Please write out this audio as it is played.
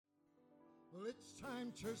Well, it's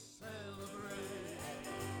time to celebrate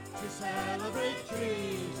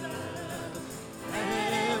Jesus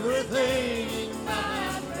and everything that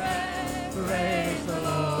has breath. Praise the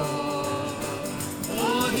Lord.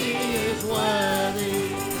 Oh, He is worthy.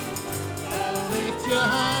 Lift your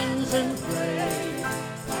hands and pray.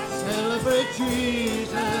 Celebrate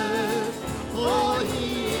Jesus. Oh,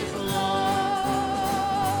 He is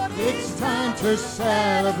Lord. It's time to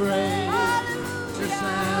celebrate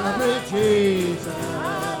Jesus,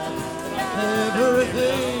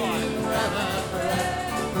 everything that has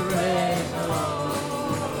breath, praise the Lord.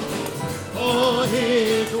 Oh, He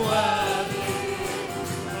is worthy.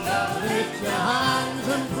 Lift your hands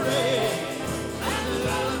and pray.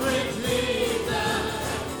 Celebrate Jesus.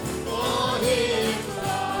 Oh, He is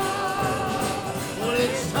Lord. Well,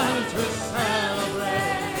 it's time to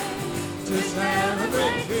celebrate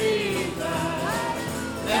Jesus.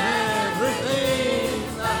 Everything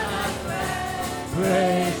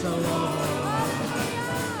praise the Lord.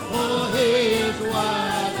 Oh, He is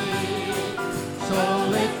worthy. So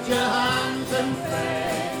lift your hands and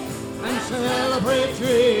pray and celebrate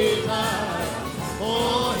Jesus.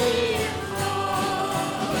 Oh, He is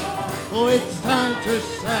Lord. Oh, it's time to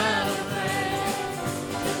celebrate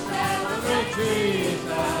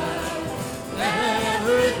Jesus.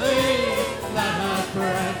 Everything that has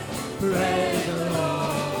breath, praise the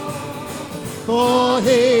Lord. Oh,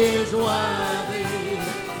 He is worthy.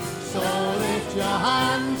 So lift your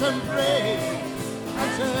hands and pray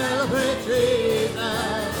and celebrate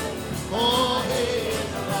Jesus. Oh, He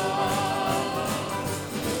is Lord.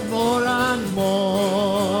 More and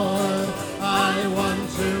more, I want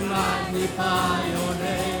to magnify your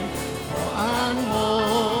name. More and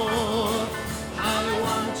more, I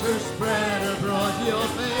want to spread abroad your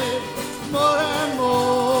fame. More and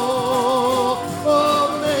more, oh,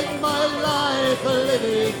 make my life a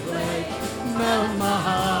living flame. Melt my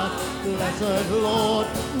heart, blessed Lord,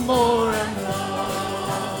 more and more.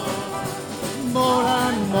 More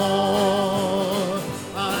and more,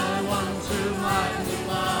 I want to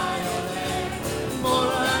magnify your name.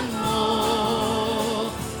 More and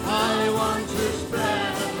more, I want to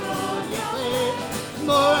spread abroad your fame.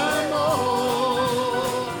 More and more,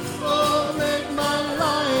 oh, make my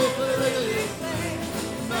life a living flame.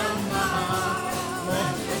 Melt my heart,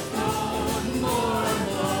 blessed Lord, more and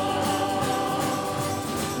more.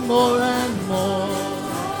 More and more,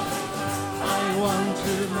 I want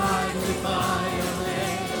to magnify your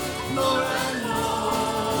name. More and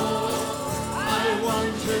more, I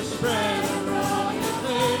want to spread around your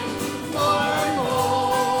fame. More and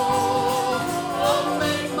more, oh,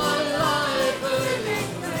 make my life a living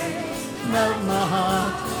flame. Melt my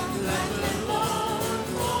heart, blessed Lord,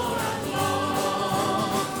 more and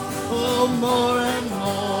more. Oh, more and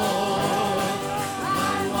more,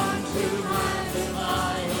 I want to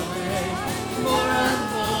magnify your name. More and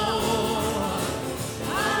more,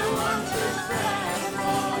 I want to spread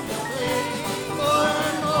abroad your fame. More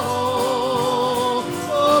and more,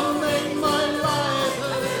 oh, make my life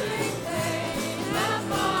a living flame. Melt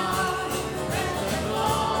my heart, blessed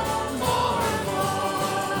Lord, more and more.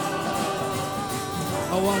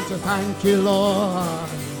 I want to thank you, Lord.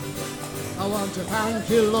 I want to thank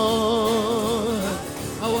you, Lord.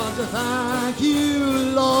 I want to thank you,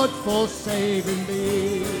 Lord, for saving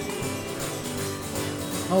me.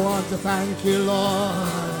 I want to thank you, Lord.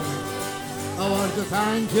 I want to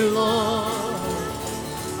thank you, Lord.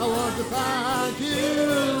 I want to thank you,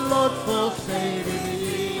 Lord, for saving me.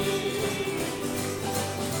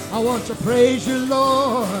 I want to praise you,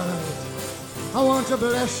 Lord. I want to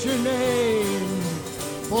bless your name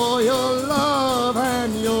for your love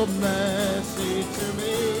and your mercy to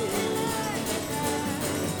me.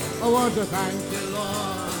 I want to thank you,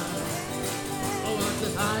 Lord. I want to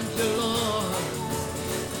thank you, Lord.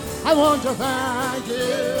 I want to thank you,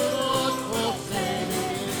 Lord, for saving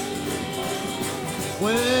me.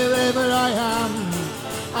 Wherever I am,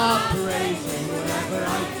 I'll praise Him. Wherever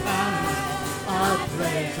I can, I'll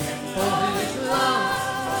praise Him. For His love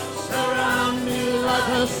surround me like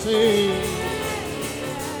a sea.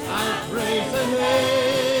 I praise the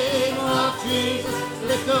name of Jesus.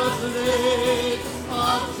 Lift up the name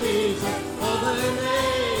of Jesus. For the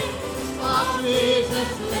name of Jesus.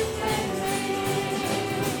 Lift the name.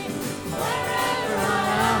 Wherever I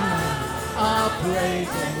am, I'll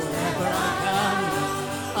praise Him. Wherever I can,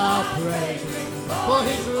 I'll praise Him. For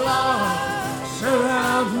His love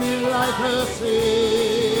surrounds me like a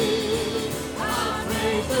sea. I'll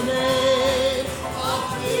praise the name of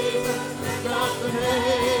Jesus. Lift up the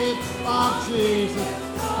name of Jesus.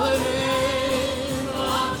 The name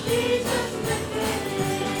of Jesus. Lift the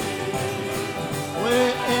name.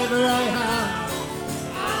 Wherever I am,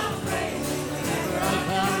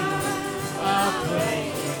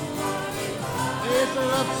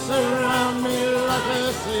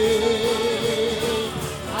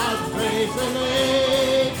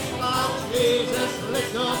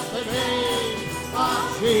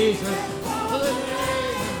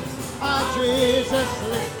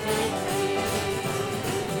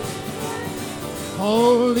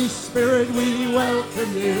 Spirit, we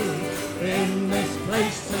welcome you in this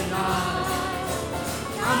place tonight.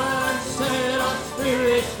 Come and set our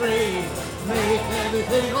spirits free, make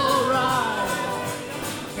everything alright.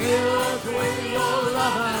 Fill us with your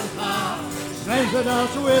love and power, strengthen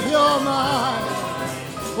us with your might.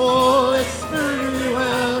 Holy Spirit, we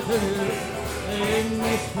welcome you in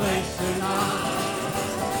this place tonight.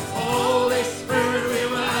 Holy Spirit, we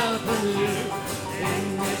welcome you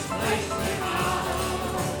in this place tonight.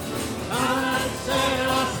 Come and set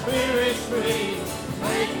our spirits free,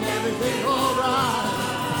 make everything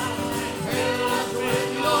alright. Fill us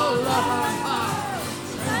with your love and power,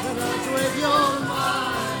 strengthen us with your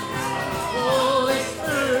might. Holy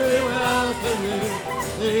Spirit, we welcome you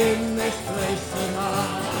in this place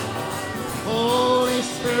tonight. Holy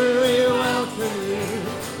Spirit, we welcome you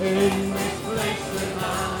in this place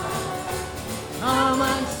tonight. Come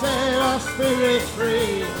and set our spirits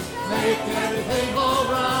free, make everything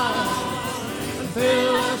alright. And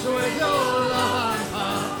fill us with your love and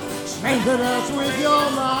power, strengthen us with your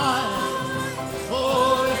might.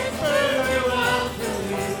 Holy Spirit, we welcome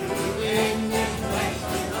you in this place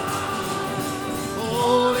tonight.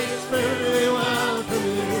 Holy Spirit, we welcome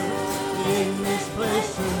you in this place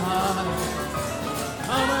tonight.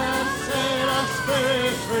 Come and set our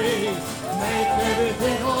spirits free, make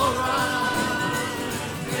everything alright.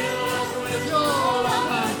 Fill us with your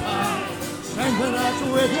love and power, strengthen us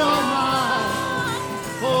with your might.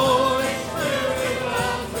 Holy Spirit, we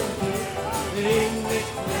welcome you in this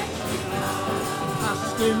place tonight.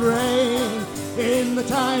 Casting rain in the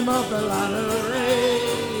time of the latter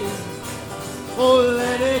rain. Oh,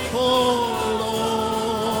 let it fall,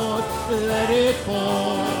 Lord, let it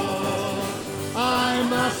fall.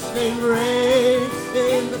 I'm asking rain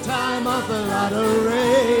in the time of the latter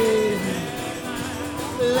rain.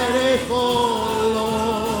 Let it fall,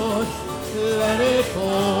 Lord, let it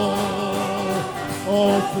fall.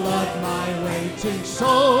 Oh, flood my waiting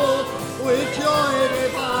soul with joy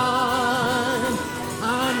divine,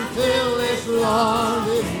 and fill this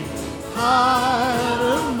longing heart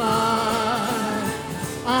of mine.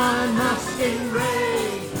 I'm asking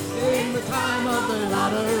rain in the time of the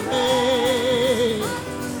latter rain.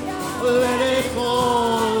 Let it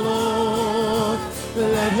fall, Lord,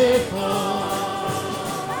 let it fall.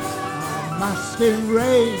 I'm asking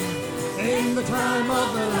rain in the time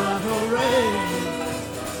of the latter rain.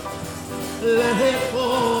 Let it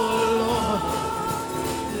fall, Lord,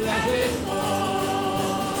 let it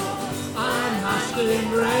fall. I'm asking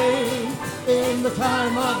rain in the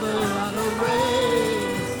time of the latter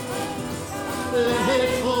rain. Let it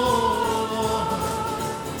fall, Lord,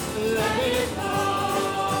 let it fall.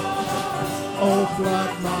 Oh,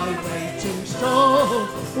 flood my waiting soul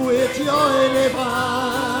with joy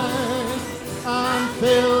divine, and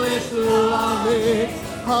fill this longing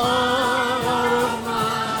heart of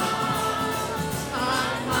mine.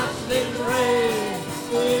 I'm asking rain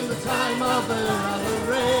in the time of the latter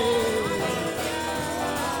rain.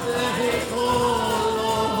 Let it fall,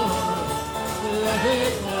 Lord, let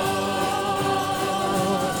it fall.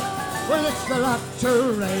 Well, it's the latter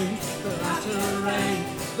rain, the latter rain,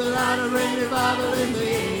 the latter rain revival in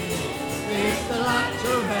me. It's the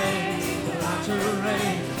latter rain, the latter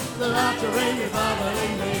rain, the latter rain revival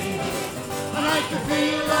in me. And I can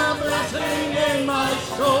feel a blessing in my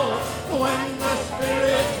soul when the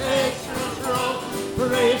Spirit takes control.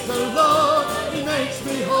 Praise the Lord, He makes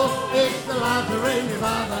me whole. It's the latter rain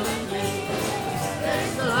revival in me.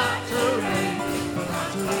 It's the latter rain, the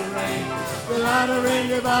latter rain, the latter rain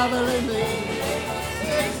revival in me.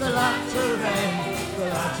 It's the latter rain, the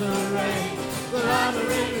latter rain, the latter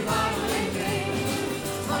rain revival in me.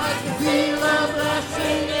 I can feel a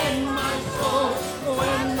blessing in my soul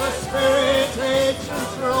when the Spirit takes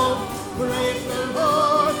control. Praise the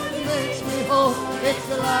Lord, He makes me whole. It's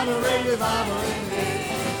the latter rain revival in me.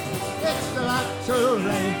 It's the latter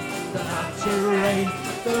rain, the latter rain,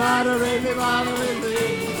 the latter rain revival in me.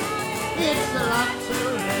 It's the latter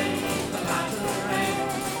rain, the latter rain,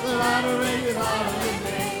 the latter rain revival in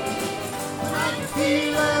me. I can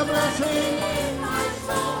feel a blessing in my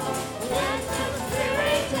soul when the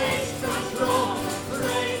Spirit takes control.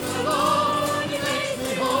 Praise the Lord, He makes me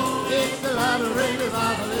whole. It's the latter rain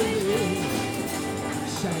revival in me.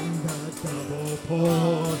 Send a double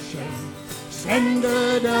portion, send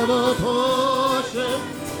a double portion,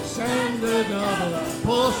 send a double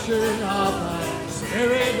portion of thy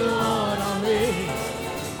Spirit, Lord, on me.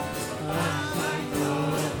 As I go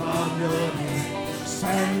upon your name,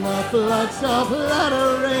 send the floods of latter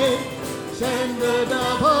rain, send a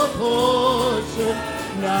double portion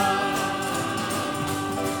now.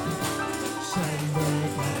 Send a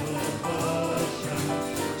double portion,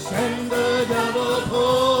 send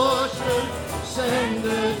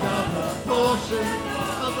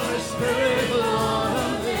Spirit, Lord,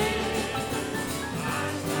 on me.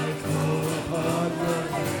 As I call upon your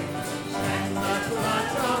name, send the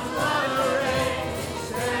floods of water rain,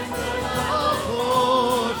 send the double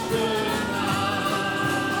portion now.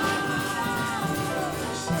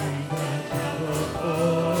 Send the double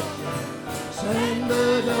portion, send the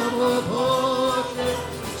double portion,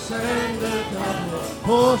 send the double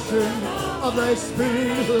portion of thy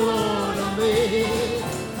Spirit, Lord, on me.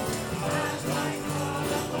 As I call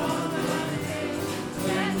upon your name,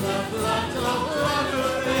 send the floods of water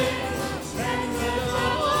rain, send the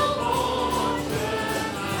double portion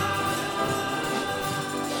now.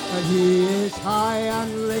 And he is high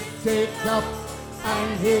and lifted up,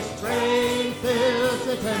 and his train fills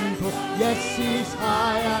the temple. Yes, he's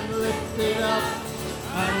high and lifted up,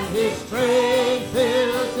 and his train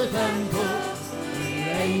fills the temple. The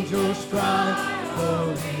angels cry,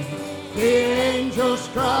 holy. The angels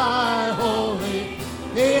cry, holy.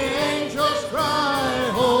 The angels cry,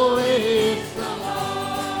 holy is the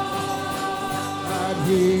Lord. And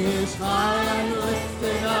he is high and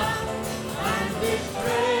lifted up, and his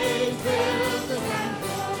train fills the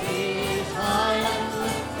temple. He is high and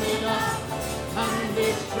lifted up, and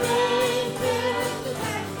his train fills the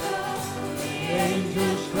temple. The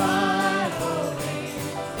angels cry, holy.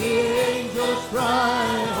 The angels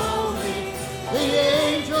cry, holy. The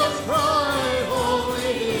angels cry,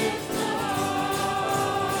 holy is the Lord.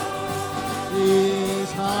 He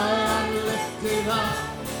is high and lifted up,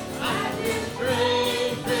 and his train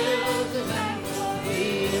fills the temple. He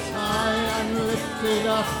is high and lifted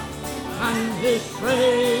up, and his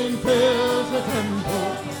train fills the temple.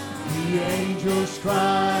 The angels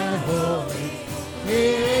cry, holy. The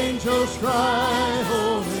angels cry,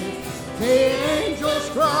 holy. The angels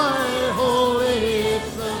cry, holy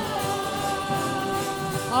is the Lord.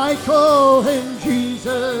 I call him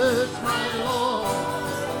Jesus, my Lord.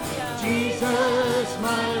 Jesus,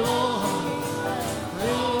 my Lord.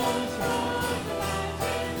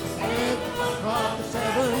 Across the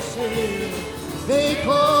seven seas, they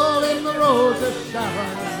call him the Rose of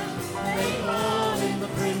Sharon. They call him the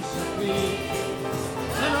Prince of Peace.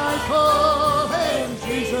 And I call him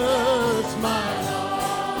Jesus, my Lord.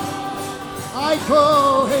 I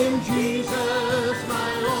call him Jesus,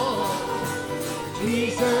 my Lord.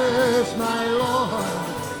 Jesus, my Lord.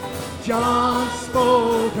 John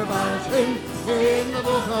spoke about him in the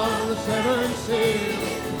book of the seven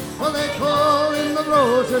seals. Well, they call him the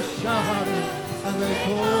Rose of Sharon, and they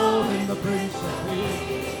call him the Prince of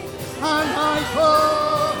Peace. And I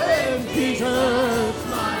call him Jesus,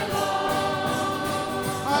 my Lord.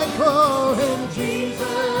 I call him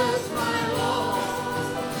Jesus, my Lord.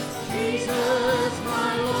 Jesus,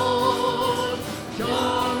 my Lord.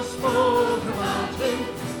 John spoke about him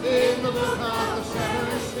in the book of the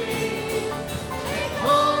seven seals. They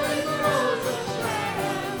call him the Rose of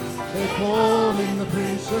Sharon. They call him the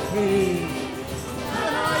Prince of Peace.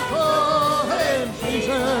 And I call him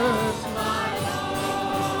Jesus, my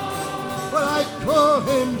Lord. Well, I call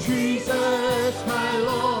him Jesus, my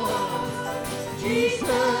Lord.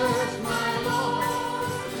 Jesus, my Lord.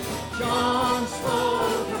 John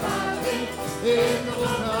spoke about him in the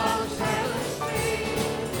book of the seven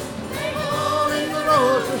seals. They call him the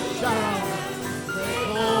Rose of Sharon. They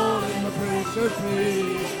call him the Prince of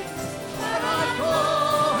Peace. And I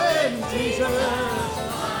call him Jesus,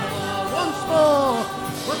 my Lord. Once more,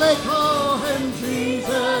 well, they call him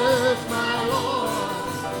Jesus, my Lord.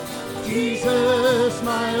 Jesus,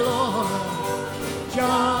 my Lord.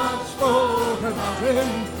 John spoke about him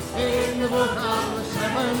in the book of the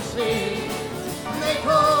seven seals. They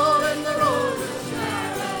call him the Rose of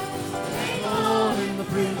Sharon. They call him the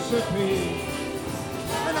Prince of Peace.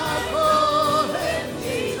 And I call him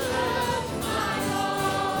Jesus, my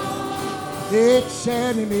Lord. It's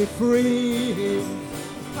setting me free.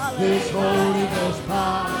 His Holy Ghost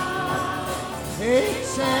power. It's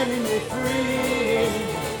setting me free.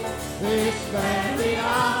 This very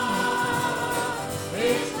hour.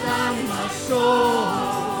 It's down my soul.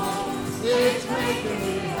 It's making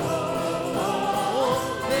me whole.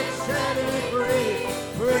 It's setting me free.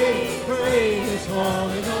 Free, free. This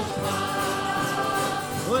Holy Ghost power.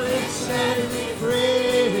 Well, it's setting me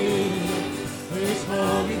free. This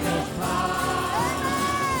Holy Ghost power.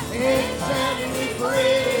 It's setting me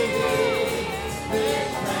free. This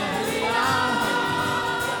very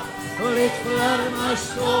hour. Well, it's flooding my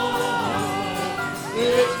soul.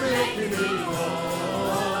 It's making me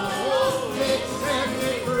whole. It's setting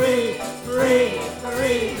me free, free,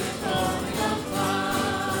 free. This Holy Ghost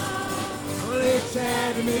power. Well, it's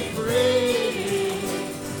setting me free.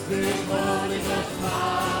 This Holy Ghost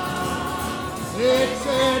power. It's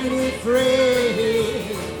setting me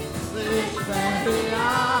free.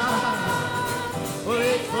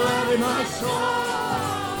 free my soul.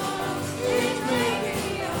 It's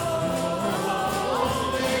making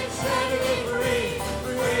whole. It's setting me free,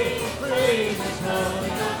 free, free. This holy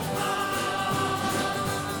God.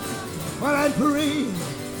 Well, I'm free.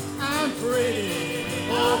 I'm free.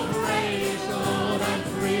 Oh, praise the Lord, I'm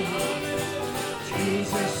free.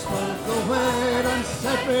 Jesus spoke the word and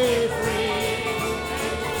set me free.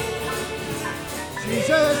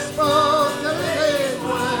 Jesus spoke the living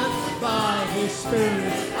word, by His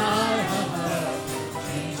Spirit I have heard.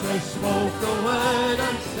 Jesus spoke the word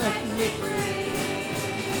and set me free.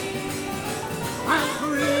 I'm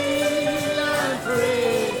free, I'm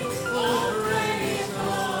free. Oh, praise the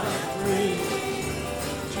Lord, I'm free.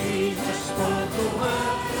 Jesus spoke the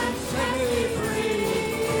word and set me free.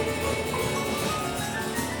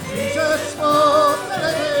 Jesus spoke the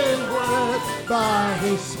living word, by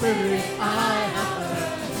His Spirit I have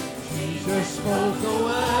heard. Jesus spoke the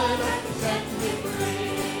word and set me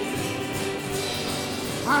free.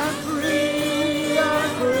 I'm free, I'm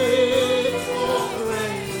free. Oh,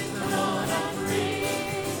 praise the Lord, I'm free.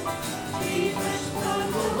 Jesus spoke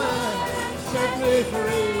the word and set me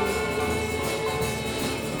free.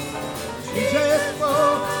 Jesus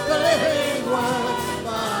spoke the living word,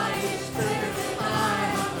 by His Spirit I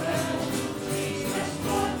have heard. Jesus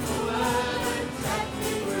spoke the word and set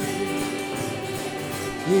me free.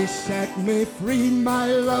 He set me free, my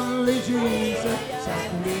lovely Jesus set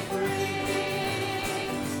me free.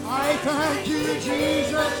 I thank you,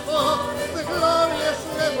 Jesus, for the glorious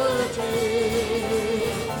liberty.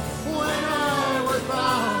 When I was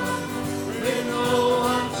bound, with no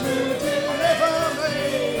one to deliver me,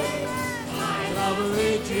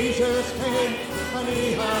 lovely Jesus came and He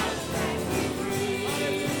has set me free.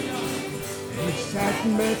 He set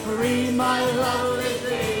me free, my lovely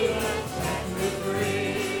Jesus set me free.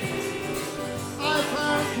 I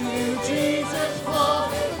thank you, Jesus, for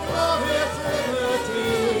the glorious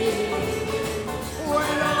liberty.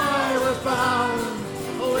 When I was bound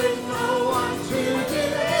with no one to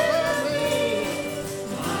deliver me,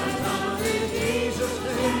 my lovely Jesus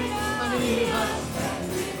came and He has set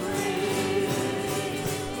me free.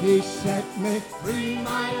 He set me free,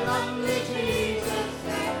 my lovely Jesus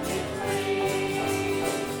set me free.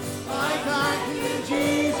 I thank you,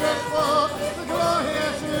 Jesus, for the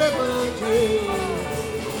glorious liberty.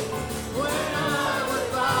 When I was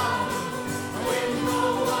bound with no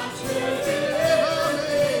one to deliver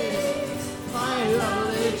me, my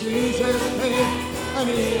lovely Jesus came and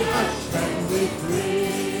He has set me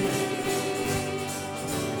free.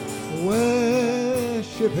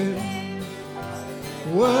 Worship Him.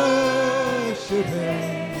 Worship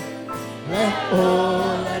Him, let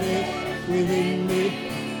all that is within me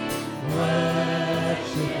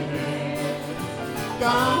worship Him.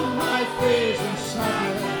 Down my face and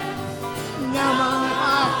suffer, now my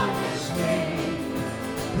heart will sing.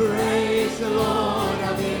 Praise the Lord,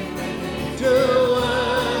 I've been ready to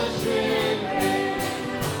worship Him.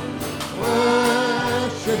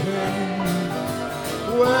 Worship Him,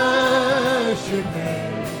 worship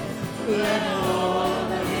Him, let all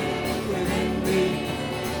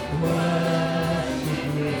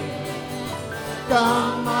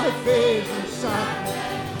down my face and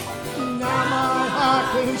sadness, now my heart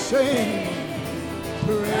can sing.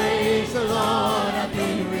 Praise the Lord, I've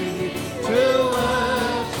been ready to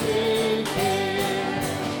worship Him.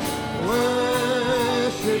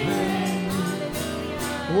 Worship Him,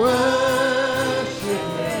 worship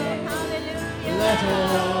Him. Let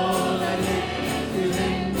all that is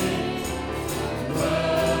within me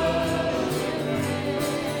worship Him.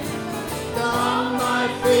 Down my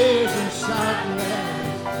face and sadness,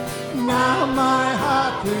 now my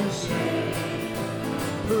heart can sing.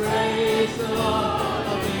 Praise the Lord,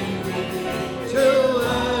 I've been ready to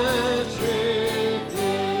worship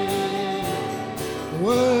Him.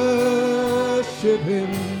 Worship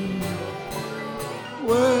Him,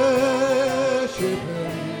 worship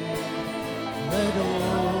Him. Let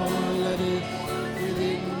all that is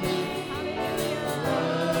within me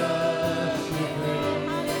worship Him.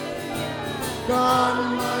 God,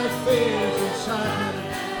 my fears and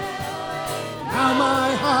sadness, now my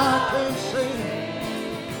heart can sing.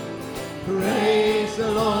 Praise the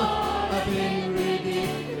Lord, I've been ready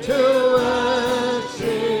to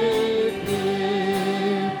worship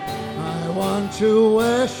Him. I want to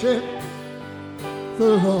worship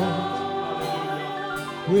the Lord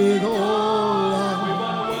with all of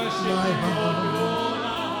my heart.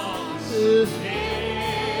 With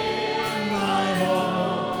my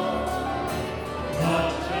heart, not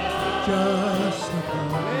just a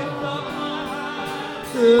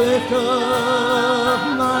lift up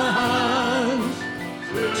my hands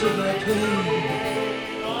to the King.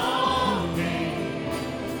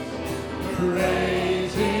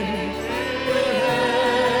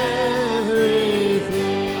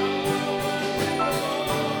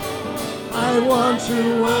 I want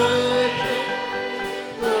to worship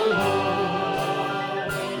the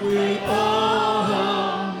Lord with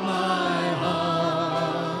all my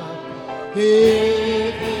heart.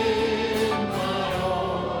 Give Him my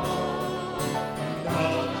all,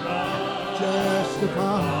 not just a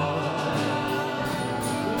part.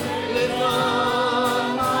 Lift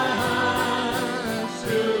up my hands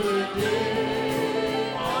to the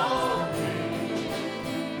King of Kings.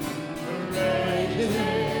 Praise Him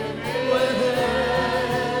with everything.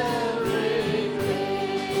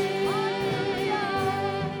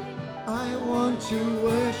 I want to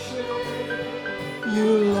worship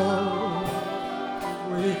you, Lord,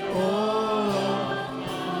 with all of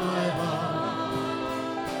my heart.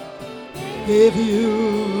 Give you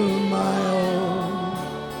my own,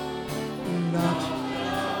 not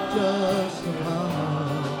just a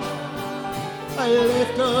part. I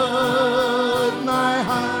lift up my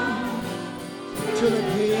hand to the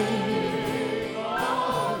King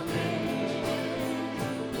of Kings.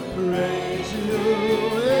 Praise you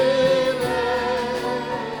with everything.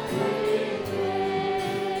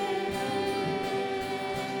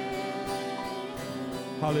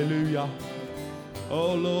 Hallelujah.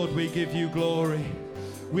 Oh Lord, we give you glory.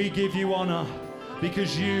 We give you honor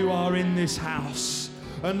because you are in this house.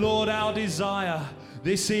 And Lord, our desire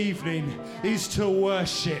this evening is to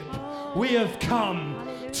worship. We have come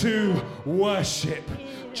to worship.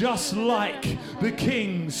 Just like the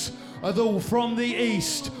kings from the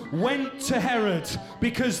east went to Herod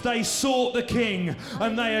because they sought the king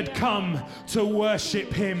and they had come to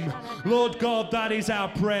worship him. Lord God, that is our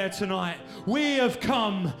prayer tonight. We have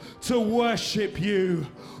come to worship you.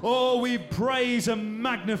 Oh, we praise and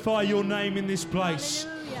magnify your name in this place.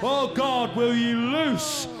 Oh God, will you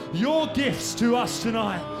loose your gifts to us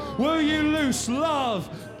tonight? Will you loose love,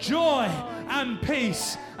 joy and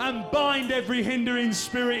peace and bind every hindering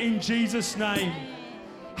spirit in Jesus' name?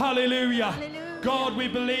 Hallelujah. God, we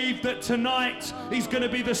believe that tonight is going to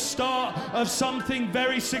be the start of something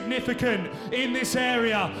very significant in this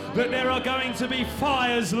area, that there are going to be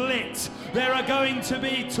fires lit. There are going to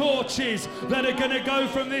be torches that are going to go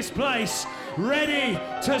from this place, ready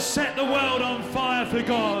to set the world on fire for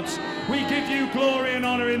God. We give you glory and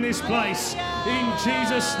honor in this place. In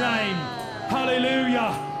Jesus' name.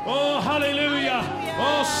 Hallelujah. Oh, hallelujah.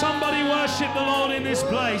 Oh, somebody worship the Lord in this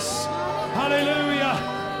place.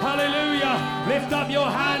 Hallelujah. Hallelujah. Lift up your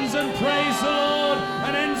hands and praise the Lord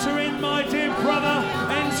and enter in, my dear brother.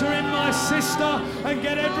 Enter in, my sister, and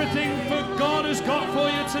get everything that God has got for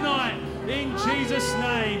you tonight. In Jesus'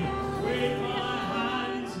 name. With my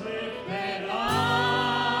hands lifted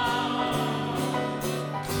up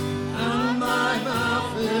and my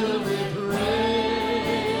mouth filled with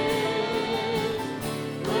praise,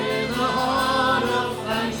 with a heart of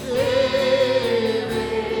thanksgiving,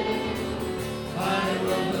 I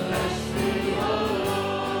will bless thee, O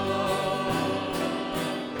Lord.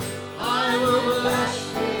 I will bless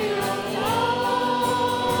thee, O Lord.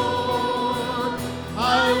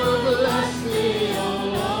 I will bless thee, O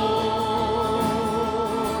Lord,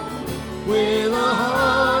 with a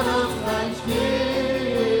heart of thanksgiving.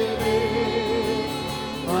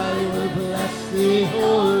 I will bless thee, O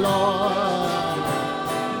Lord,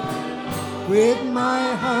 with my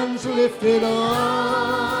hands lifted up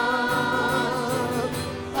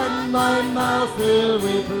and my mouth filled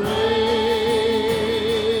with praise,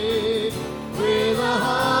 with a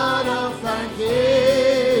heart of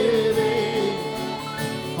thanksgiving.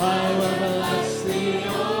 I will bless thee, O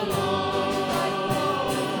Lord.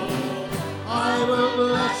 I will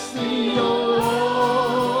bless thee, O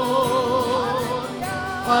Lord.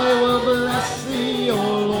 I will bless thee, O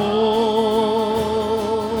Lord,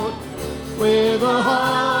 with a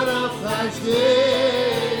heart of thanksgiving.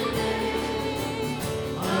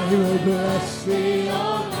 I will bless thee, O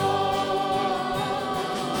Lord.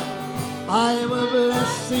 I will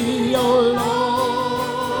bless thee, O Lord.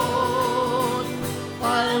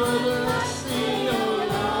 I will bless thee, O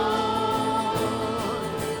Lord,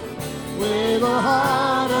 with a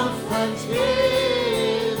heart of thanksgiving.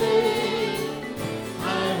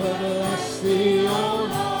 I will bless thee, O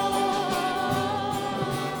Lord.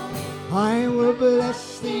 I will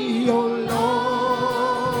bless thee, O Lord.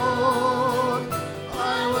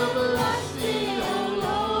 I will bless thee, O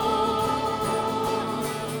Lord,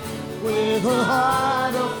 with a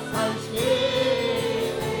heart of thanksgiving.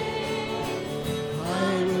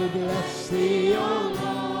 I will bless thee, O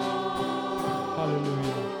Lord.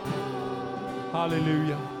 Hallelujah.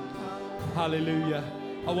 Hallelujah. Hallelujah.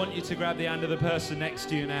 I want you to grab the hand of the person next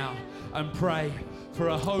to you now and pray. for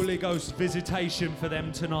a Holy Ghost visitation for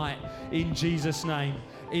them tonight in Jesus' name.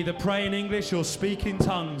 Either pray in English or speak in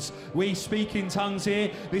tongues. We speak in tongues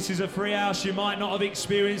here. This is a free house. You might not have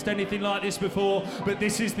experienced anything like this before, but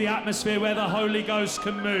this is the atmosphere where the Holy Ghost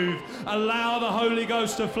can move. Allow the Holy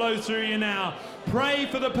Ghost to flow through you now. Pray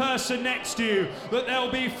for the person next to you that they'll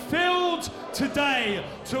be filled today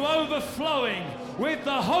to overflowing with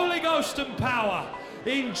the Holy Ghost and power.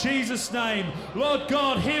 In Jesus' name, Lord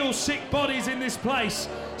God, heal sick bodies in this place.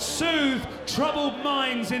 Soothe troubled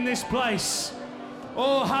minds in this place.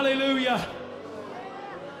 Oh, hallelujah.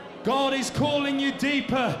 God is calling you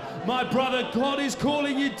deeper, my brother. God is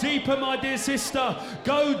calling you deeper, my dear sister.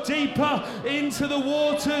 Go deeper into the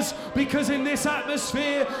waters, because in this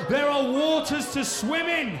atmosphere there are waters to swim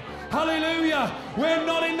in. Hallelujah. We're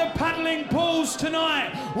not in the paddling pools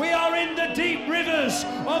tonight. We are in the deep rivers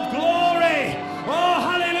of glory. Oh,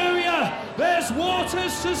 hallelujah. There's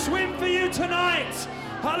waters to swim for you tonight.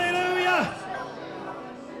 Hallelujah.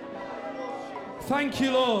 Thank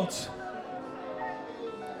you, Lord.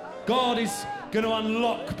 God is going to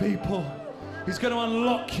unlock people. He's going to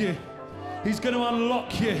unlock you. He's going to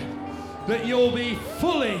unlock you that you'll be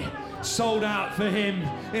fully sold out for Him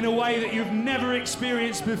in a way that you've never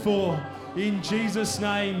experienced before. In Jesus'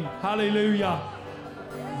 name, hallelujah.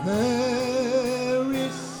 There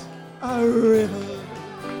is a river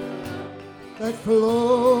that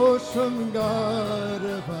flows from God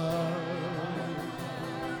above.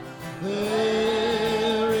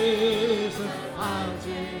 There is a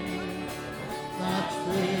fountain that's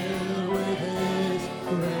filled with His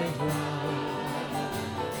great love.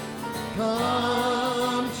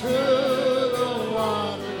 Come to the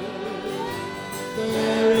water.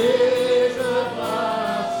 There is a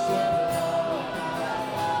vast supply.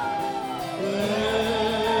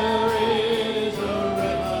 There is a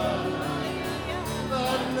river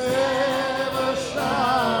that never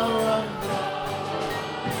shall run dry.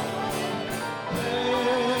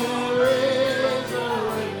 There is a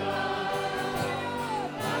river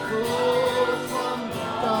that flows from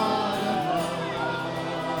God above.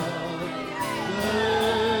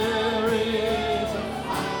 There is a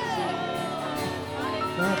fountain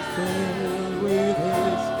that's filled with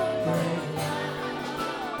His great love.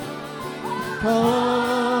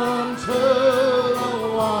 Come to the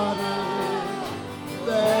water.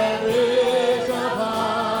 There is a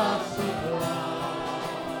vast supply.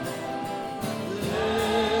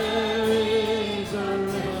 There is a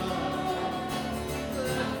river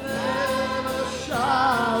that never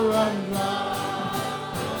shall run dry.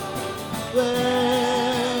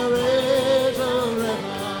 There is a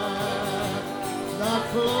river that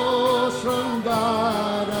flows from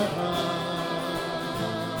God above.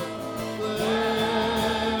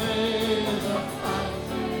 There is a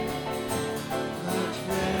fountain that's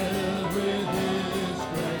filled with His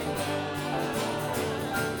great love.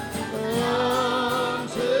 Come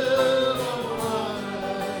to the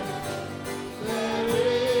water. There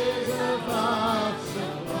is a vast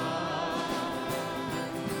supply.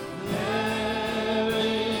 There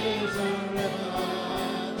is a river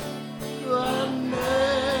that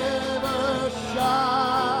never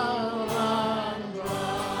shall run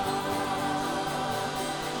dry.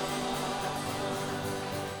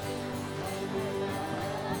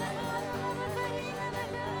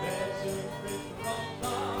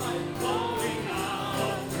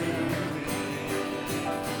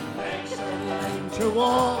 To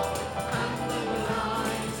walk and the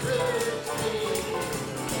blind to see.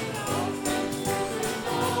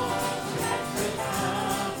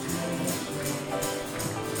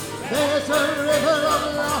 There's a river of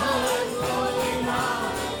life flowing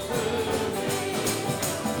out to me.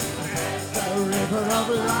 There's a river of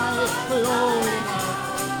life flowing out to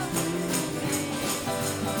me.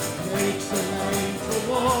 Makes the lame to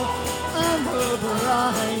walk and the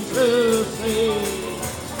blind to see.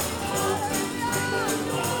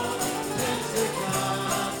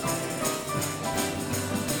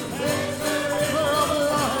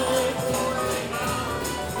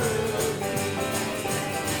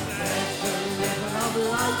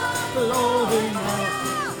 Flowing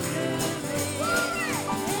out,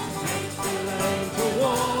 makes the lame to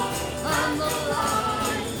walk and the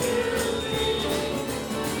blind to lead.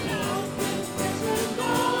 Prison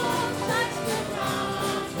doors, that's the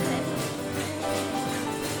fountain.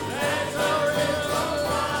 There's a river of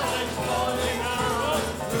life flowing out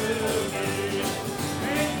through me.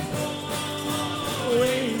 It's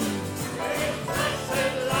flowing, it's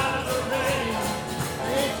blessed light of rain.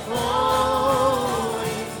 It's flowing.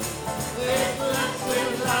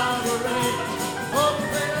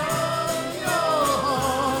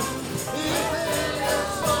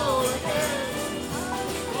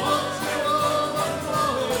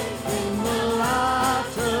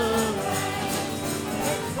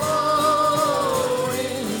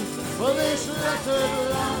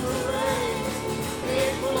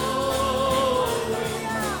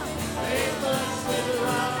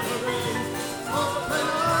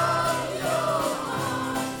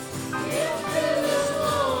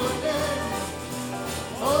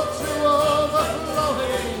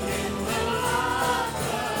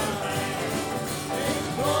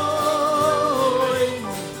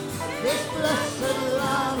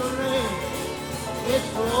 is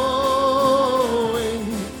flowing.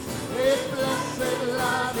 His blessed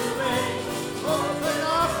love rain. Open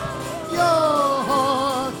up your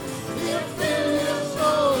heart. He'll fill your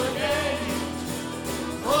soul again.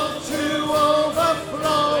 Oh, to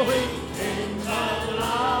overflowing in the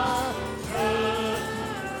light.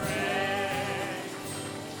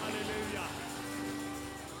 Hallelujah.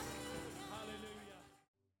 Hallelujah.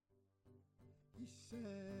 He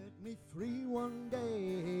set me free one day.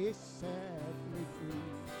 He set me free.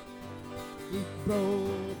 He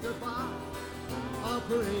broke the bar of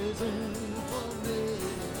prison for me.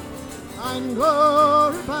 And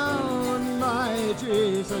glory bound my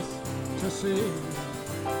Jesus to see.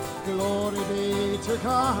 Glory be to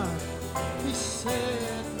God. He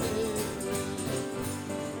set me free.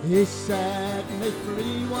 He set me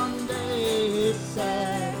free one day. He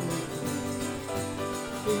set me free.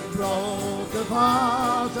 He broke the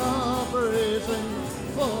bars of prison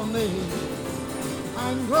for me.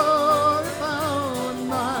 And glory found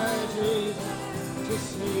my Jesus to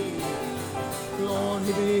see.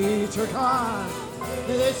 Glory be to God.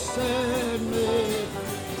 He set me free.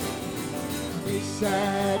 He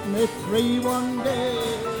set me free one day.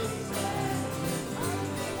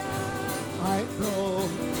 I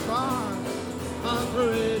broke the bars of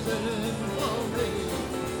prison for me.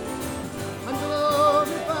 And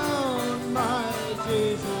glory found my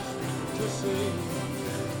Jesus to see.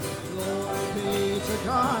 Glory be to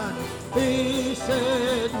God. He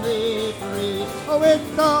set me free. With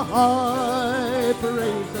the high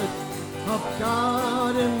praises of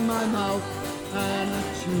God in my mouth and a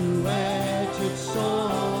two-edged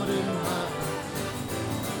sword in my hand.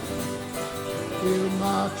 We'll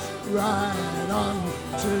march right on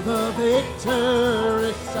to the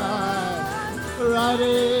victory side, right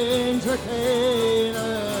into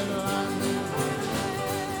Canaan land.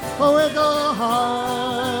 With the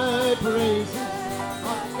high praises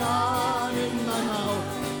of God in my mouth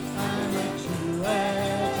and a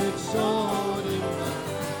two-edged sword in my hand.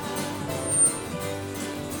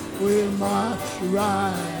 We'll march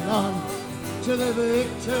right on to the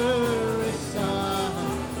victory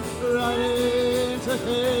side, right into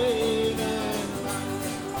Canaan land.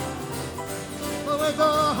 With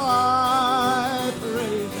the high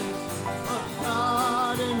praises of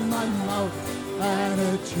God in my mouth and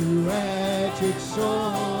a two-edged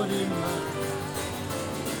sword in my hand.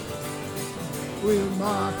 We'll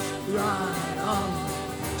march right on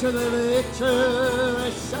to the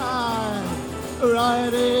victory side,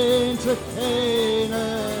 right into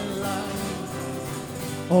Canaan land.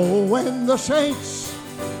 Oh, when the saints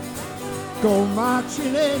go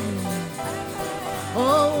marching in,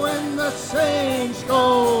 oh, when the saints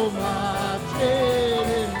go marching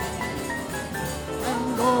in,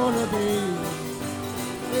 I'm gonna be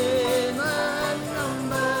in that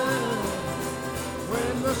number.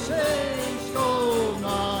 When the saints go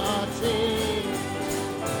marching,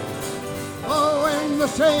 oh, when the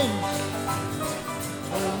saints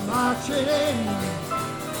go marching in,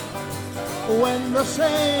 when the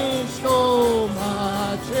saints go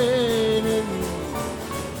marching in,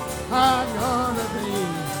 I'm gonna be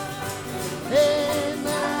in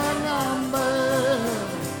that number.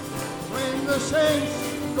 When the saints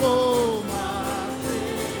go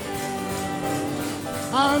marching,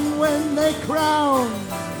 and when they crown him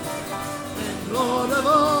Lord of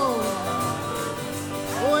all,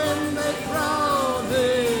 when they crown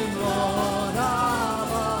him Lord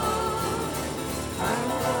of all, I'm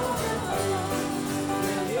gonna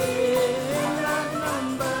be in that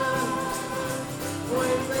number.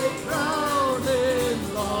 When they crown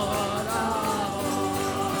him Lord of all,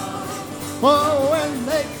 oh, when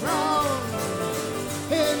they crown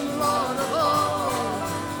him Lord of all,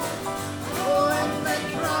 when they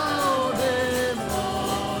crown him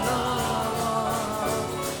Lord of all,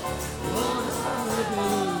 Lord, I'm gonna be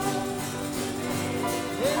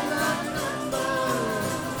in that number.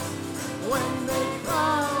 When they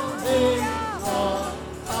crown him Lord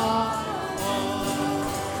of all.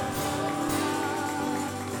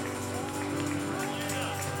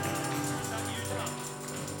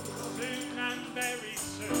 Soon and very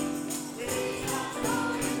soon we are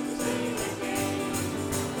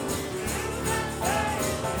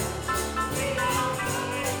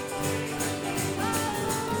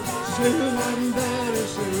Soon and very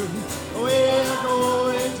soon we're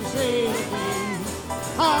going to see the King.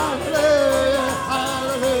 Hallelujah,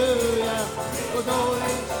 hallelujah, we're going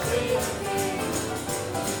to see the King.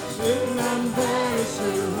 Soon and very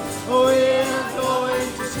soon we're going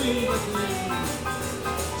to see the King.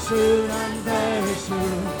 Soon and very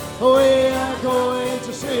soon we're going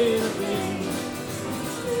to see the King.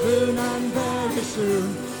 Soon and very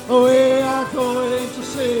soon We are going to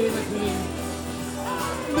see the King.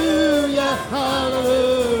 Hallelujah,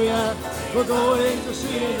 hallelujah. We're going to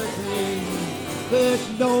see the King.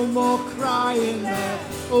 There's no more crying there.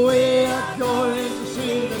 We are going to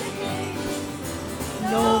see the King.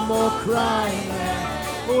 No more crying there.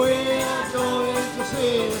 We are going to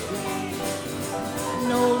see the King.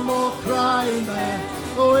 No more crying there.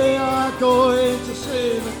 We are going to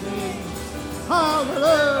see the King.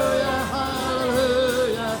 Hallelujah,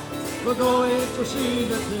 hallelujah. We're going to see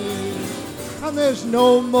the King. And there's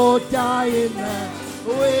no more dying there.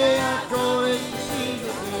 We are going to see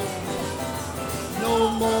the King.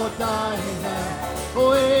 No more dying there.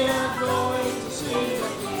 We are going to see the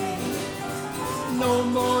King. No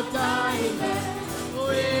more dying there.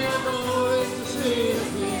 We are going to see the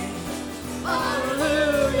King.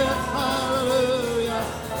 Hallelujah, hallelujah.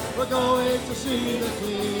 We're going to see the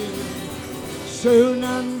King. Soon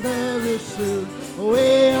and very soon,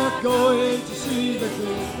 we are going to see the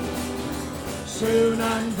King. Soon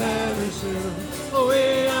and very soon,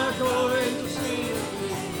 we are going to see the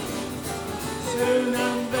King. Soon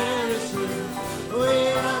and very soon,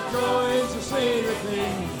 we are going to see the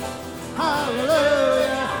King.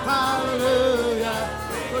 Hallelujah, hallelujah,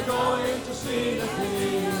 we're going to see the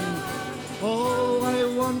King. Oh, I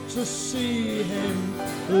want to see him,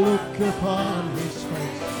 look upon his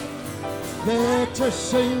face, there to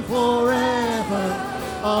sing forever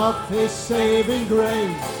of his saving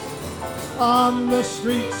grace. On the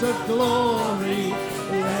streets of glory,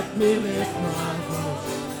 let me lift my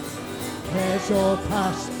voice. Cares all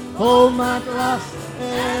past, home at last,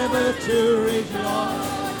 ever to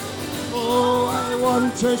rejoice. Oh, I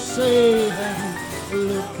want to see him,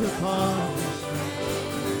 look upon his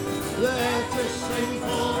face, there to sing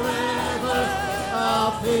forever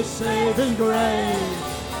of his saving grace.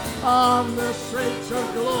 On the streets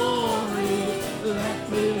of glory, let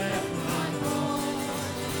me lift my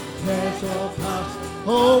voice. Cares all past,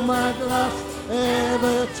 home at last,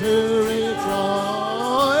 ever to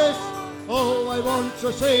rejoice. Oh, I want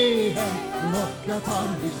to see him, look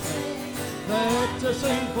upon his face, there to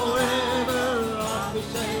sing forever of his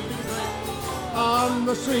saving grace. On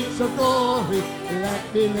the streets of glory,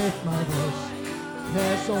 let me lift my voice.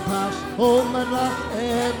 Cares all past, home at last,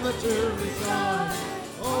 ever to rejoice.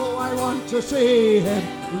 Oh, I want to see him,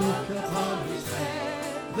 look upon his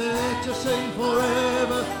face, there to sing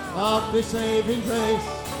forever of his saving grace.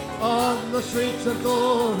 On the streets of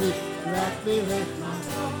glory, let me lift my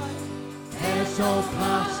voice. Cares all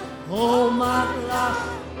past, home at last,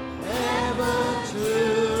 ever to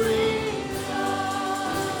rejoice.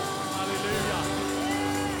 Hallelujah.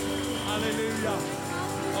 Hallelujah.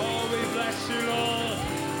 Oh, we bless you, Lord.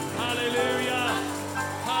 Hallelujah.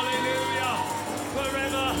 Hallelujah.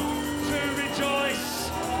 Forever to rejoice.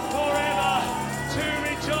 Forever to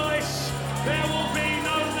rejoice. There will be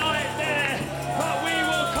no night there, but we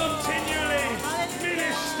will continually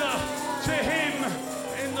minister to him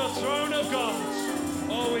in the throne of God.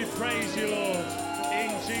 Oh, we praise you, Lord,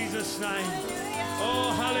 in Jesus' name.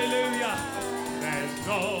 Oh, hallelujah. There's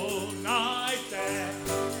no night there.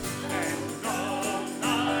 There's no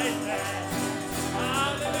night there.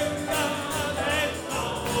 Hallelujah. There's no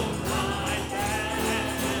night there.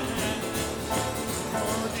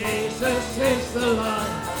 Jesus is the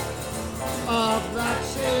light of that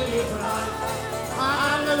city bright.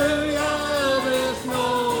 Hallelujah, there's no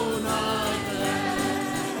night there.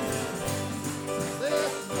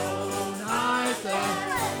 There's no night there.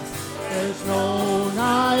 There's no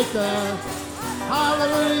night there.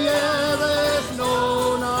 Hallelujah, there's no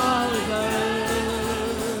night there.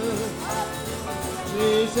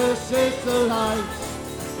 Jesus is the light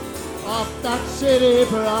of that city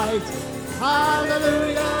bright.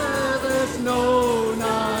 Hallelujah, there's no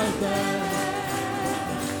night there.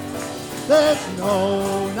 There's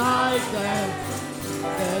no night there.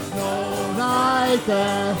 There's no night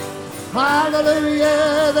there.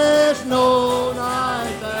 Hallelujah, there's no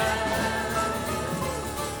night there.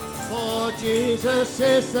 For Jesus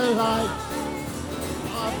is the light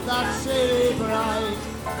of that city bright.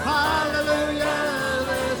 Hallelujah,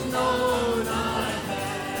 there's no night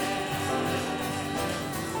there.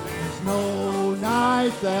 There's no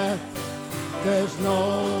night there. There's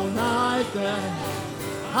no night there.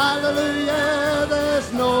 Hallelujah,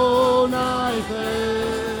 there's no night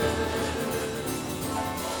there.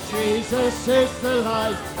 Jesus is the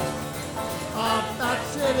light of that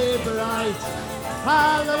city bright.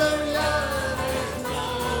 Hallelujah, there's no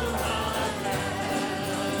night there.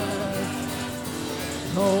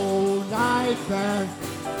 No night there.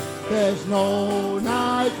 There's no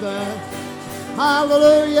night there.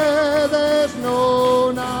 Hallelujah, there's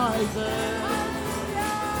no night there.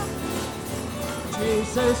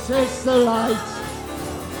 Jesus is the light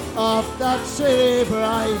of that city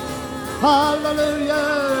bright.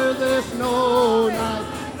 Hallelujah, there's no night.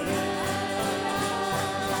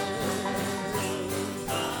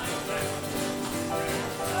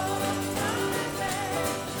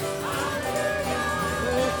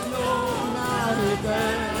 There's no night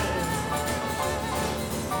there.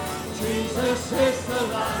 Jesus is the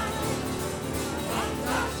light of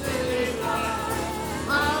that city bright.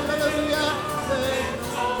 Hallelujah, there's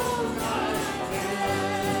no night there.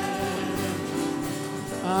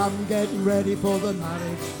 I'm getting ready for the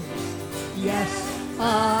marriage feast. Yes,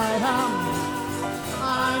 I am.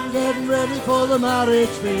 I'm getting ready for the marriage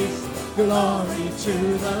feast. Glory to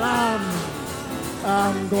the Lamb.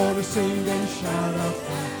 I'm going to sing and shout out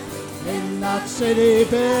in that city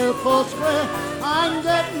built for square. I'm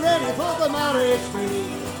getting ready for the marriage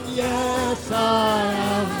feast. Yes, I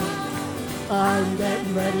am. I'm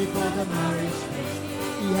getting ready for the marriage feast.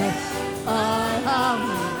 Yes, I am.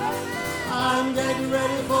 I'm getting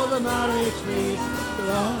ready for the marriage feast.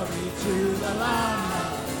 Glory to the Lamb.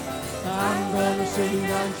 I'm gonna sing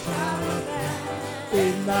and shout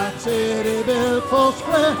in that city built for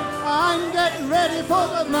square. I'm getting ready for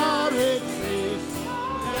the marriage feast.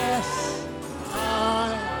 Yes,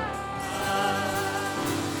 I am.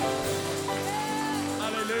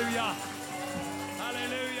 Hallelujah.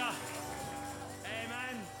 Hallelujah.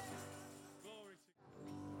 Amen. Glory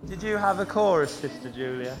to God. Did you have a chorus, Sister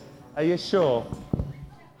Julia? Are you sure?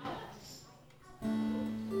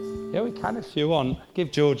 Yeah, we can if you want. Give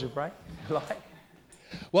George a break. Like.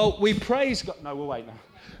 Well, we praise God. No, we'll wait now.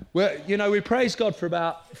 We praise God for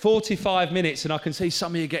about 45 minutes, and I can see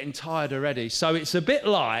some of you getting tired already. So it's a bit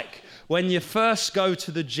like when you first go to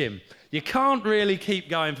the gym. You can't really keep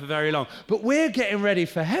going for very long. But we're getting ready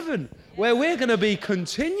for heaven, where we're going to be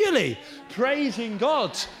continually praising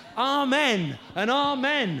God. Amen, and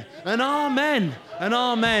amen, and amen, and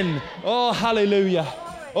amen. Oh, hallelujah.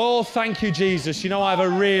 Oh, thank you, Jesus. You know, I have a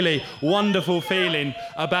really wonderful feeling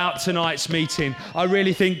about tonight's meeting. I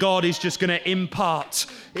really think God is just going to impart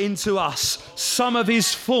into us some of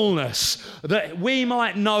his fullness, that we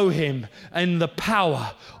might know him and the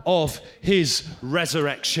power of his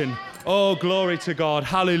resurrection. Oh, glory to God.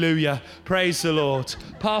 Hallelujah. Praise the Lord.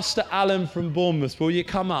 Pastor Alan from Bournemouth, will you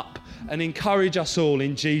come up and encourage us all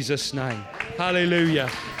in Jesus' name? Hallelujah.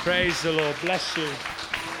 Praise the Lord. Bless you.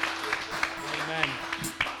 Amen.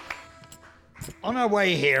 On our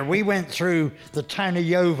way here, we went through the town of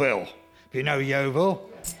Yeovil. If you know Yeovil.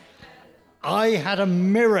 I had a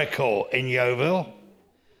miracle in Yeovil.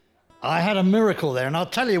 I had a miracle there, and I'll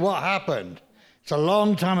tell you what happened. It's a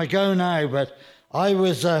long time ago now, but I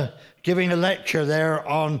was giving a lecture there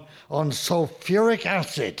on sulfuric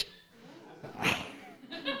acid.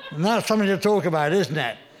 And that's something to talk about, isn't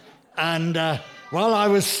it? And while I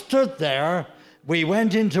was stood there, we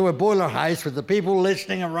went into a boiler house with the people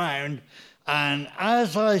listening around. And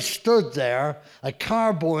as I stood there, a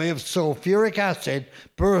carboy of sulfuric acid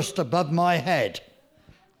burst above my head.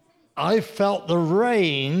 I felt the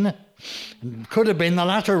rain, could have been the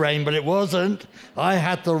latter rain, but it wasn't. I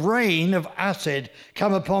had the rain of acid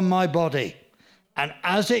come upon my body. And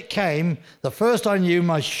as it came, the first I knew,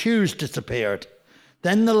 my shoes disappeared.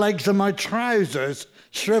 Then the legs of my trousers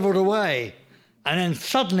shriveled away. And then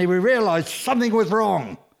suddenly we realized something was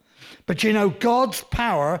wrong. But you know, God's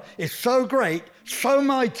power is so great, so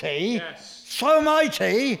mighty, so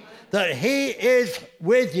mighty that he is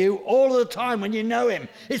with you all the time when you know him.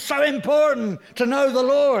 It's so important to know the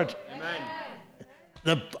Lord. Amen.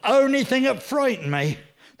 The only thing that frightened me,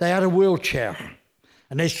 they had a wheelchair.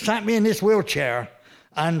 And they sat me in this wheelchair.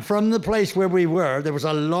 And from the place where we were, there was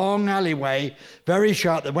a long alleyway, very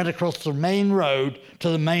sharp, that went across the main road to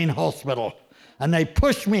the main hospital. And they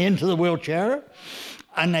pushed me into the wheelchair.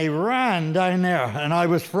 And they ran down there, and I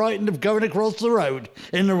was frightened of going across the road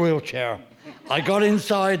in the wheelchair. I got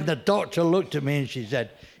inside, and the doctor looked at me, and she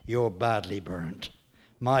said, "You're badly burnt."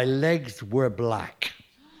 My legs were black,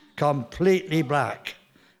 completely black.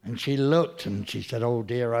 And she looked, and she said, "Oh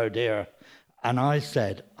dear, oh dear." And I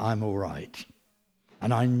said, "I'm all right."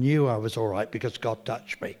 And I knew I was all right because God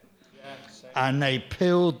touched me. And they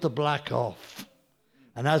peeled the black off.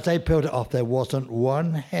 And as they peeled it off, there wasn't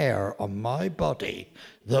one hair on my body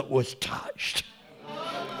that was touched.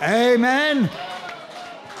 Amen.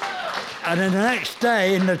 And then the next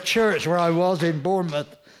day in the church where I was in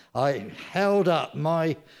Bournemouth, I held up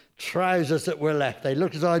my trousers that were left. They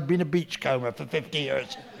looked as though I'd been a beachcomber for 50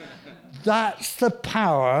 years. That's the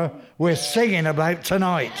power we're singing about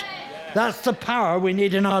tonight. That's the power we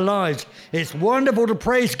need in our lives. It's wonderful to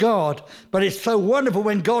praise God, but it's so wonderful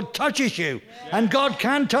when God touches you. And God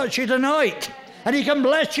can touch you tonight. And he can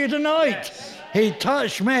bless you tonight. He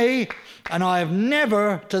touched me, and I have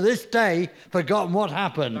never, to this day, forgotten what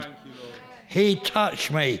happened. He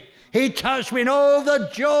touched me. He touched me, and all the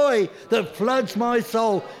joy that floods my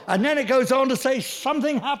soul. And then it goes on to say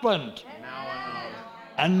something happened.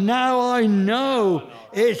 And now I know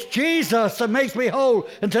it's Jesus that makes me whole.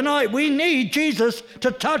 And tonight we need Jesus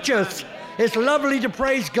to touch us. It's lovely to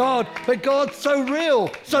praise God, but God's so real,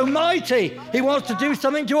 so mighty. He wants to do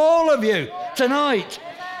something to all of you tonight.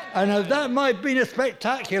 And that might have been a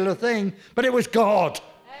spectacular thing, but it was God.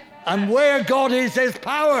 And where God is, there's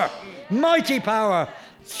power, mighty power.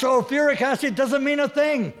 Sulfuric acid doesn't mean a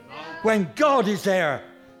thing when God is there.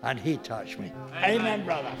 And he touched me. Amen,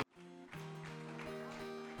 brother.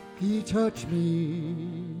 He touched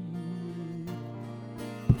me.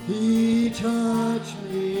 He touched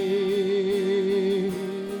me.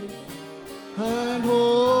 And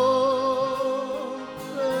oh,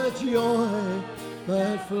 the joy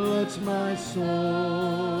that floods my soul.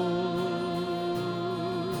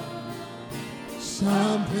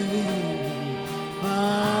 Something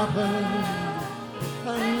happened,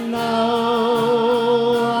 and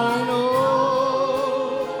now I know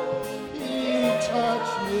he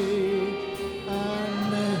touched me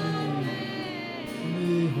and made me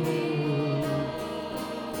whole.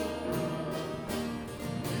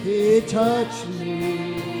 He touched me.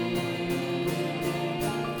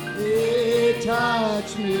 He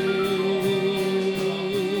touched me.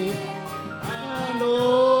 And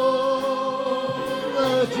oh,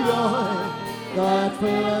 the joy that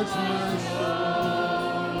floods my soul.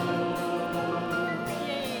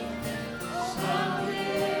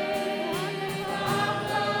 Something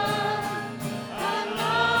happened, and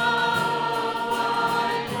now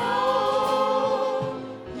I know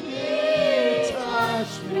he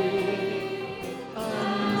touched me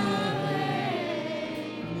and made me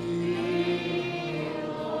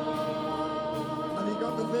whole. Have you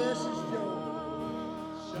got the verses, Joe?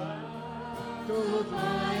 Doth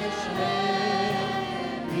my slave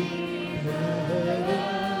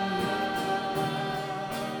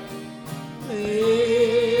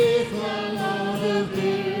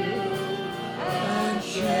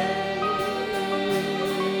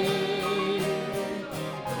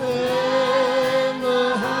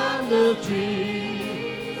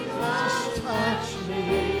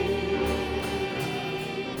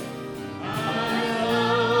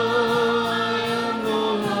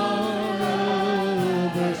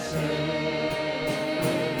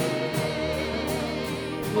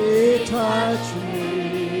touched me.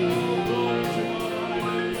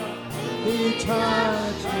 He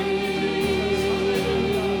touched me.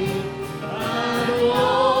 And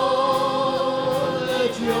oh, the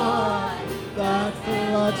joy that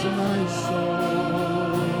floods my soul.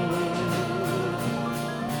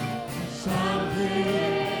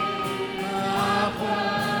 Something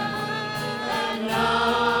happened, and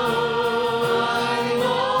now I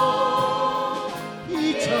know he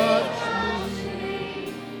touched me.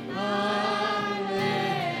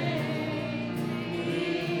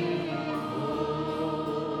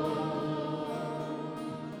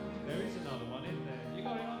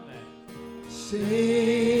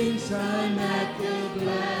 Since I met the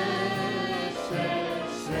blessed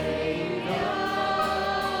Savior,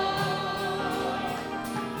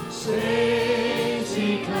 since he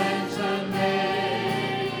cleansed and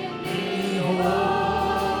made me whole,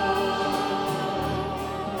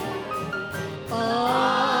 I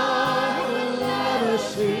will never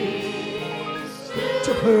cease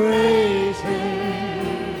to praise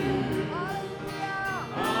him.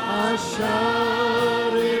 I shall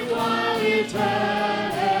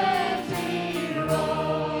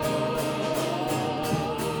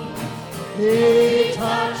he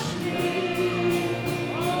touched me.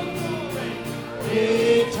 He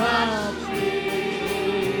touched me.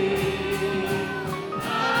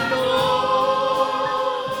 And oh,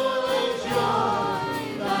 the joy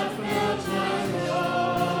that floods my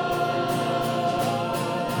soul.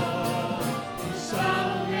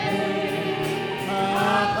 Something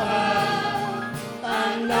happened,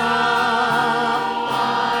 and now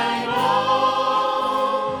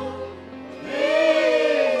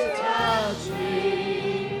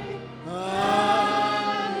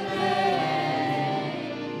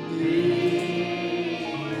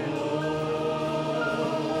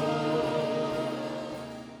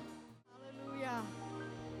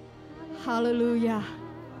Hallelujah.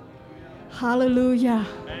 Hallelujah.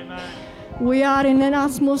 Amen. We are in an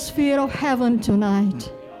atmosphere of heaven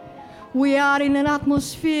tonight. We are in an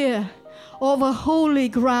atmosphere of a holy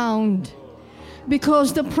ground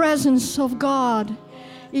because the presence of God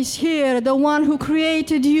is here, the one who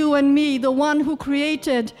created you and me, the one who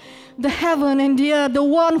created the heaven and the earth, the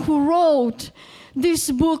one who wrote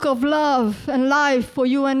this book of love and life for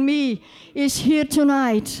you and me is here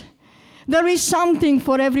tonight. There is something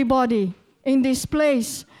for everybody in this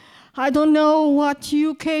place. I don't know what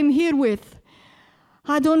you came here with.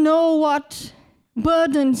 I don't know what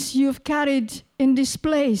burdens you've carried in this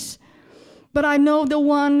place. But I know the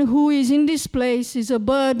one who is in this place is a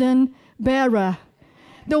burden bearer.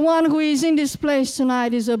 The one who is in this place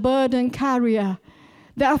tonight is a burden carrier.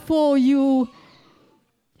 Therefore, you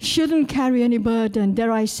shouldn't carry any burden,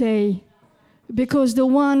 dare I say, because the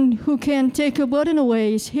one who can take a burden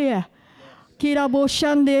away is here. Kirabo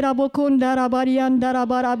shande rabo konda rabarianda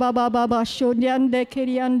rabarababa shonyande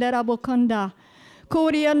kirianda rabo konda.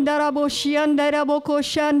 Korianda rabo shianda rabo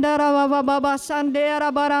koshanda rababa sande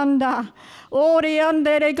rabaranda.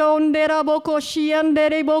 Oriande regonde rabo koshiande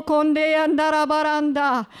rebo konde andara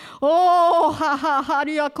baranda. Oh ha ha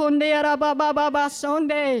haria konde rababa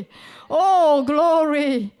sonde. Oh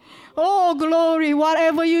glory. Oh, glory,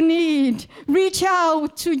 whatever you need, reach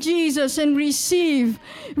out to Jesus and receive.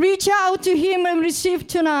 Reach out to him and receive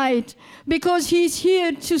tonight because he's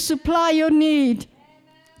here to supply your need.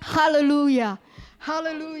 Hallelujah.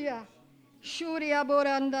 Hallelujah. Shuria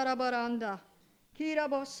boranda baranda.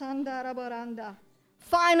 Kirabo sandara baranda.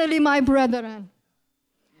 Finally, my brethren,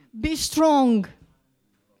 be strong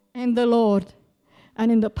in the Lord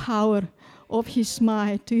and in the power of his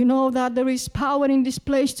might. Do you know that there is power in this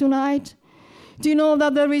place tonight? Do you know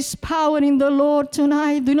that there is power in the Lord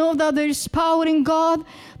tonight? Do you know that there is power in God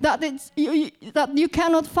that you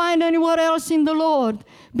cannot find anywhere else in the Lord?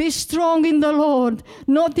 Be strong in the Lord,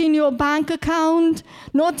 not in your bank account,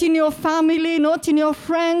 not in your family, not in your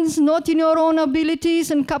friends, not in your own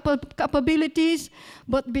abilities and capabilities,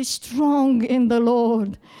 but be strong in the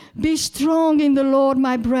Lord. Be strong in the Lord,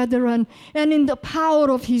 my brethren, and in the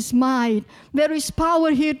power of his might. There is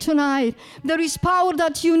power here tonight. There is power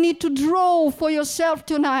that you need to draw for yourself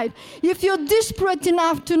tonight. If you're desperate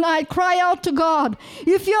enough tonight, cry out to God.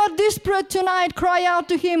 If you're desperate tonight, cry out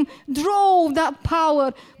to him. Draw that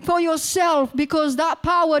power for yourself because that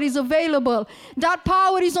power is available. That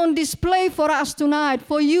power is on display for us tonight,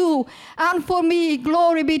 for you and for me.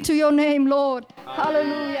 Glory be to your name, Lord.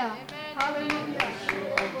 Hallelujah. Hallelujah.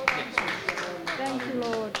 Thank you,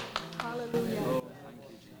 Lord. Hallelujah.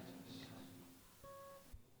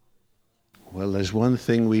 Well, there's one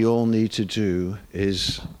thing we all need to do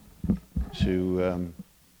is to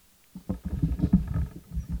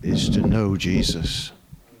know Jesus.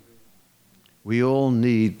 We all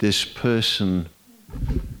need this person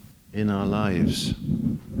in our lives.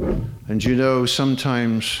 And you know,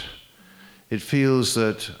 sometimes it feels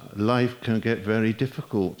that life can get very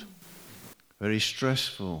difficult, very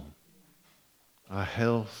stressful. Our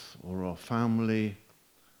health or our family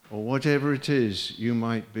or whatever it is you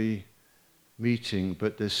might be meeting,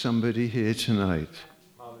 but there's somebody here tonight.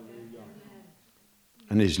 Hallelujah.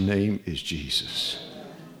 And his name is Jesus.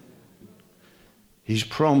 He's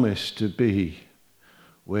promised to be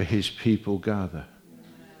where his people gather.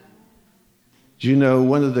 Do you know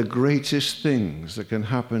one of the greatest things that can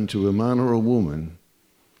happen to a man or a woman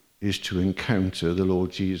is to encounter the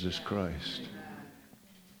Lord Jesus Christ?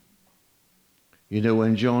 You know,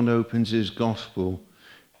 when John opens his gospel,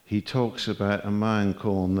 he talks about a man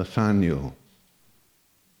called Nathanael.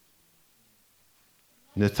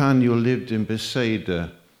 Nathanael lived in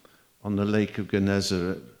Bethsaida on the Lake of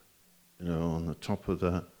Gennesaret, you know, on the top of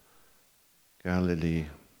the Galilee.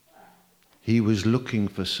 He was looking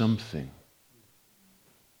for something.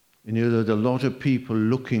 You know, there's a lot of people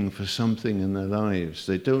looking for something in their lives.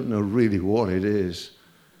 They don't know really what it is,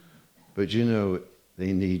 but you know,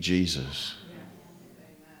 they need Jesus.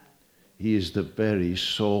 He is the very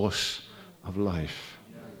source of life.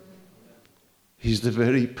 He's the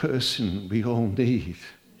very person we all need.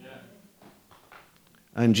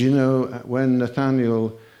 And you know, when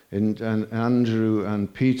Nathanael and Andrew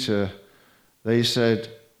and Peter, they said,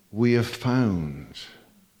 "We have found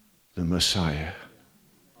the Messiah.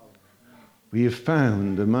 We have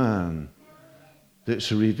found the man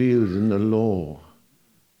that's revealed in the law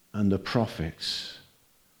and the prophets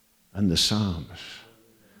and the Psalms.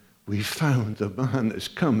 We found the man that's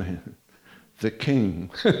coming, the King."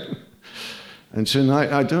 And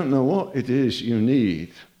tonight, I don't know what it is you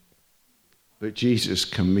need, but Jesus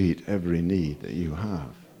can meet every need that you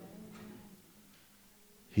have.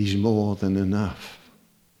 He's more than enough.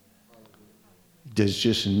 There's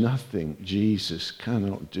just nothing Jesus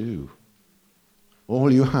cannot do.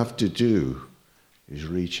 All you have to do is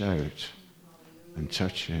reach out and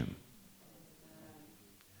touch him.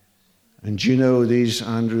 And do you know, these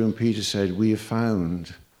Andrew and Peter said, we have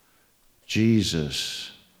found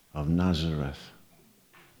Jesus of Nazareth.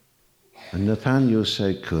 And Nathanael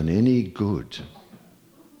said, can any good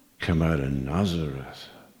come out of Nazareth?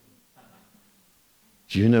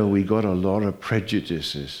 Do you know, we got a lot of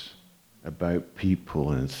prejudices about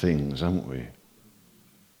people and things, haven't we?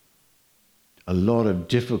 A lot of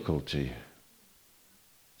difficulty.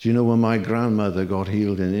 Do you know, when my grandmother got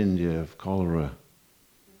healed in India of cholera,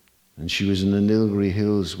 and she was in the Nilgiri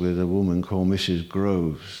Hills with a woman called Mrs.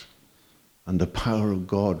 Groves, and the power of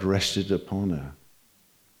God rested upon her,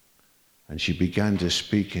 and she began to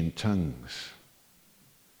speak in tongues.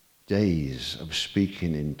 Days of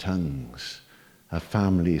speaking in tongues. Her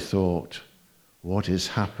family thought, what has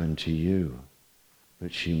happened to you?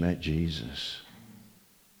 But she met Jesus.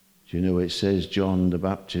 Do you know, it says, John the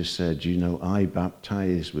Baptist said, you know, I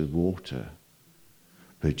baptize with water,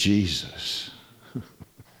 but Jesus,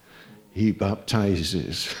 he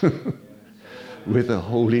baptizes with the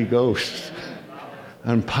Holy Ghost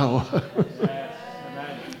and power.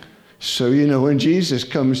 So, you know, when Jesus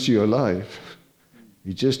comes to your life,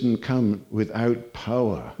 he doesn't come without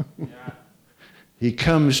power. He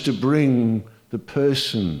comes to bring the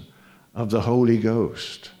person of the Holy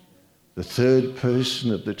Ghost, the third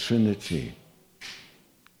person of the Trinity.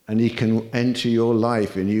 And he can enter your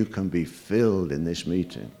life and you can be filled in this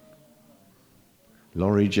meeting.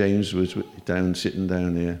 Laurie James was sitting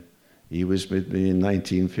down here. He was with me in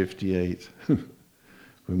 1958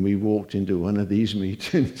 when we walked into one of these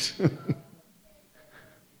meetings.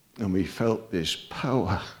 And we felt this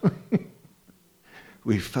power.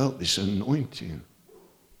 We felt this anointing.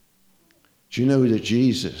 Do you know that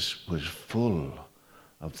Jesus was full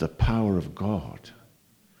of the power of God?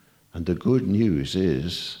 And the good news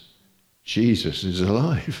is, Jesus is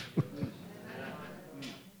alive.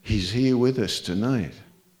 He's here with us tonight.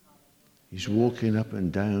 He's walking up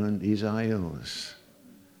and down these aisles.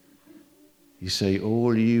 He say,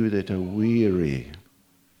 all you that are weary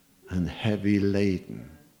and heavy laden,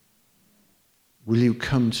 will you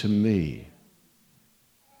come to me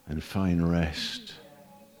and find rest?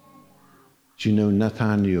 Do you know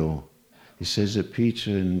Nathanael? He says that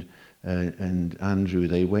Peter and Andrew,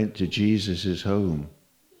 they went to Jesus' home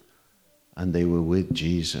and they were with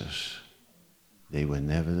Jesus. They were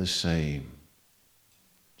never the same.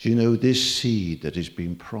 Do you know this seed that has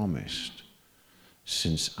been promised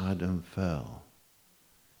since Adam fell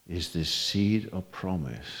is this seed of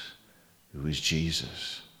promise who is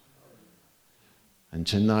Jesus? And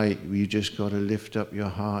tonight, you just got to lift up your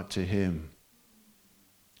heart to him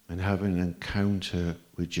and have an encounter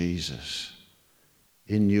with Jesus.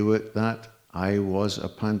 In Newark, that I was a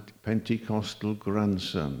Pentecostal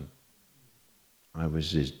grandson. I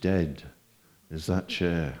was as dead as that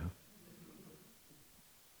chair.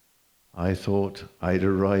 I thought I'd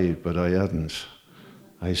arrived, but I hadn't.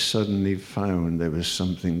 I suddenly found there was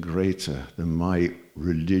something greater than my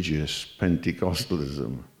religious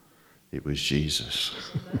Pentecostalism. It was Jesus.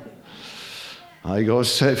 I got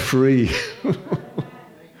set free.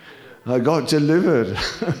 I got delivered.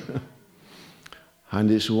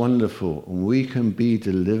 And it's wonderful. We can be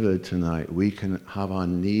delivered tonight. We can have our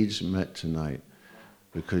needs met tonight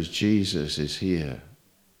because Jesus is here.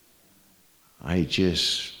 I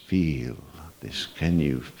just feel this. Can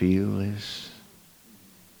you feel this?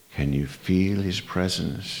 Can you feel his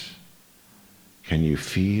presence? Can you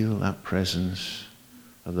feel that presence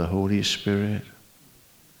of the Holy Spirit?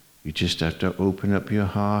 You just have to open up your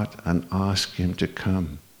heart and ask him to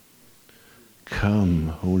come. Come,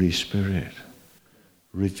 Holy Spirit.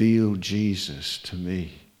 Reveal Jesus to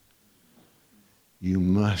me. You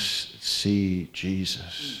must see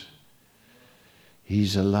Jesus.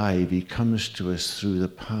 He's alive. He comes to us through the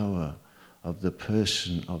power of the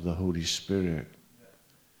person of the Holy Spirit.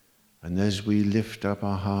 And as we lift up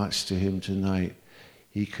our hearts to him tonight,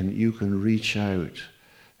 you can reach out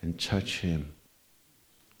and touch him.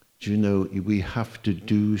 Do you know, we have to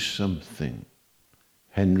do something.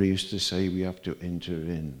 Henry used to say we have to enter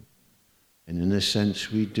in. And in a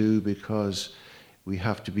sense we do, because we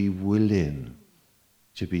have to be willing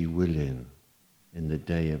in the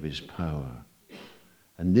day of his power.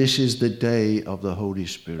 And this is the day of the Holy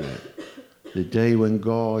Spirit, the day when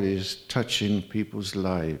God is touching people's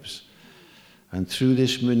lives. And through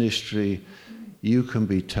this ministry, you can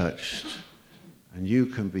be touched, and you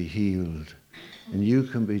can be healed, and you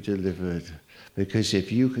can be delivered. Because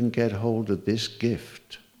if you can get hold of this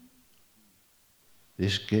gift, the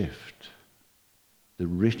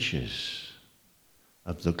riches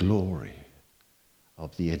of the glory,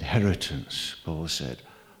 of the inheritance, Paul said,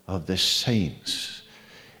 of the saints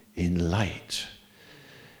in light.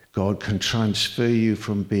 God can transfer you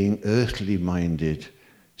from being earthly minded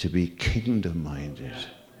to be kingdom minded.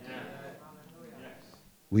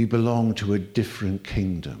 We belong to a different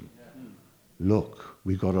kingdom. Look,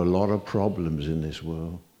 we've got a lot of problems in this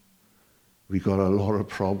world. We've got a lot of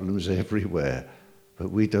problems everywhere,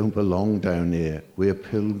 but we don't belong down here. We're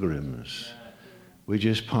pilgrims. We're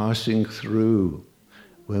just passing through.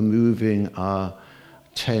 We're moving our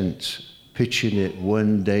tent, pitching it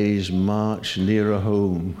one day's march nearer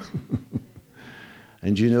home.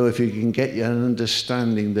 And you know, if you can get an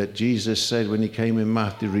understanding that Jesus said when he came in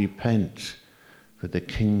Matthew, repent, for the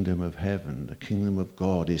kingdom of heaven, the kingdom of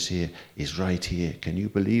God is here, is right here. Can you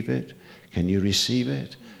believe it? Can you receive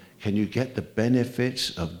it? Can you get the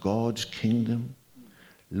benefits of God's kingdom?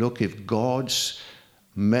 Look, if God's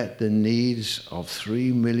met the needs of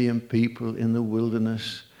 3 million people in the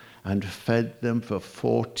wilderness and fed them for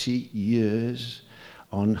 40 years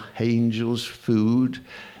on angels' food,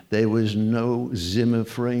 there was no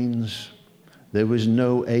Zimmerfrains, there was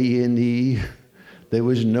no A&E, there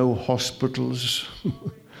was no hospitals,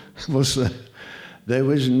 was there? There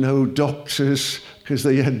was no doctors, because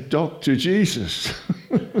they had Dr. Jesus.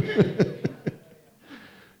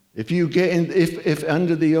 If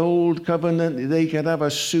under the old covenant they could have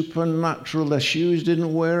a supernatural, their shoes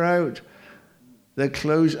didn't wear out, their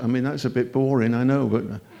clothes, I mean, that's a bit boring, I know,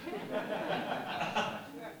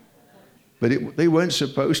 but they weren't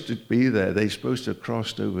supposed to be there. They were supposed to have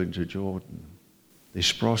crossed over into Jordan. They're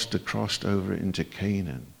supposed to have crossed over into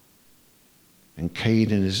Canaan. And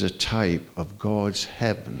Canaan is a type of God's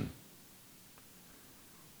heaven.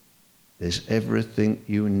 There's everything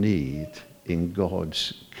you need in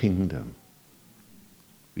God's kingdom.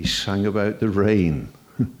 We sang about the rain.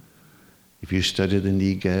 If you study the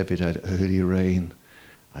Negev, it had early rain,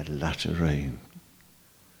 had latter rain.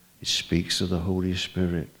 It speaks of the Holy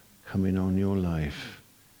Spirit coming on your life.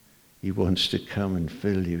 He wants to come and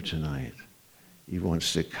fill you tonight. He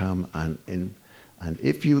wants to come and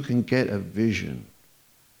if you can get a vision.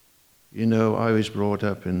 You know, I was brought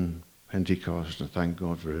up in Pentecost, and thank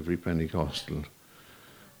God for every Pentecostal.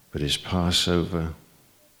 But it's Passover,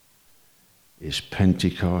 it's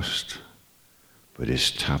Pentecost, but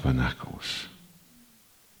it's tabernacles.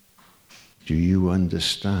 Do you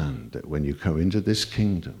understand that when you come into this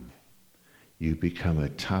kingdom, you become a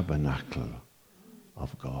tabernacle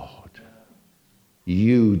of God?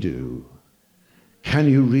 You do. Can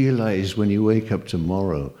you realize when you wake up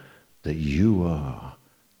tomorrow that you are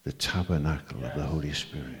the tabernacle of the Holy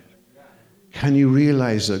Spirit? Can you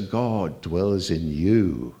realize that God dwells in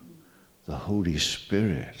you, the Holy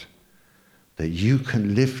Spirit, that you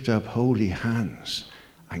can lift up holy hands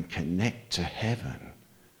and connect to heaven?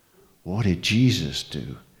 What did Jesus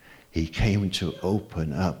do? He came to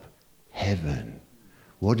open up heaven.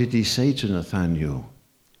 What did he say to Nathanael?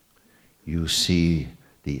 You see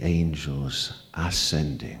the angels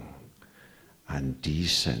ascending and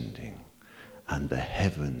descending, and the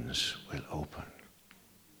heavens will open.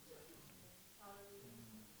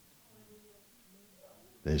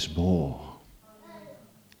 There's more.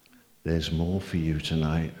 There's more for you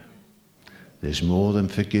tonight. There's more than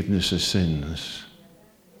forgiveness of sins.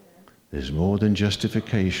 There's more than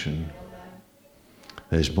justification.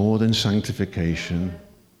 There's more than sanctification.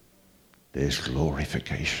 There's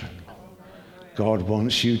glorification. God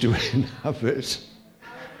wants you to inhabit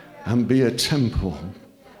and be a temple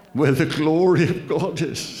where the glory of God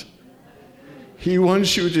is. He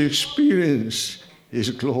wants you to experience his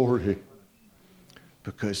glory,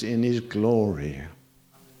 because in his glory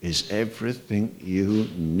is everything you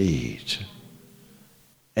need.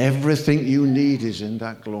 Everything you need is in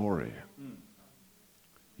that glory.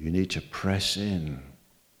 You need to press in.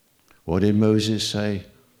 What did Moses say?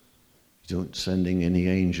 Don't sending any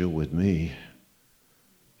angel with me.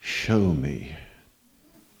 Show me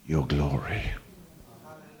your glory.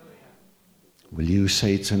 Will you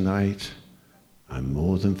say tonight, I'm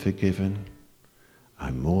more than forgiven,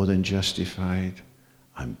 I'm more than justified,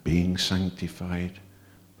 I'm being sanctified,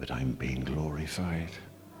 but I'm being glorified?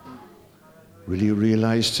 Will you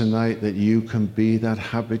realize tonight that you can be that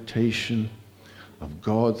habitation of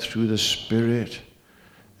God through the Spirit?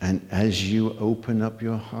 And as you open up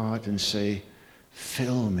your heart and say,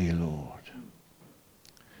 fill me, Lord.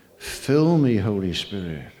 Fill me, Holy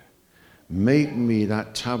Spirit. Make me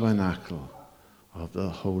that tabernacle of the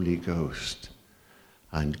Holy Ghost.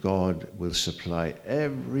 And God will supply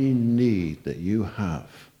every need that you have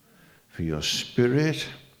for your spirit,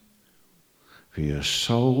 for your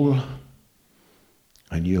soul,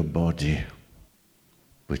 and your body.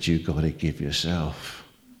 But you've got to give yourself.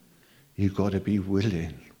 You've got to be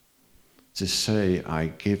willing to say, I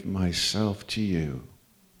give myself to you.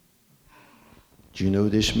 Do you know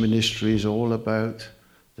this ministry is all about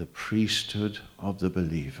the priesthood of the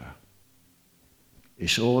believer?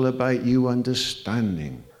 It's all about you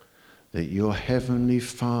understanding that your Heavenly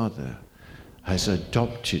Father has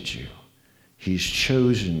adopted you. He's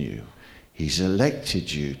chosen you. He's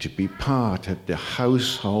elected you to be part of the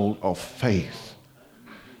household of faith.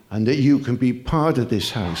 And that you can be part of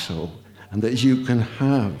this household. And that you can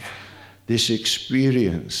have this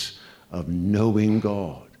experience of knowing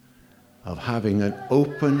God. Of having an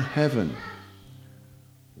open heaven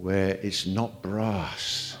where it's not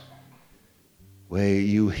brass. Where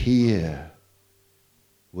you hear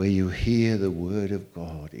the word of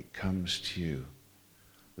God. It comes to you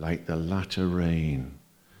like the latter rain.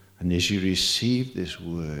 And as you receive this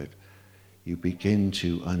word, you begin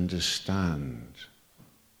to understand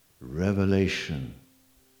revelation,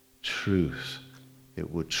 truth.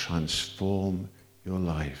 It would transform your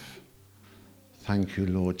life. Thank you,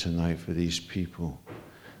 Lord, tonight for these people.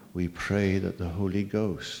 We pray that the Holy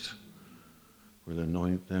Ghost will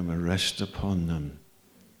anoint them and rest upon them,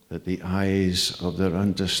 that the eyes of their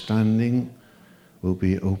understanding will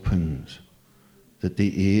be opened, that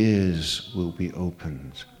the ears will be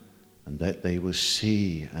opened, and that they will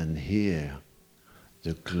see and hear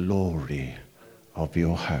the glory of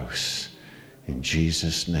your house. In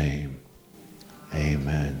Jesus' name,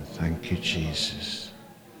 amen. Thank you, Jesus.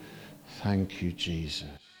 Thank you, Jesus.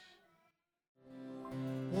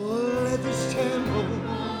 Oh, let this temple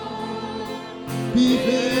be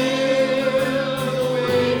filled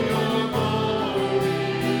with your glory.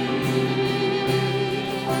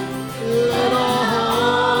 Let our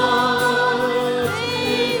hearts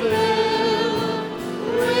be filled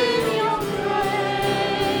with your praise.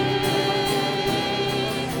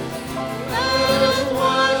 Let us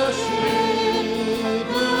worship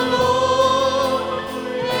the Lord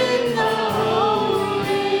in the holy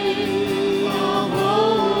of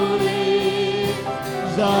holies.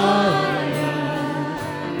 Zion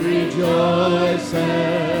rejoices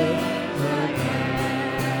again.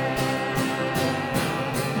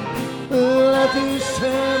 Let this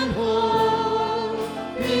temple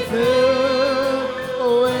be filled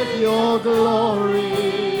with your glory.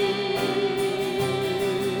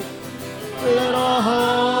 Let our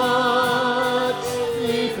hearts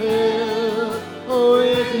be filled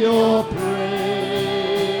with your praise.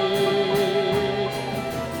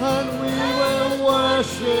 And we will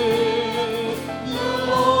worship you,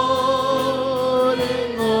 Lord, in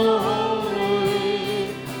the holy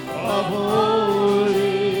of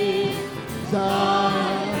holies.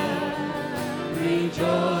 Zion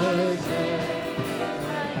rejoices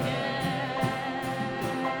again.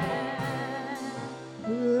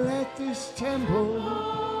 Let this temple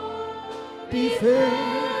be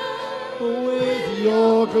filled with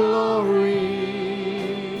your glory.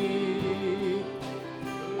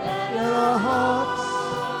 Let our hearts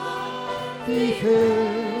be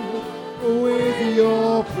filled with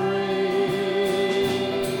your praise.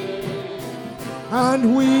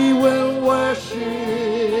 And we will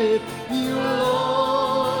worship you,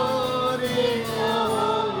 Lord, in the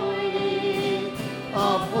holy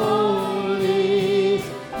of holies.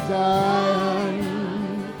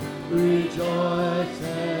 Zion rejoices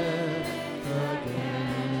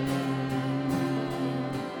again.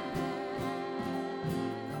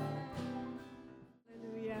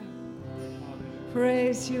 Hallelujah.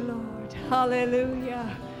 Praise you, Lord.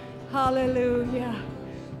 Hallelujah. Hallelujah.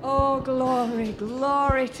 Oh, glory,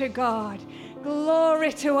 glory to God.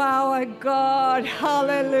 Glory to our God.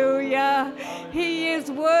 Hallelujah. He is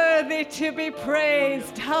worthy to be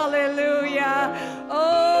praised. Hallelujah.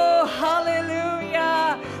 Oh,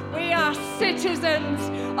 hallelujah. We are citizens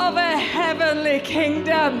of a heavenly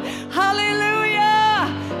kingdom. Hallelujah.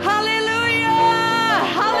 Hallelujah.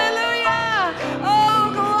 Hallelujah. Oh,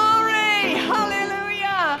 glory.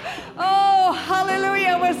 Hallelujah. Oh, hallelujah.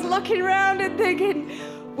 I was looking around and thinking,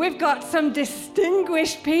 we've got some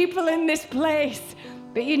distinguished people in this place.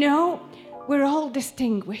 But you know, we're all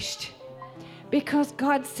distinguished because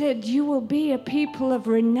God said, you will be a people of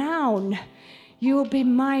renown. You will be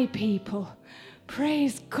my people.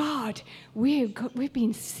 Praise God. We've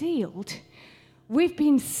been sealed. We've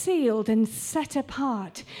been sealed and set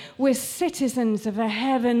apart. We're citizens of a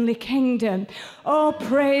heavenly kingdom. Oh,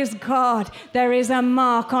 praise God. There is a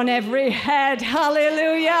mark on every head.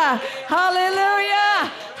 Hallelujah.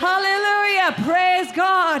 Hallelujah. Hallelujah. Praise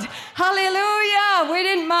God. Hallelujah. We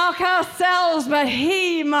didn't mark ourselves, but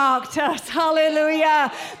He marked us.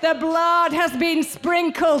 Hallelujah. The blood has been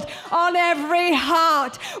sprinkled on every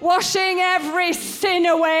heart, washing every sin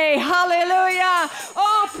away. Hallelujah.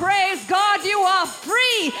 Oh, praise God. You are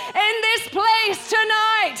free in this place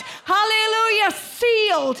tonight. Hallelujah.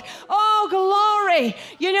 Sealed. Oh, glory.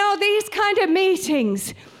 You know, these kind of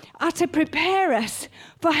meetings are to prepare us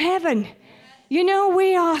for heaven. You know,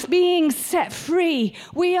 we are being set free.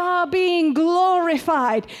 We are being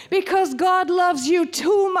glorified because God loves you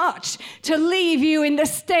too much to leave you in the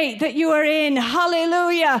state that you are in.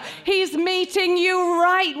 Hallelujah. He's meeting you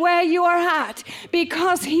right where you are at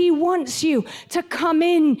because He wants you to come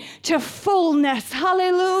in to fullness.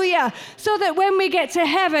 Hallelujah. So that when we get to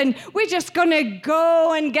heaven, we're just going to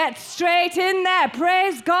go and get straight in there.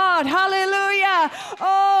 Praise God. Hallelujah.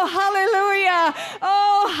 Oh, hallelujah.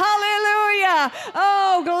 Oh, hallelujah.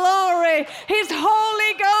 Oh, glory. His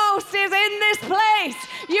Holy Ghost is in this place.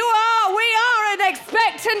 We are an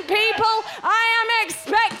expectant people. I am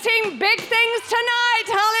expecting big things tonight.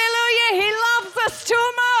 Hallelujah. He loves us too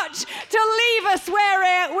much to leave us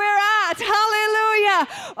where we're at. Hallelujah.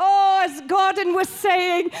 Oh, as Gordon was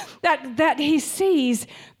saying, that he sees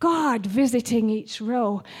God visiting each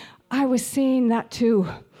row. I was seeing that too.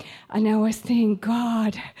 And I was thinking,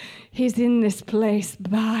 God, He's in this place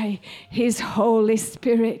by His Holy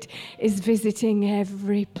Spirit is visiting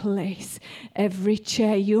every place, every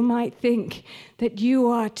chair. You might think that you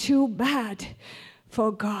are too bad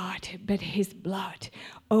for God, but His blood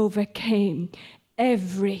overcame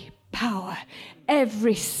every power,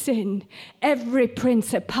 every sin, every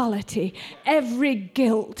principality, every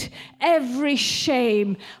guilt, every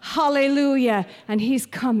shame. Hallelujah. And He's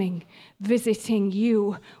coming, visiting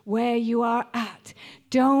you where you are at.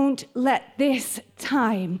 Don't let this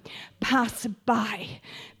time pass by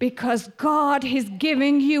because God is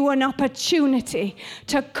giving you an opportunity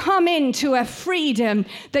to come into a freedom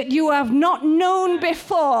that you have not known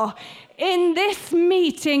before. In this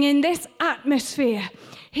meeting, in this atmosphere,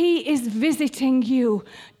 He is visiting you.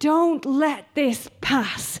 Don't let this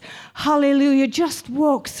pass. Hallelujah. Just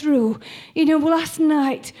walk through. You know, last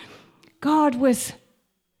night, God was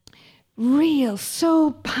real,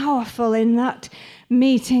 so powerful in that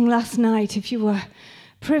meeting last night. If you were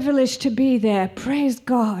privileged to be there, praise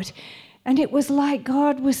God. And it was like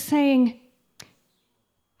God was saying,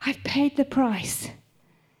 I've paid the price.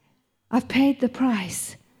 I've paid the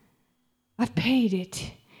price. I've paid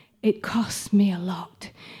it. It cost me a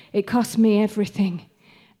lot. It cost me everything.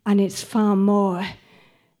 And it's far more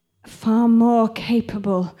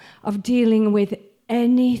capable of dealing with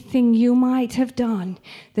anything you might have done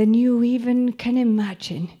than you even can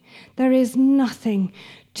imagine. There is nothing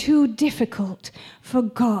too difficult for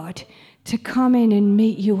God to come in and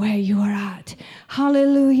meet you where you are at.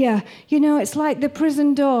 Hallelujah. You know, it's like the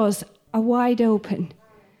prison doors are wide open,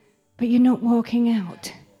 but you're not walking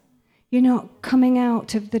out. You're not coming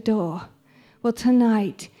out of the door. Well,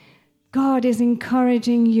 tonight, God is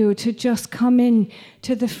encouraging you to just come in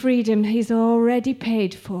to the freedom He's already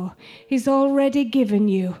paid for. He's already given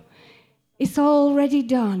you. It's already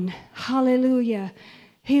done. Hallelujah.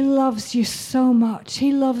 He loves you so much.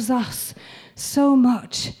 He loves us so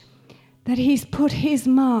much that He's put His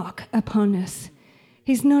mark upon us.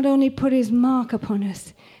 He's not only put His mark upon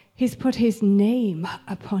us, He's put His name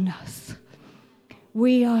upon us.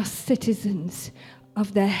 We are citizens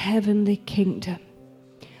of the heavenly kingdom.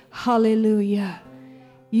 Hallelujah.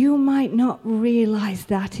 You might not realize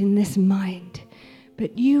that in this mind,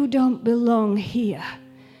 but you don't belong here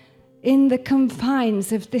in the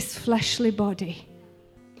confines of this fleshly body.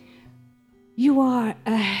 You are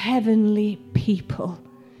a heavenly people.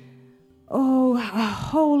 Oh, a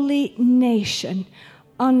holy nation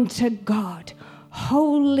unto God,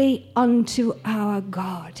 holy unto our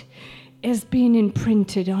God, is being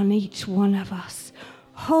imprinted on each one of us.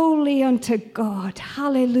 Holy unto God.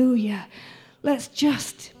 Hallelujah. Let's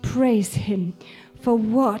just praise Him for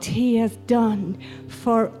what He has done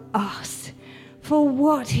for us, for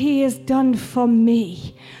what He has done for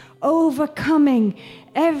me, overcoming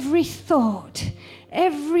every thought,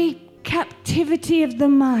 every captivity of the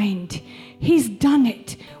mind. He's done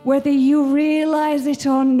it, whether you realize it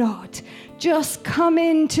or not. Just come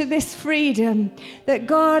into this freedom that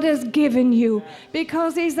God has given you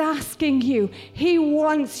because He's asking you. He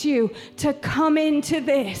wants you to come into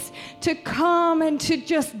this, to come and to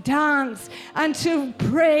just dance and to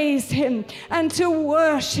praise Him and to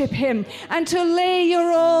worship Him and to lay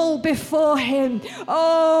your all before Him.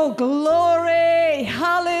 Oh, glory.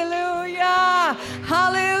 Hallelujah.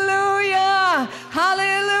 Hallelujah.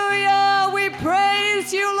 Hallelujah. We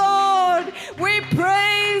praise you, Lord.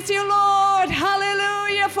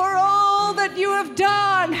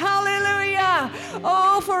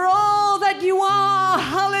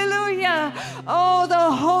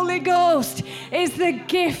 Holy Ghost is the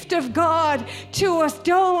gift of God to us.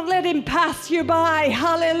 Don't let him pass you by.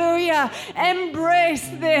 Hallelujah. Embrace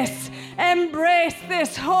this. Embrace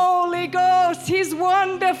this Holy Ghost. He's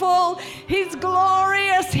wonderful. He's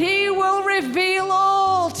glorious. He will reveal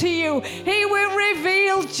all to you. He will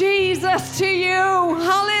reveal Jesus to you.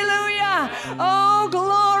 Hallelujah. Oh,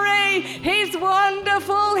 glory. He's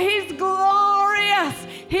wonderful. He's glorious.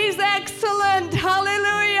 He's excellent.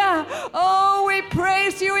 Hallelujah. Oh, we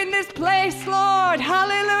praise you in this place, Lord.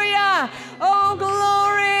 Hallelujah. Oh,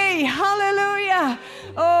 glory. Hallelujah.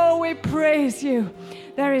 Oh, we praise you.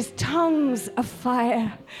 There is tongues of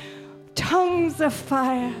fire, tongues of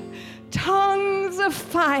fire, tongues of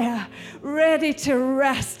fire ready to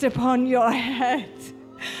rest upon your head.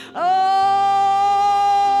 Oh,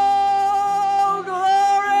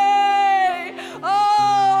 glory!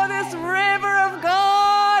 Oh, this river of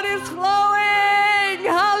God is flowing.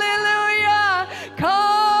 Hallelujah!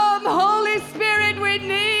 Come, Holy Spirit, we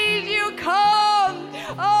need you. Come.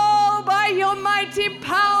 Oh, by your mighty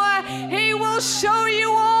power, he will show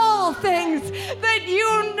you all things that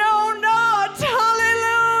you know not.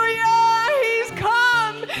 Hallelujah! He's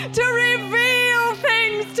come to reveal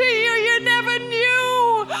things to you you never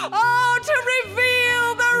knew. Oh, to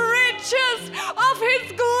reveal the riches of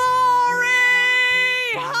his glory.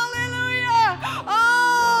 Hallelujah!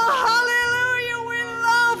 Oh, hallelujah! We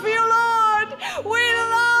love you, Lord. We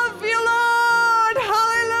love you, Lord.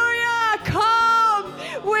 Hallelujah! Come.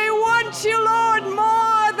 We want you, Lord,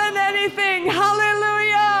 more than anything.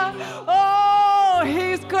 Hallelujah! Oh,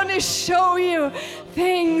 he's going to show you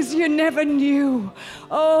things you never knew.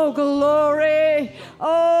 Oh, glory.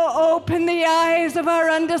 Oh, open the eyes of our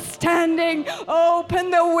understanding. Open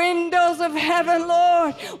the windows of heaven,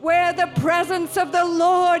 Lord. Where the presence of the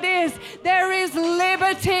Lord is, there is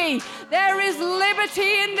liberty. There is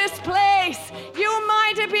liberty in this place. You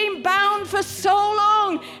might have been bound for so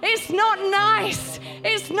long. It's not nice.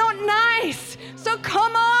 It's not nice. So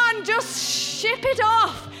come on, just ship it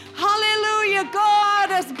off. Hallelujah. God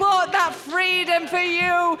has bought that freedom for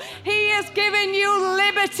you. He has given you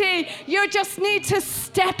liberty. You just need to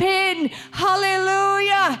step in.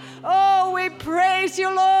 Hallelujah. Oh, we praise you,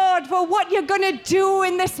 Lord, for what you're going to do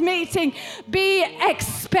in this meeting. Be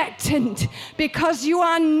expectant, because you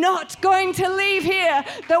are not going to leave here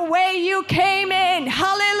the way you came in.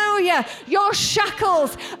 Hallelujah. Your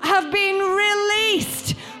shackles have been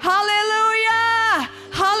released. Hallelujah.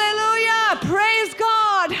 Hallelujah. Praise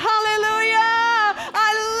God. Hallelujah.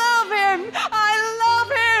 I love him. I love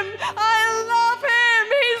him. I love him.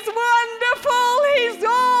 He's wonderful. He's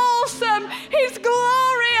awesome. He's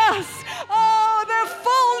glorious. Oh, the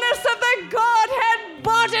fullness of the Godhead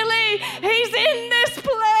bodily. He's in this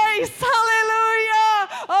place. Hallelujah.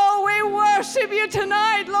 Oh, we worship you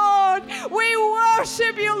tonight, Lord. We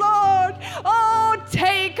worship you, Lord. Oh,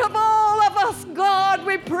 take of all of us, God,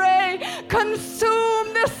 we pray.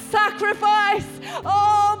 Consume the sacrifice.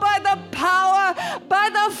 Oh, by the power, by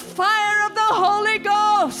the fire of the Holy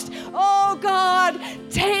Ghost. Oh, God,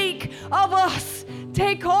 take of us.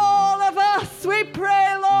 Take all of us, we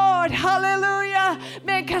pray, Lord. Hallelujah.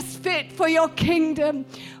 Make us fit for your kingdom.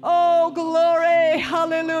 Oh, glory.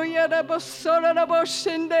 Hallelujah.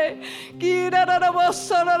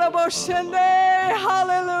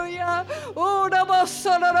 Hallelujah.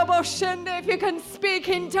 If you can speak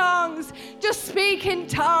in tongues, just speak in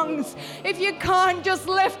tongues. If you can't, just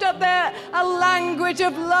lift up a language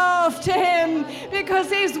of love to him, because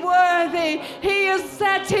he's worthy. He has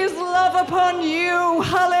set his love upon you.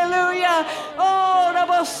 Hallelujah. Oh,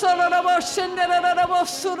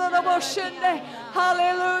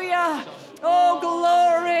 hallelujah. Oh,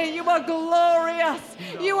 glory. You are glorious.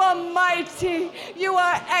 You are mighty. You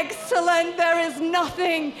are excellent. There is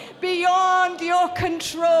nothing beyond your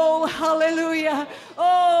control. Hallelujah.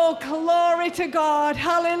 Oh, glory to God.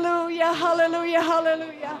 Hallelujah. Hallelujah.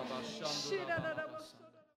 Hallelujah.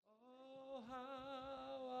 Oh,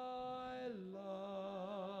 how I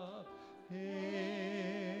love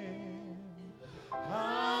him.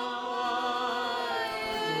 How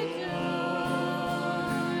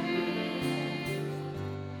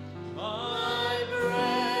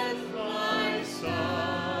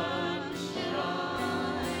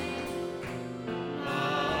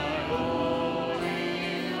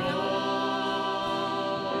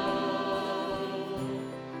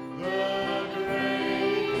the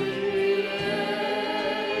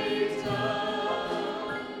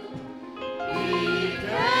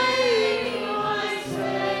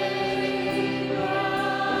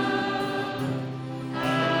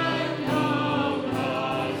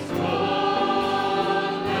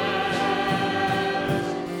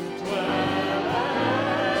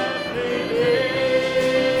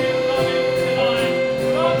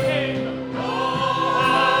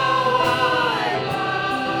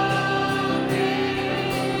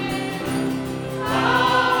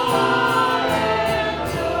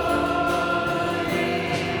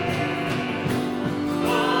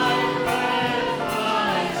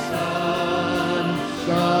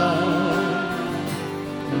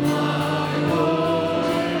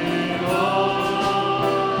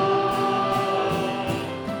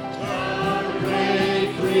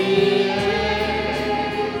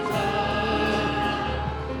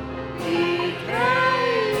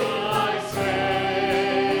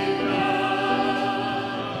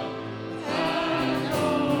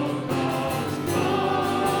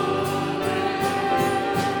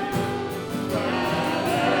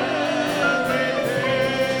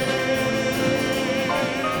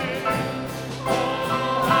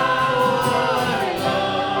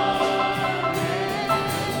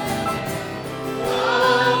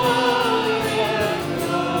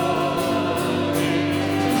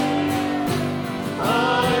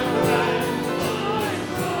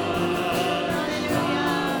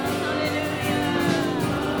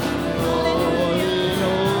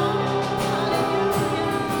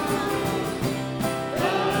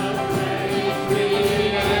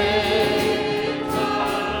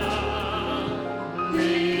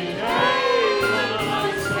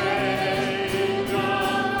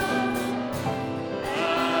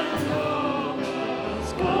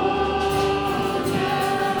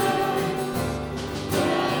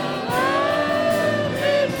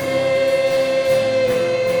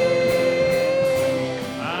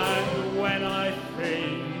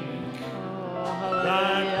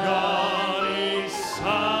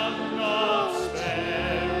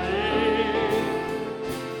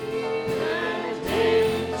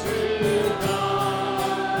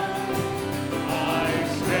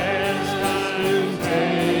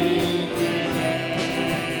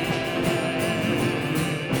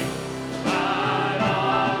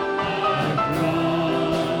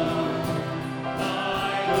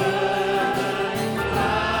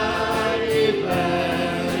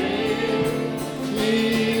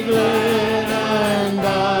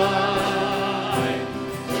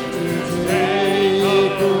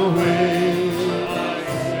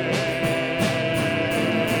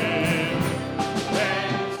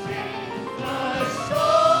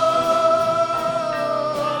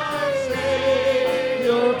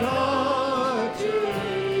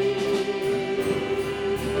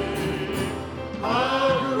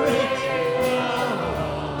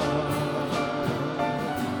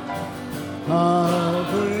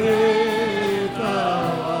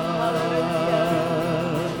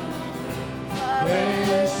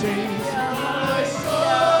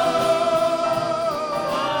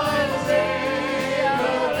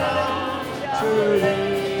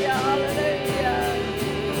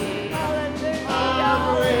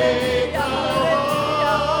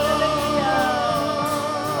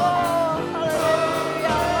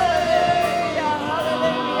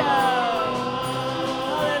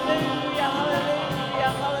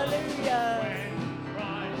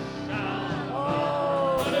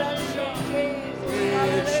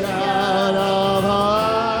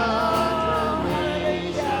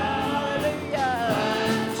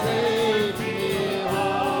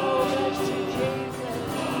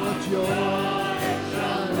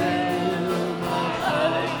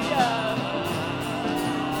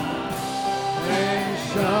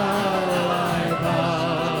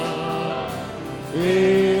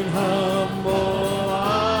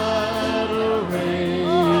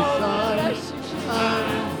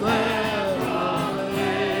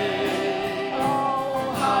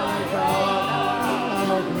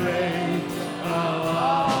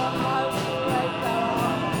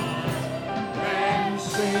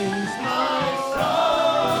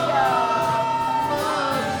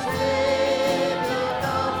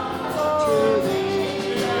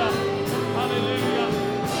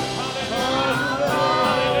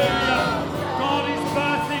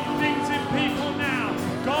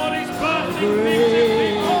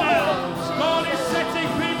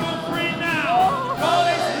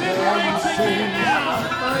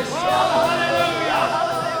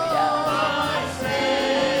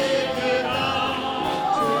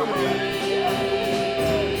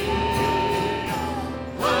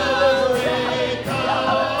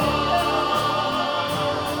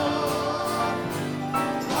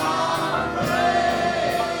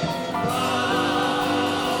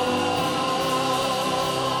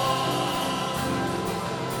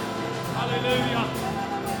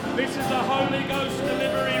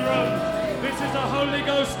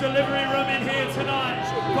delivery room in here tonight.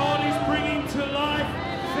 God is bringing to life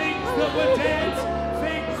things that were dead,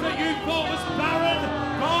 things that you thought was barren.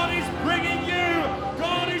 God is bringing you.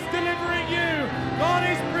 God is delivering you. God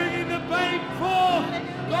is bringing the babe forth.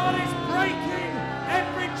 God is breaking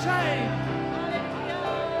every chain.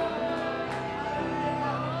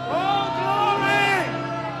 Oh, glory!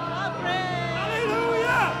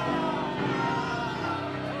 Hallelujah!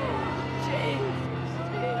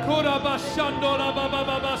 Kora bashandola baba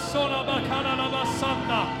baba sola bakana la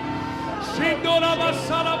basanda. Shindola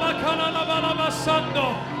basala bakana la bala basando.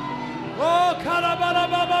 Oh, karabala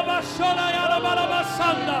baba bashola yala bala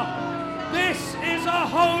basanda. This is a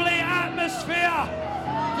holy atmosphere.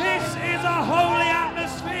 This is a holy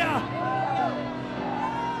atmosphere.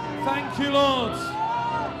 Thank you, Lord.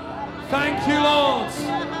 Thank you, Lord.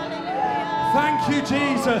 Thank you,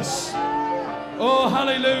 Jesus. Oh,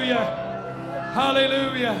 hallelujah.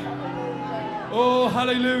 Hallelujah. Oh,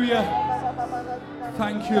 hallelujah.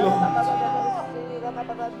 Thank you, Lord.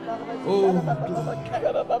 Oh, glory.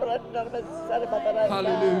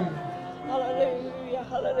 Hallelujah. Hallelujah,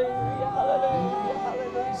 hallelujah, hallelujah,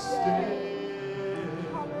 hallelujah.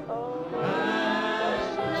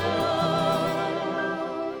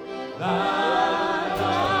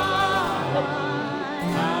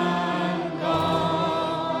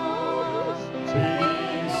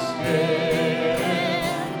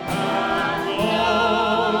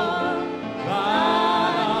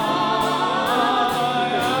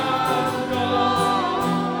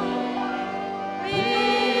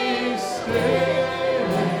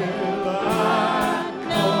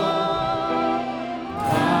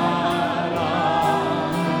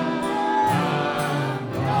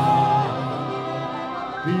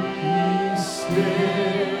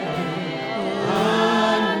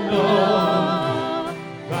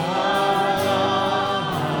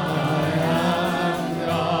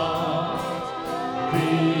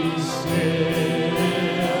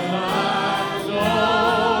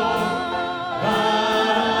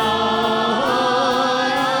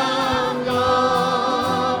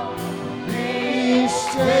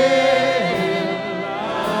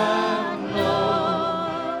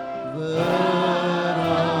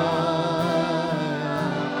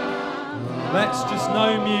 Let's just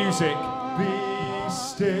know music. Be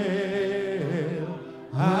still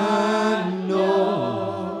and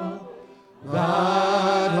know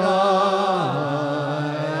that I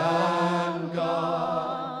am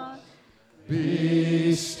God.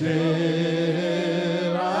 Be still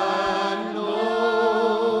and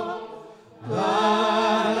know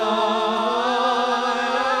that I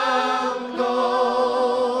am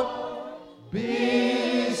God.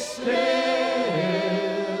 Be still.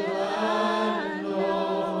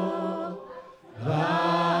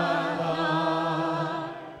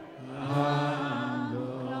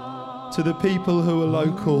 To the people who are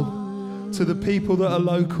local, to the people that are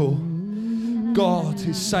local, God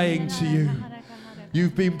is saying to you,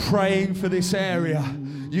 you've been praying for this area.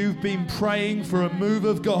 You've been praying for a move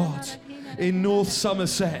of God in North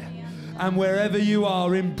Somerset and wherever you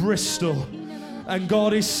are in Bristol. And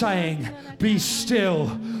God is saying, be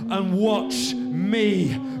still and watch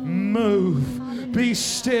me move. Be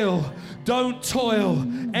still. Don't toil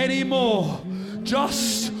anymore.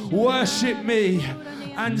 Just worship me.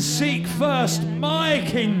 And seek first my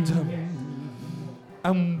kingdom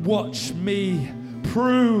and watch me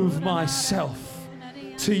prove myself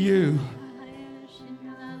to you.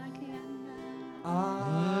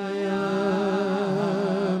 I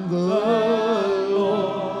am the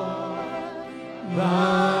Lord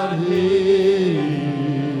that healeth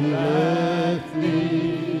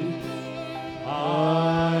thee. I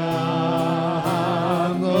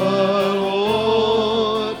am the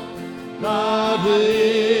Lord that healeth.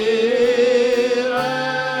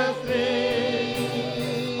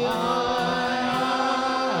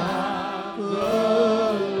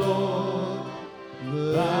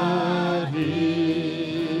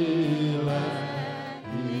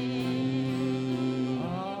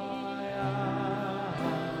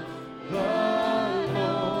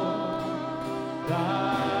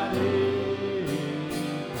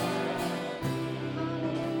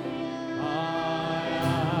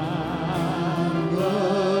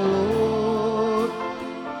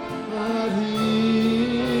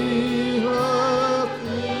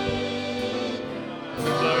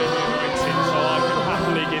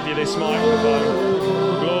 This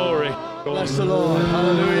microphone. Glory. Bless the Lord.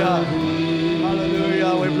 Hallelujah.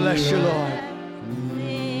 Hallelujah. We bless you, Lord.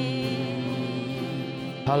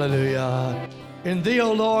 Hallelujah. In thee,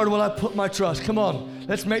 O Lord, will I put my trust. Come on.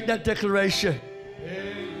 Let's make that declaration.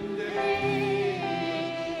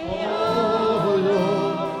 Oh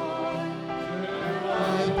Lord,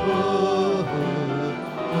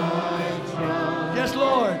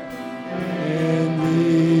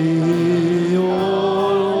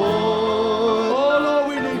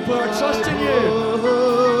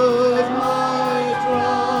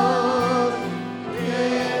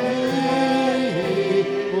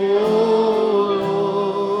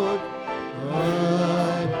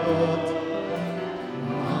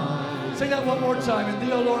 In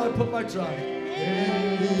thee, O Lord, I put my trust.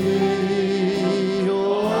 In thee, O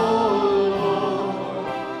Lord,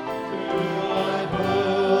 do I put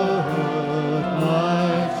my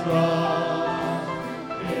trust.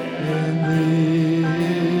 In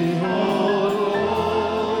thee, O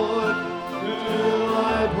Lord, do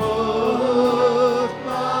I put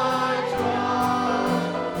my trust.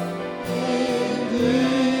 In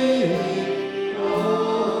thee, O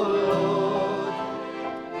Lord,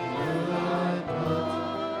 do I put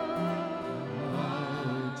my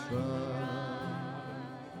trust.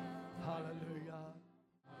 Hallelujah.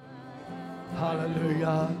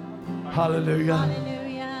 Hallelujah.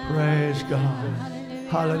 Hallelujah. Praise God.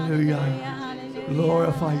 Hallelujah.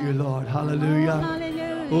 Glorify you, Lord. Hallelujah.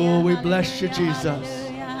 Oh, we bless you, Jesus.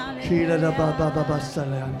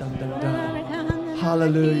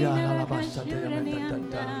 Hallelujah.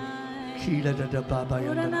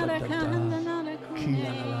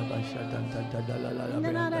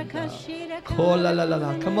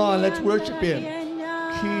 Come on, let's worship him.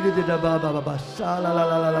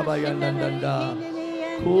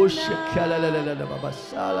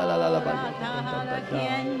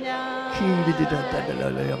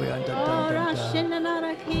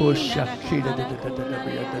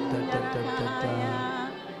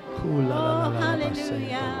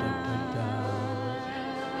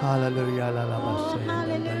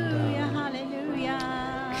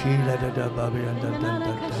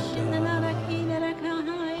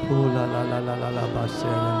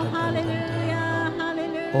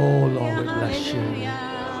 Oh Lord, we bless you.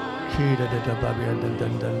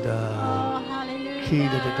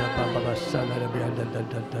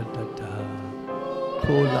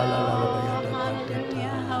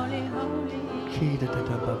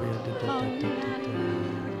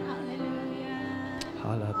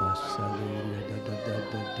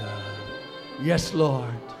 Yes,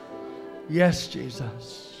 Lord. Yes,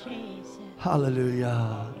 Jesus.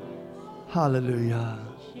 Hallelujah. Hallelujah.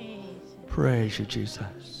 Praise you,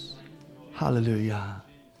 Jesus. Hallelujah.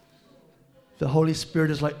 The Holy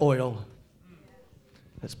Spirit is like oil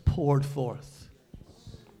that's poured forth.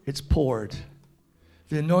 It's poured.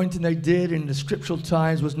 The anointing they did in the scriptural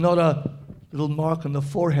times was not a little mark on the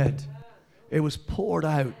forehead. It was poured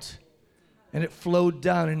out. And it flowed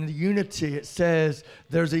down. In the unity, it says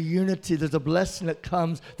there's a unity, there's a blessing that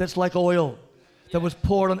comes that's like oil that was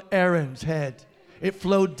poured on Aaron's head. It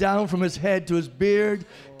flowed down from his head to his beard,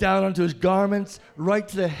 down onto his garments, right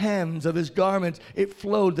to the hems of his garments. It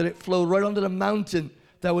flowed right onto the mountain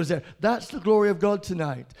that was there. That's the glory of God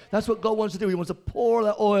tonight. That's what God wants to do. He wants to pour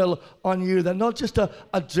that oil on you. That not just a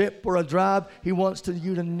drip or a drab. He wants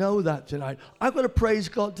you to know that tonight. I've got to praise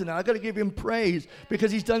God tonight. I've got to give him praise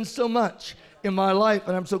because he's done so much in my life.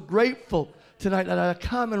 And I'm so grateful tonight that I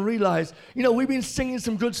come and realize, we've been singing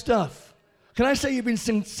some good stuff. Can I say you've been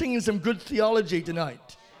singing some good theology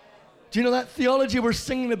tonight? Do you know that theology we're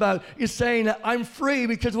singing about is saying that I'm free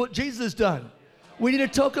because of what Jesus has done. We need to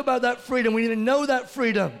talk about that freedom. We need to know that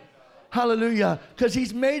freedom. Hallelujah. Because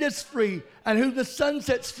he's made us free. And who the Son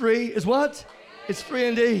sets free is what? It's free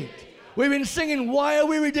indeed. We've been singing, why are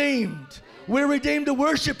we redeemed? We're redeemed to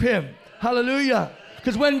worship him. Hallelujah.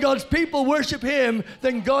 Because when God's people worship him,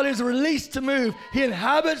 then God is released to move. He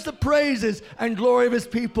inhabits the praises and glory of his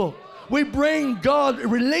people. We bring God,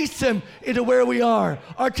 release him into where we are.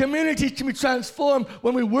 Our communities can be transformed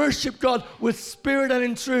when we worship God with spirit and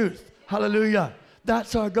in truth. Hallelujah.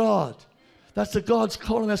 That's our God. That's the God's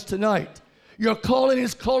calling us tonight. Your calling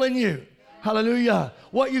is calling you. Hallelujah.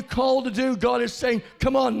 What you called to do, God is saying,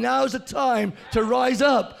 come on, now's the time to rise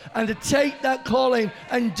up and to take that calling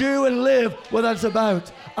and do and live what that's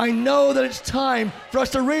about. I know that it's time for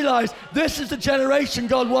us to realize this is the generation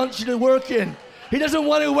God wants you to work in. He doesn't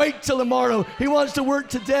want to wait till tomorrow. He wants to work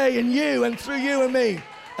today in you and through you and me.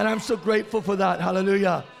 And I'm so grateful for that.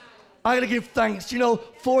 Hallelujah. I got to give thanks.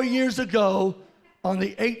 4 years ago, on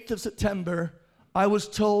the 8th of September, I was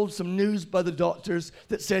told some news by the doctors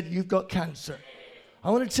that said, you've got cancer.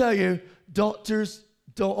 I want to tell you, doctors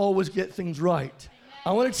don't always get things right.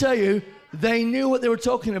 I want to tell you, they knew what they were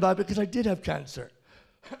talking about because I did have cancer.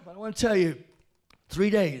 But I want to tell you, 3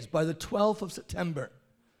 days, by the 12th of September,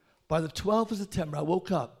 I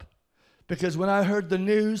woke up because when I heard the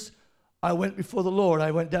news, I went before the Lord.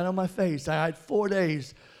 I went down on my face. I had 4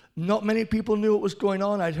 days. Not many people knew what was going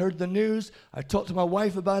on. I'd heard the news. I talked to my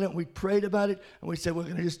wife about it, and we prayed about it, and we said, we're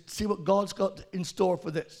going to just see what God's got in store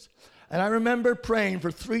for this. And I remember praying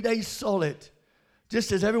for 3 days solid.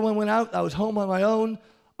 Just as everyone went out, I was home on my own.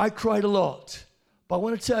 I cried a lot. But I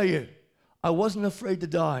want to tell you, I wasn't afraid to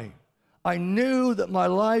die. I knew that my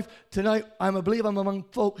life tonight, I believe I'm among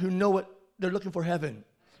folk who know what they're looking for heaven.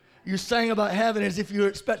 You sang about heaven as if you were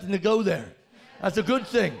expecting to go there. That's a good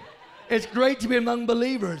thing. It's great to be among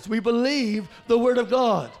believers. We believe the Word of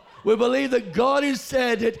God. We believe that God has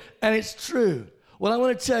said it and it's true. Well, I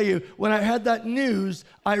want to tell you, when I had that news,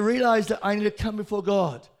 I realized that I needed to come before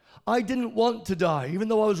God. I didn't want to die, even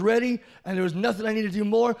though I was ready and there was nothing I needed to do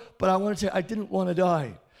more, but I want to say I didn't want to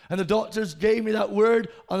die. And the doctors gave me that word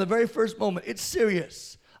on the very first moment. It's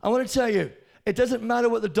serious. I want to tell you, it doesn't matter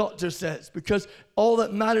what the doctor says, because all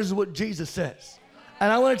that matters is what Jesus says.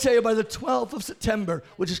 And I want to tell you, by the 12th of September,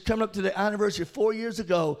 which is coming up to the anniversary 4 years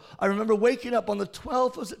ago, I remember waking up on the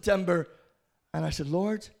 12th of September, and I said,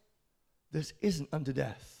 Lord, this isn't unto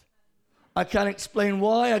death. I can't explain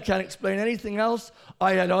why. I can't explain anything else.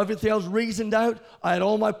 I had everything else reasoned out. I had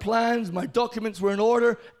all my plans. My documents were in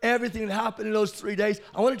order. Everything that happened in those 3 days.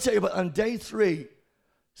 I want to tell you, but on day 3,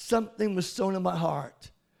 something was sown in my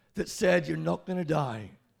heart that said, you're not going to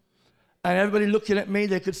die. And everybody looking at me,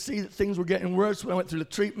 they could see that things were getting worse when I went through the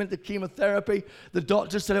treatment, the chemotherapy. The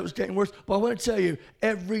doctor said it was getting worse. But I want to tell you,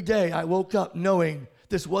 every day I woke up knowing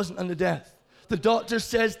this wasn't unto death. The doctor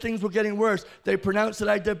says things were getting worse. They pronounced that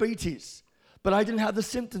I had diabetes. But I didn't have the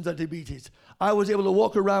symptoms of diabetes. I was able to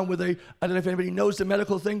walk around with I don't know if anybody knows the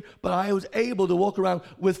medical thing, but I was able to walk around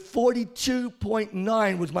with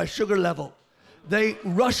 42.9 was my sugar level. They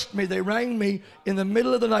rushed me. They rang me in the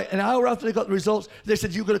middle of the night. An hour after they got the results, they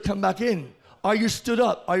said, you've got to come back in. Are you stood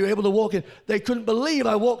up? Are you able to walk in? They couldn't believe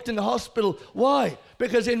I walked in the hospital. Why?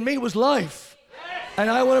 Because in me was life. And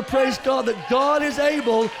I want to praise God that God is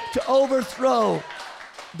able to overthrow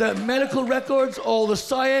the medical records, all the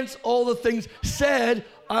science, all the things said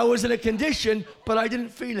I was in a condition, but I didn't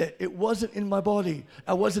feel it. It wasn't in my body.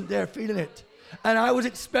 I wasn't there feeling it. And I was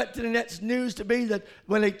expecting the next news to be that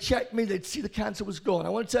when they checked me, they'd see the cancer was gone. I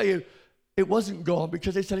want to tell you, it wasn't gone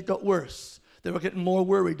because they said it got worse. They were getting more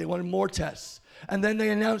worried. They wanted more tests. And then they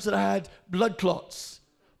announced that I had blood clots.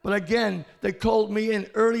 But again, they called me in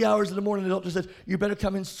early hours of the morning. The doctor said, you better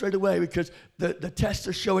come in straight away because the tests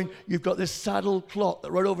are showing you've got this saddle clot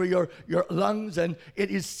right over your lungs and it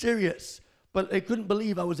is serious. But they couldn't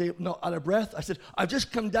believe I was not out of breath. I said, I've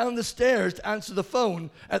just come down the stairs to answer the phone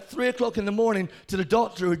at 3 o'clock in the morning to the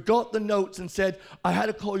doctor who got the notes and said, I had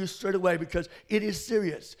to call you straight away because it is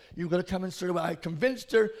serious. You've got to come in straight away. I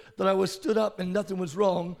convinced her that I was stood up and nothing was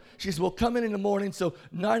wrong. She said, well, come in the morning. So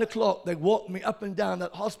 9 o'clock, they walked me up and down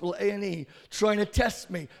that hospital A&E trying to test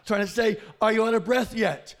me, trying to say, are you out of breath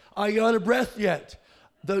yet? Are you out of breath yet?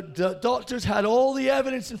 The doctors had all the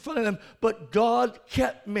evidence in front of them, but God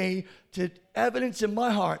kept me to evidence in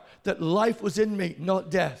my heart that life was in me,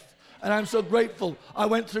 not death. And I'm so grateful. I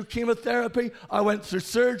went through chemotherapy. I went through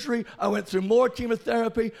surgery. I went through more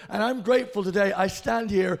chemotherapy. And I'm grateful today. I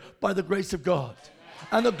stand here by the grace of God.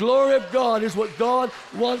 And the glory of God is what God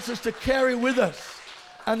wants us to carry with us.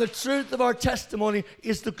 And the truth of our testimony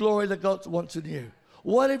is the glory that God wants in you.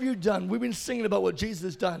 What have you done? We've been singing about what Jesus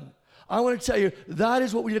has done. I want to tell you, that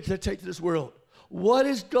is what we need to take to this world. What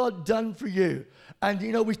has God done for you? And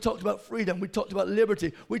you know, we talked about freedom. We talked about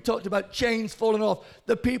liberty. We talked about chains falling off.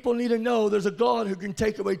 The people need to know there's a God who can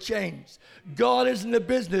take away chains. God is in the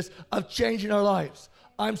business of changing our lives.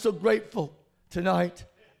 I'm so grateful tonight.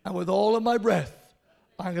 And with all of my breath,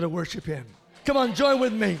 I'm going to worship Him. Come on, join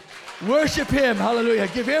with me. Worship Him. Hallelujah.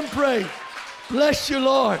 Give Him praise. Bless you,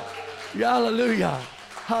 Lord. Hallelujah.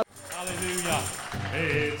 Hallelujah.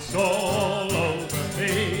 It's all over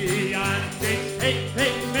me and it's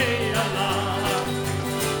keeping me alive.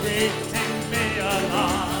 Keeping me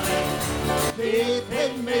alive.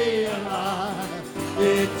 Keeping me alive.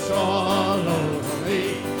 It's all over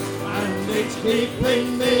me and it's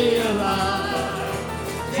keeping me alive.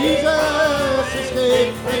 Jesus is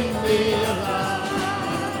keeping me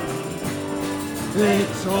alive.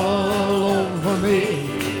 It's all over me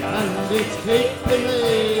and it's keeping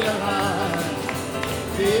me alive.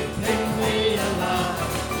 Keeping me alive,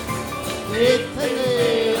 keeping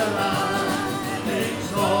me alive.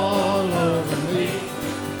 It's all over me.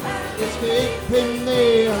 It's keeping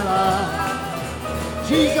me alive.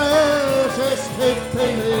 Jesus is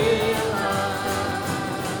keeping me alive.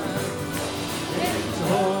 It's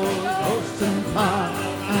Holy Ghost and power,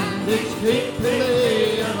 and it's keeping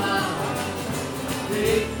me alive.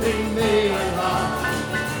 Keeping me alive.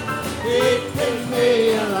 Keeping me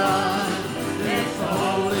alive.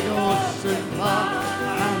 Holy Ghost and power,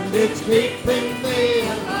 and it's keeping me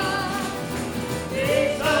alive.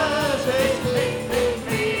 Jesus is keeping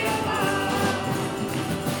me alive.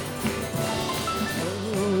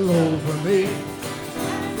 All over me,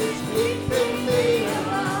 and it's keeping me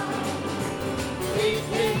alive.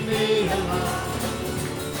 Keeping me alive.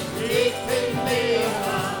 Keeping me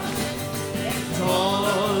alive. It's all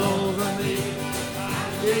over.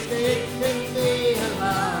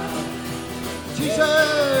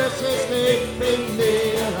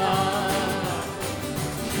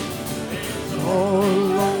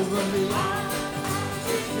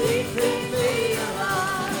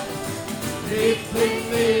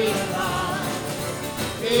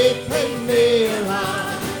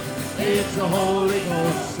 It's the Holy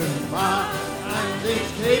Ghost and fire, and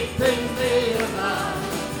it's keeping me alive.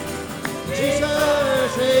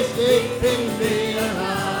 Jesus is keeping me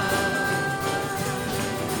alive.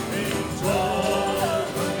 It's all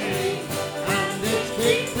for me, and it's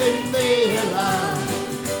keeping me alive.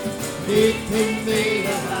 Keeping me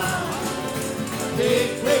alive.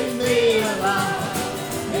 Keeping me alive.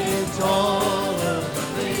 It's all over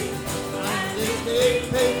me, and it's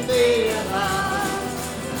keeping me alive.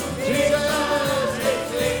 Jesus is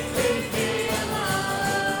keeping me alive.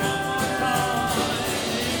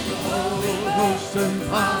 The Holy Ghost and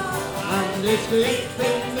power, and it's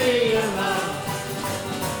keeping me alive.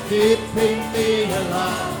 Keeping me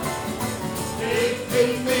alive.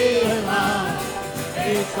 Keeping me alive.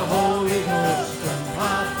 It's the Holy Ghost and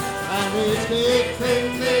power, and it's keeping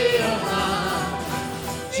me alive.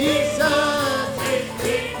 Jesus is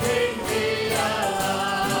keeping me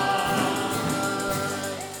alive.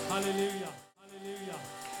 Hallelujah. Hallelujah.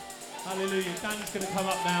 Hallelujah. Dan's going to come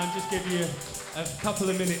up now and just give you a couple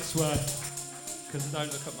of minutes worth, because I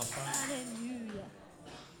don't look at my phone. Hallelujah.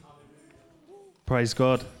 Praise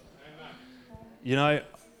God. You know,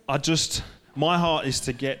 my heart is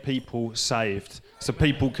to get people saved so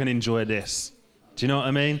people can enjoy this. Do you know what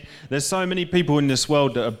I mean? There's so many people in this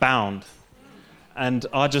world that are bound. And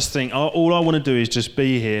I just think, all I want to do is just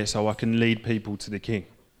be here so I can lead people to the King.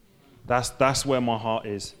 That's where my heart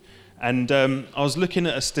is. And I was looking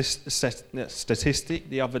at a statistic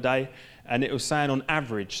the other day, and it was saying on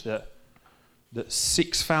average that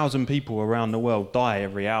 6,000 people around the world die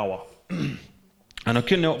every hour. And I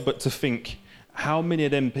couldn't help but to think, how many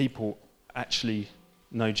of them people actually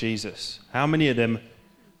know Jesus? How many of them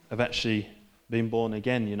have actually been born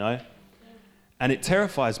again, you know? And it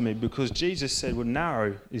terrifies me because Jesus said, well,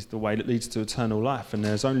 narrow is the way that leads to eternal life, and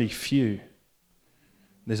there's only few.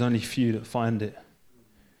 There's only few that find it.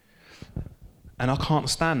 And I can't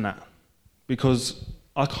stand that, because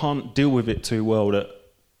I can't deal with it too well that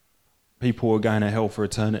people are going to hell for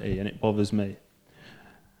eternity, and it bothers me.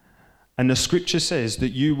 And the scripture says that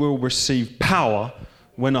you will receive power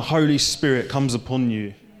when the Holy Spirit comes upon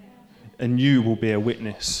you, and you will be a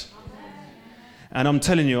witness. And I'm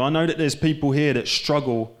telling you, I know that there's people here that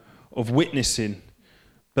struggle of witnessing,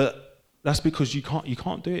 but that's because you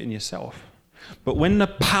can't do it in yourself. But when the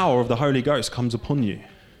power of the Holy Ghost comes upon you,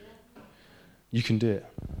 you can do it.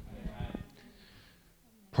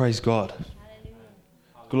 Praise God.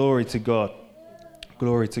 Glory to God.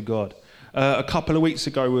 Glory to God. A couple of weeks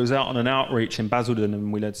ago, we was out on an outreach in Basildon,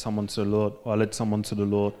 and we led someone to the Lord. I led someone to the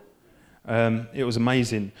Lord. It was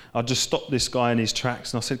amazing. I just stopped this guy in his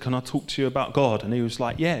tracks, and I said, can I talk to you about God? And he was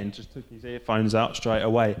like, yeah, and just took his earphones out straight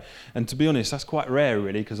away. And to be honest, that's quite rare,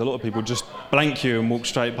 really, because a lot of people just blank you and walk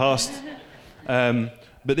straight past. But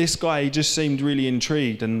this guy, he just seemed really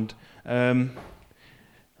intrigued, and I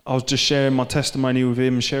was just sharing my testimony with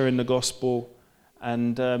him, sharing the gospel,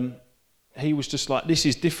 and he was just like, this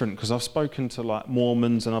is different, because I've spoken to like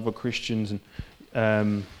Mormons and other Christians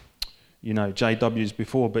and JWs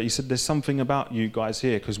before, but he said, there's something about you guys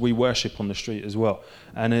here, because we worship on the street as well.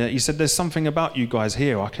 And he said, there's something about you guys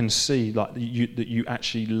here. I can see like that you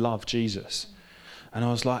actually love Jesus. And I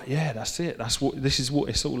was like, yeah, that's it. This is what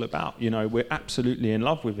it's all about. You know, we're absolutely in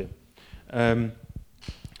love with him.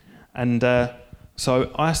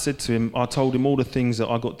 So I said to him, I told him all the things that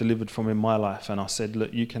I got delivered from in my life, and I said,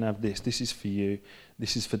 look, you can have this. This is for you.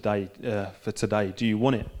 This is for today. Do you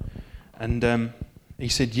want it? And he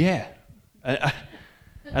said, yeah.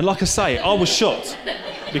 And like I say, I was shocked,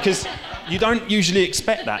 because you don't usually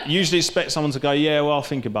expect that. You usually expect someone to go, yeah, well, I'll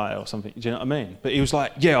think about it or something. Do you know what I mean? But he was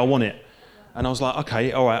like, yeah, I want it. And I was like,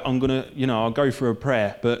 okay, all right, I'm going to, I'll go through a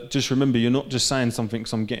prayer. But just remember, you're not just saying something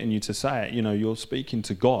because I'm getting you to say it. You're speaking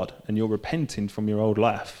to God, and you're repenting from your old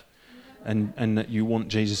life. And that you want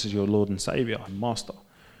Jesus as your Lord and Saviour and Master.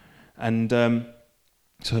 And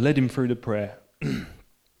so I led him through the prayer.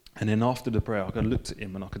 And then after the prayer, I looked at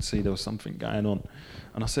him, and I could see there was something going on.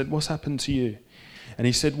 And I said, what's happened to you? And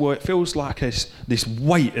he said, well, it feels like this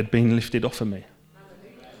weight had been lifted off of me.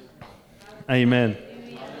 Amen.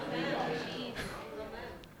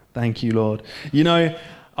 Thank you, Lord.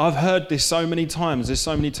 I've heard this so many times. There's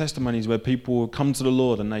so many testimonies where people come to the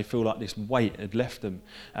Lord and they feel like this weight had left them.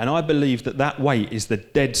 And I believe that weight is the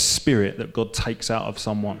dead spirit that God takes out of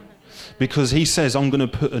someone. Because he says, I'm going to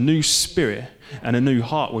put a new spirit and a new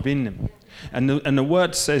heart within them. And the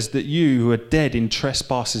word says that you who are dead in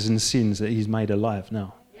trespasses and sins, that he's made alive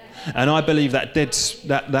now. And I believe that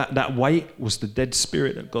that weight was the dead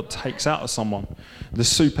spirit that God takes out of someone. The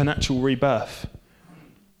supernatural rebirth.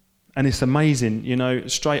 And it's amazing, you know,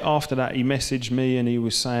 straight after that, he messaged me and he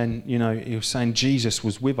was saying Jesus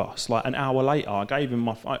was with us. Like an hour later, I gave him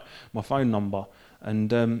my phone number,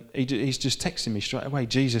 and he's just texting me straight away,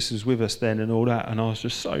 Jesus was with us then and all that. And I was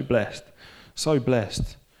just so blessed, so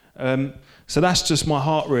blessed. So that's just my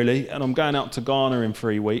heart really. And I'm going out to Ghana in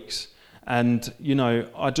 3 weeks. And, you know,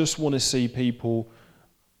 I just want to see people,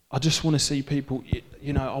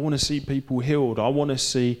 you know, I want to see people healed. I want to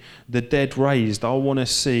see the dead raised. I want to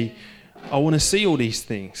see all these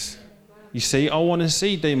things. You see, I want to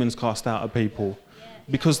see demons cast out of people,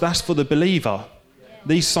 because that's for the believer.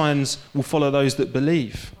 These signs will follow those that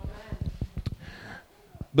believe.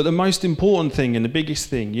 But the most important thing and the biggest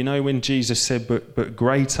thing, you know, when Jesus said, but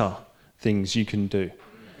greater things you can do.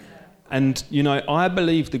 And, you know, I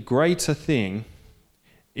believe the greater thing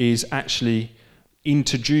is actually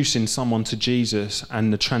introducing someone to Jesus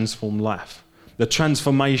and the transformed life, the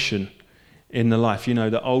transformation in the life. You know,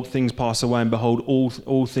 the old things pass away and behold,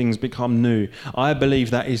 all things become new. I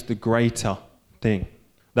believe that is the greater thing.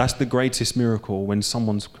 That's the greatest miracle, when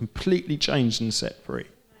someone's completely changed and set free.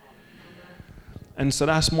 And so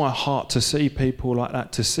that's my heart, to see people like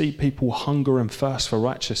that, to see people hunger and thirst for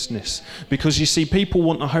righteousness. Because you see, people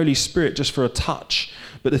want the Holy Spirit just for a touch.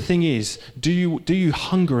 But the thing is, do you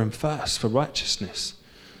hunger and thirst for righteousness?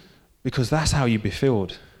 Because that's how you be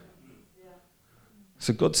filled.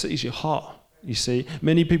 So God sees your heart, you see.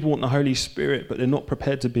 Many people want the Holy Spirit, but they're not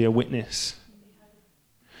prepared to be a witness.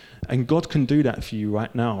 And God can do that for you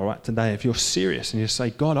right now, right today. If you're serious and you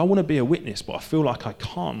say, God, I want to be a witness, but I feel like I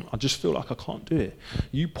can't. I just feel like I can't do it.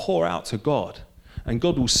 You pour out to God, and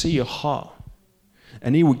God will see your heart.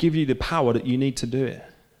 And he will give you the power that you need to do it.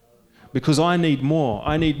 Because I need more.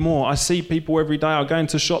 I see people every day. I go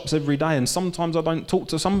into shops every day, and sometimes I don't talk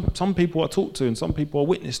to some people I talk to, and some people I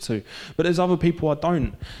witness to. But there's other people I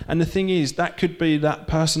don't. And the thing is, that could be that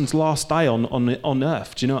person's last day on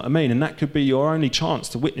earth. Do you know what I mean? And that could be your only chance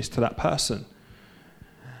to witness to that person.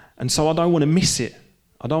 And so I don't want to miss it.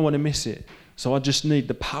 So I just need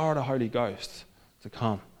the power of the Holy Ghost to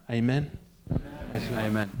come. Amen.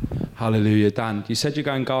 Amen. Hallelujah. Dan, you said you're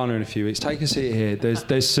going to Ghana in a few weeks. Take a seat here.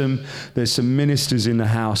 There's some ministers in the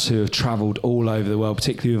house who have travelled all over the world,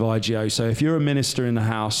 particularly with IGO. So if you're a minister in the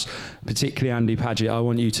house, particularly Andy Paget, I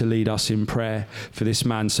want you to lead us in prayer for this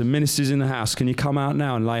man. Some ministers in the house, can you come out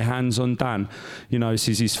now and lay hands on Dan? You know, this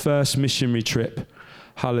is his first missionary trip.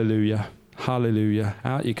 Hallelujah. Hallelujah.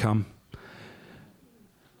 Out you come.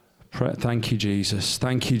 Thank you, Jesus.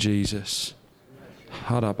 Thank you, Jesus.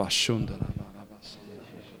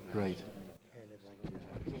 Great.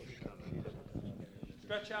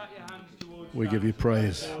 Stretch out your hands towards We give you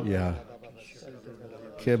praise. Yeah.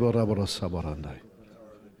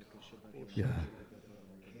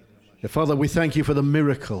 Yeah. Father, we thank you for the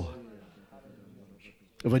miracle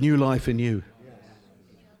of a new life in you.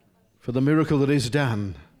 For the miracle that is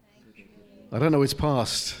Dan. I don't know his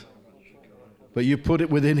past, but you put it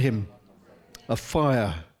within him, a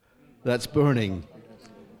fire that's burning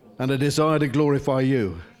and a desire to glorify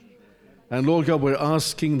you. And Lord God, we're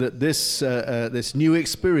asking that this new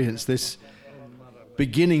experience, this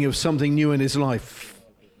beginning of something new in his life,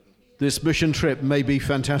 this mission trip may be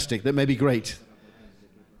fantastic, that may be great.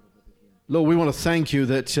 Lord, we want to thank you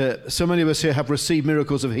that so many of us here have received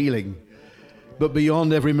miracles of healing. But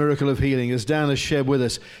beyond every miracle of healing, as Dan has shared with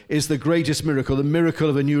us, is the greatest miracle, the miracle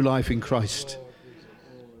of a new life in Christ.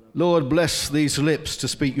 Lord, bless these lips to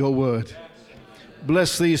speak your word.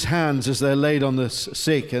 Bless these hands as they're laid on the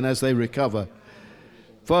sick and as they recover.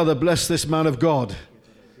 Father, bless this man of God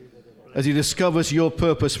as he discovers your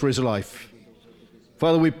purpose for his life.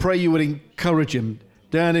 Father, we pray you would encourage him.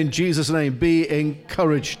 Dan, in Jesus' name, be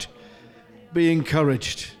encouraged. Be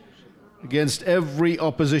encouraged. Against every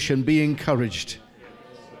opposition, be encouraged.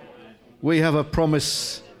 We have a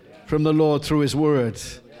promise from the Lord through his word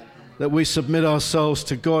that we submit ourselves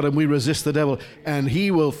to God and we resist the devil, and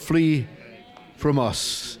he will flee from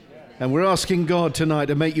us. And we're asking God tonight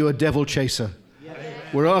to make you a devil chaser.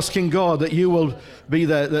 We're asking God that you will be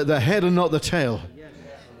the head and not the tail.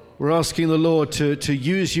 We're asking the Lord to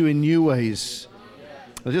use you in new ways.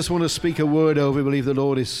 I just want to speak a word over you. I believe the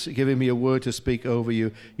Lord is giving me a word to speak over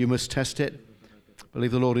you. You must test it. I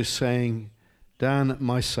believe the Lord is saying, Dan,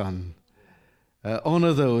 my son,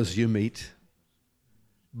 honor those you meet.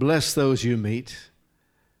 Bless those you meet.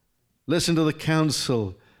 Listen to the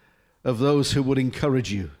counsel of those who would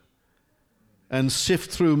encourage you, and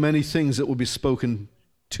sift through many things that will be spoken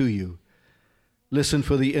to you. Listen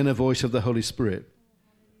for the inner voice of the Holy Spirit.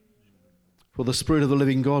 For the Spirit of the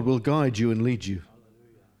living God will guide you and lead you.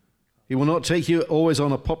 He will not take you always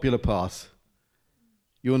on a popular path.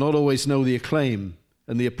 You will not always know the acclaim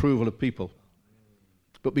and the approval of people,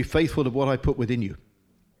 but be faithful to what I put within you.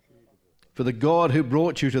 For the God who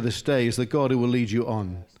brought you to this day is the God who will lead you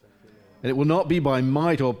on. And it will not be by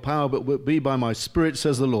might or power, but will be by my Spirit,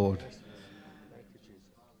 says the Lord.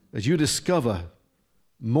 As you discover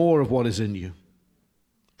more of what is in you,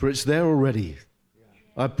 for it's there already.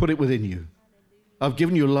 I've put it within you. I've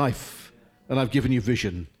given you life, and I've given you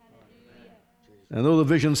vision. And though the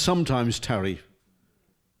visions sometimes tarry,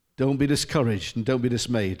 don't be discouraged and don't be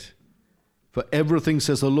dismayed. For everything,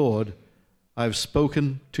 says the Lord, I've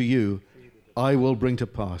spoken to you, I will bring to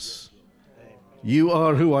pass. You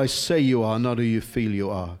are who I say you are, not who you feel you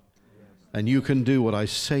are. And you can do what I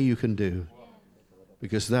say you can do,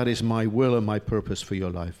 because that is my will and my purpose for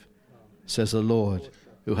your life, says the Lord,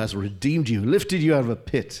 who has redeemed you, lifted you out of a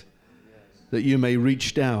pit, that you may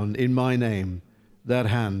reach down in my name that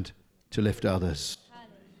hand to lift others.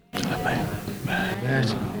 Amen.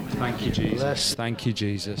 Thank you, Jesus. Thank you,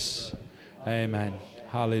 Jesus. Amen.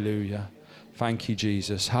 Hallelujah. Thank you,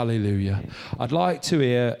 Jesus. Hallelujah. I'd like to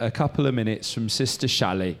hear a couple of minutes from Sister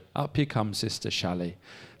Shally. Up you come, Sister Shally.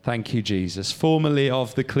 Thank you, Jesus. Formerly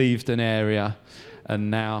of the Clevedon area,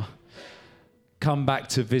 and now come back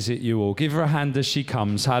to visit you all. Give her a hand as she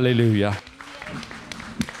comes. Hallelujah.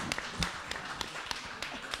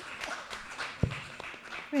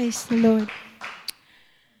 Praise the Lord.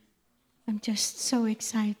 I'm just so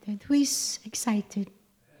excited. Who is excited?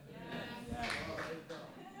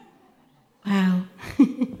 Wow.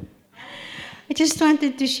 I just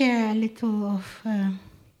wanted to share a little of...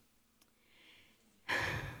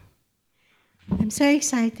 I'm so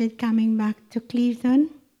excited coming back to Clevedon,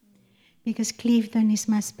 because Clevedon is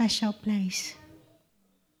my special place.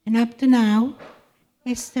 And up to now,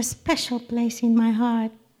 it's the special place in my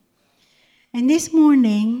heart. And this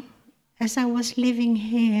morning, as I was living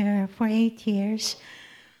here for 8 years,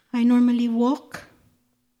 I normally walk,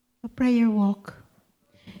 a prayer walk.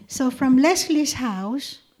 So from Leslie's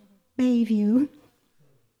house, Bayview,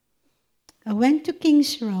 I went to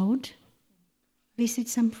King's Road, visit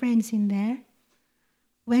some friends in there,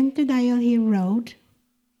 went to Dial Hill Road,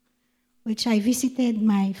 which I visited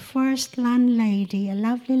my first landlady, a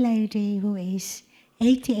lovely lady who is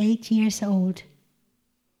 88 years old.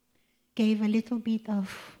 Gave a little bit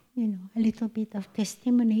of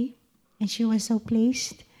testimony, and she was so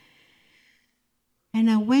pleased.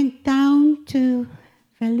 And I went down to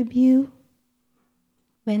Bellevue,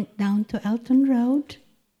 went down to Elton Road,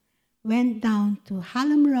 went down to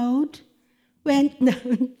Hallam Road, went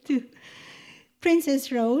down to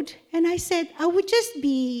Princess Road, and I said, I would just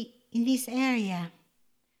be in this area.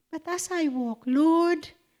 But as I walk, Lord,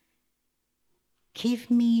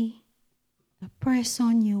 give me the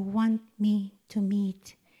person you want me to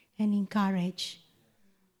meet and encourage.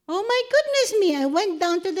 Oh my goodness me, I went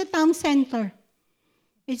down to the town center.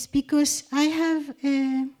 It's because I have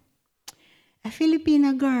a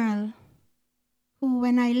Filipina girl who,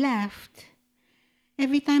 when I left,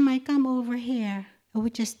 every time I come over here, I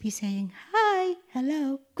would just be saying, hi,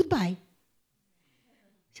 hello, goodbye.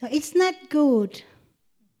 So it's not good.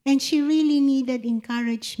 And she really needed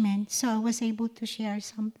encouragement, so I was able to share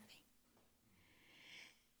something.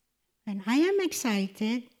 And I am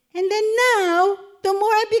excited. And then now, the more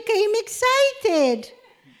I became excited.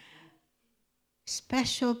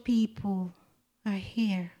 Special people are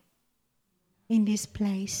here in this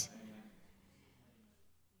place.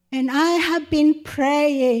 And I have been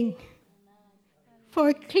praying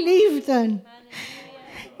for Clevedon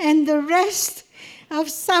and the rest of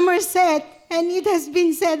Somerset, and it has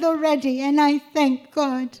been said already, and I thank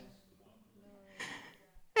God.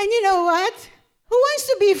 And you know what? Who wants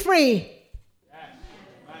to be free?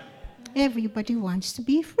 Everybody wants to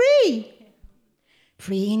be free.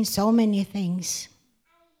 Free in so many things.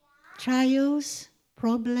 Trials,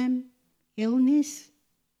 problem, illness,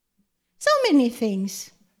 so many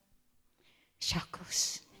things.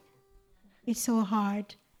 Shackles. It's so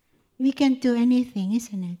hard. We can't do anything,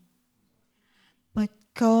 isn't it? But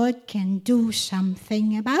God can do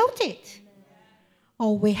something about it.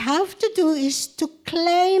 All we have to do is to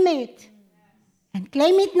claim it. And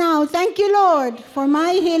claim it now. Thank you, Lord, for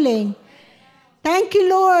my healing. Thank you,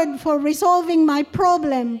 Lord, for resolving my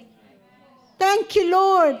problem. Thank you,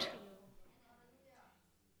 Lord.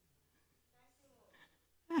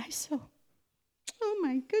 Oh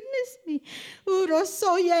my goodness me. Uro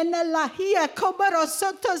soya na lahia komaro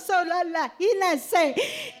soto sola lahina se.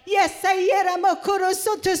 Yes, I yera makuro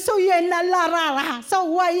soto soya na larara. So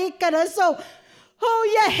why ikara so. Oh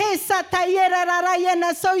yeah, hesa tayera rara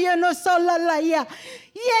na soya no sola la ya.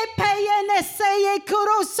 Ye payene se ye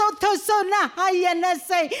kuro soto sona hayene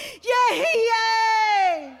se.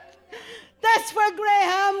 Ye. That's for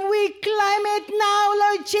Graham. We claim it now,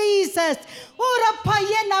 Lord Jesus. Ora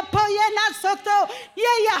payena payena soto.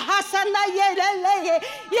 Yeah, hasana yele.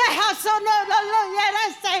 Yeah, hasana yele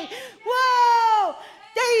say. Whoa,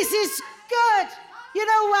 this is good. You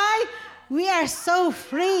know why? We are so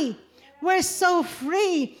free. We're so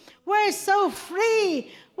free. We're so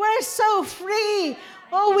free. We're so free.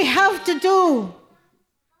 All we have to do,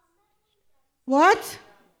 what?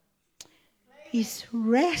 Is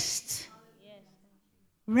rest.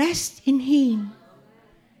 Rest in Him.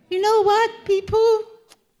 You know what, people?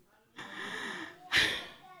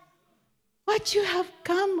 What you have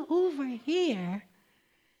come over here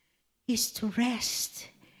is to rest.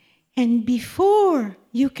 And before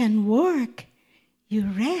you can work, you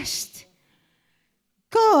rest.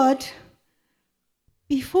 God,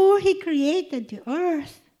 before He created the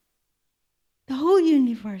earth, the whole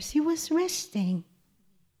universe, He was resting.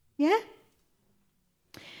 Yeah?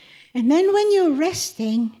 And then when you're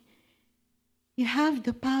resting, you have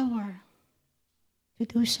the power to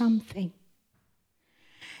do something.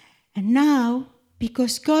 And now,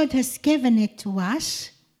 because God has given it to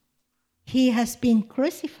us, He has been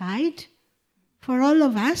crucified for all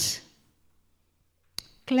of us.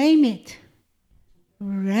 Claim it.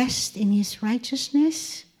 Rest in His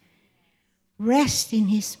righteousness. Rest in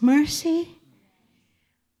His mercy.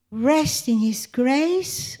 Rest in His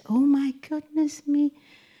grace. Oh my goodness me.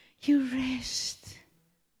 You rest.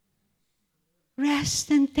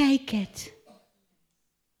 Rest and take it.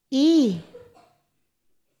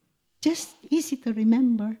 Just easy to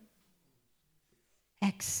remember.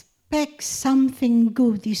 Expect something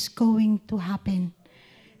good is going to happen.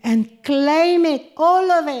 And claim it,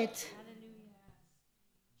 all of it.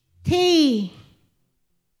 T.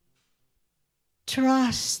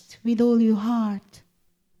 Trust with all your heart.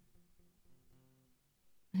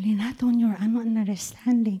 Only not on your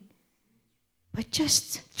understanding. But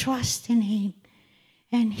just trust in Him,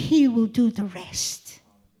 and He will do the rest.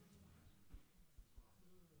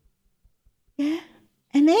 Yeah?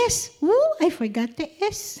 And S, I forgot the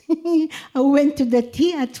S. I went to the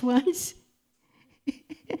T at once.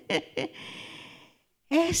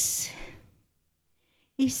 S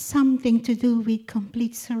is something to do with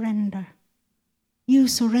complete surrender. You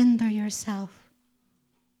surrender yourself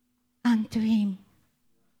unto Him.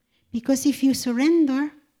 Because if you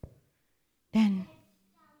surrender, then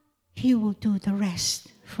He will do the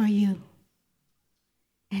rest for you.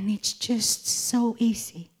 And it's just so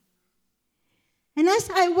easy. And as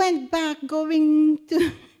I went back going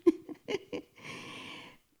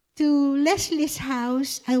to Leslie's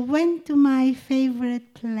house, I went to my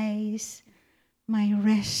favorite place, my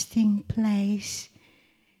resting place.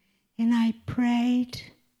 And I prayed.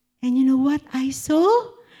 And you know what I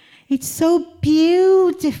saw? It's so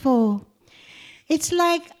beautiful. It's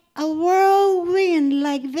like a whirlwind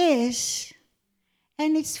like this,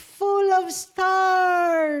 and it's full of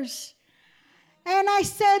stars. And I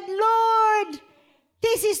said, Lord,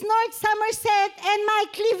 this is North Somerset and my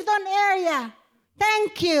Clifton area.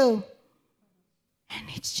 Thank you. And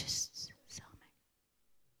it's just so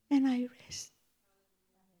nice. And I rest.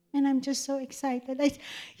 And I'm just so excited.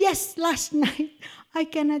 Yes, last night I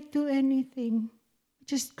cannot do anything.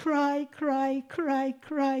 Just cry,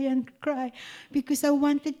 and cry. Because I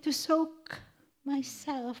wanted to soak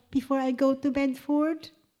myself before I go to Bedford.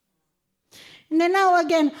 And then now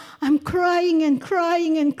again, I'm crying and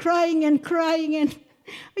I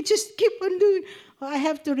just keep on doing. I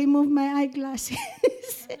have to remove my eyeglasses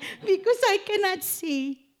because I cannot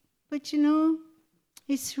see. But you know,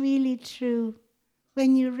 it's really true.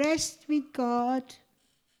 When you rest with God,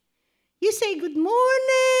 you say, good morning.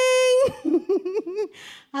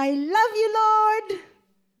 I love you, Lord.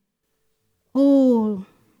 All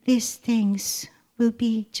these things will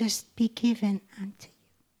be given unto you.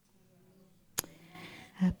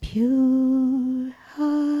 A pure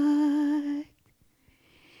heart,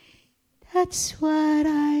 that's what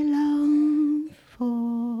I long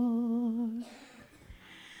for.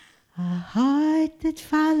 A heart that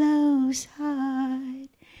follows hard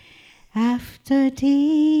after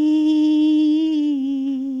thee.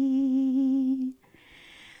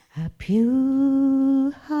 A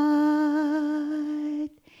pure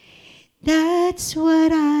heart, that's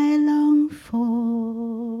what I long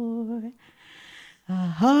for. A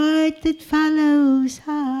heart that follows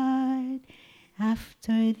hard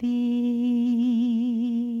after thee.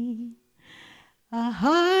 A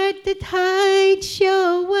heart that hides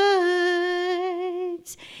your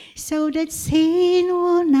words so that sin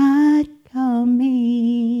will not come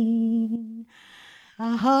in.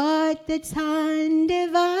 A heart that's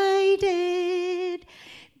undivided,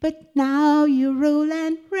 but now you rule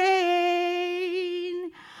and reign.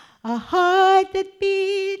 a heart that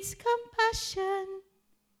beats compassion,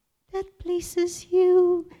 that pleases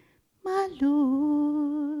you, my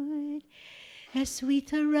Lord, a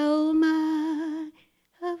sweet aroma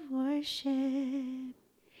of worship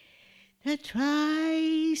that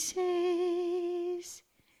rises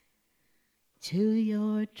to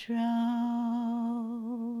your throne.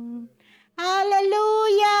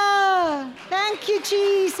 Hallelujah! Thank you,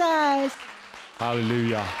 Jesus.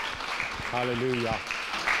 Hallelujah. Hallelujah.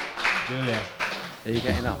 Julia, are you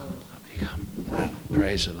getting up? Up you come.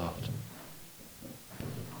 Praise the Lord.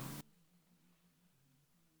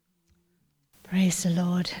 Praise the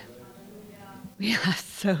Lord. We are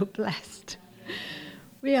so blessed.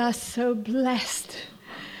 We are so blessed.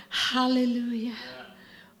 Hallelujah.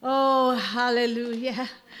 Oh, hallelujah.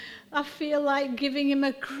 I feel like giving him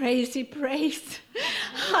a crazy praise.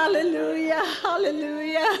 Hallelujah,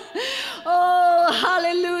 hallelujah. Oh,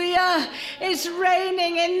 hallelujah. It's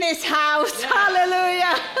raining in this house.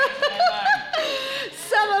 Hallelujah.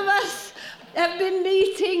 Some of us have been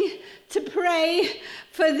meeting to pray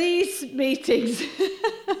for these meetings.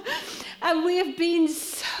 And we have been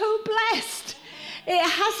so blessed. It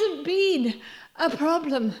hasn't been a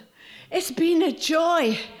problem. It's been a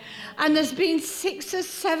joy. And there's been 6 or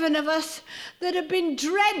 7 of us that have been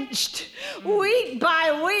drenched week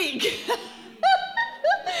by week.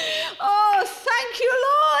 Oh, thank you,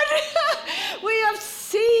 Lord. We have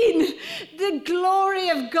seen the glory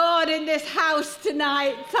of God in this house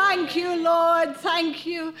tonight. Thank you, Lord. Thank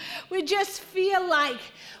you. We just feel like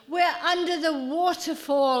we're under the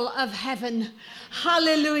waterfall of heaven.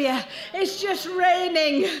 Hallelujah. It's just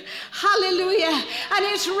raining. Hallelujah. And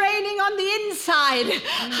it's raining on the inside.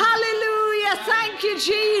 Hallelujah. Thank you,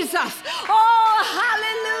 Jesus. Oh,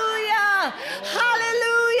 hallelujah.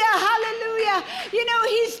 Hallelujah. Hallelujah. You know,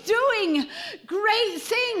 he's doing great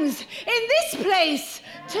things in this place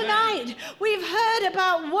tonight. We've heard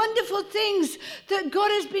about wonderful things that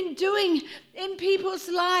God has been doing in people's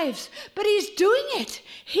lives, but he's doing it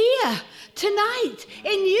here tonight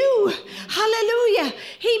in you. Hallelujah.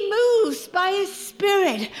 He moves by his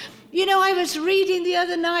Spirit. You know, I was reading the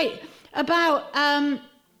other night about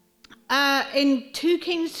in 2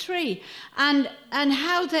 Kings 3 and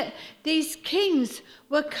how that these kings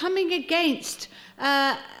were coming against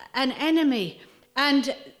an enemy,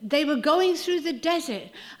 and they were going through the desert.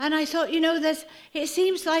 And I thought, you know, it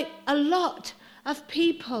seems like a lot of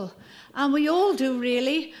people, and we all do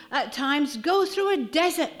really at times, go through a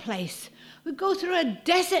desert place. We go through a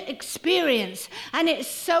desert experience, and it's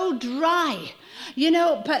so dry, you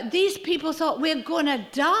know, but these people thought, we're going to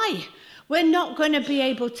die. We're not going to be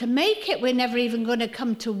able to make it. We're never even going to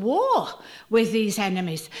come to war with these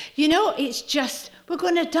enemies. You know, it's just, we're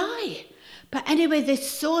going to die. But anyway, they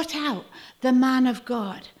sought out the man of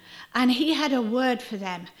God, and he had a word for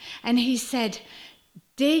them. And he said,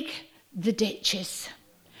 dig the ditches.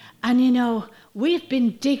 And you know, we've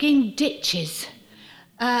been digging ditches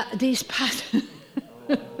these past...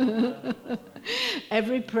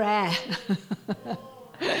 Every prayer.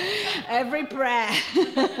 Every prayer.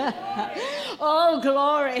 Oh,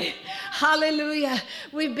 glory. Hallelujah.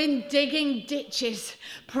 We've been digging ditches.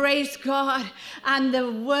 Praise God. And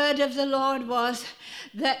the word of the Lord was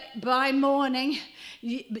that by morning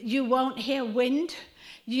you won't hear wind,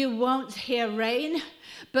 you won't hear rain,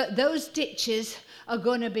 but those ditches are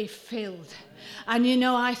going to be filled. And you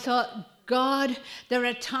know, I thought, God, there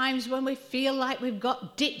are times when we feel like we've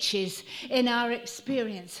got ditches in our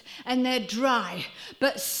experience and they're dry,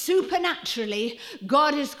 but supernaturally,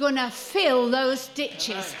 God is going to fill those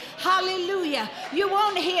ditches. Hallelujah. You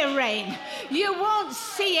won't hear rain. You won't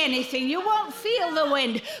see anything. You won't feel the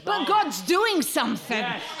wind, but God's doing something.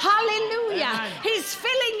 Yes. Hallelujah. Amen. He's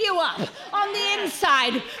filling you up on the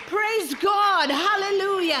inside. Praise God.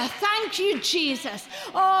 Hallelujah. Thank you, Jesus.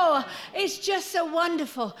 Oh, it's just so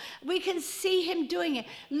wonderful. We can see him doing it.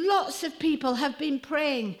 Lots of people have been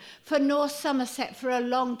praying for North Somerset for a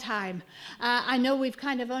long time. I know we've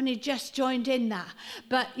kind of only just joined in that,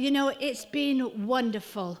 but you know, it's been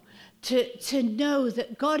wonderful to know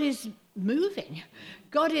that God is moving.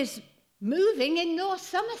 God is moving in North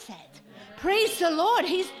Somerset. Praise the Lord.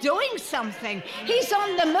 He's doing something. He's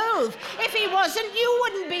on the move. If he wasn't, you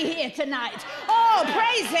wouldn't be here tonight. Oh,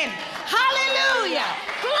 praise him. Hallelujah.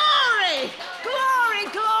 Glory,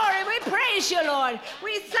 glory, glory. We praise you, Lord.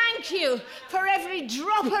 We thank you for every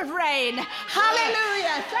drop of rain.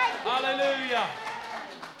 Hallelujah. Thank you. Hallelujah.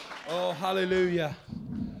 Oh, hallelujah.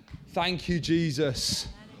 Thank you, Jesus.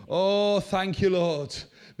 Oh, thank you, Lord.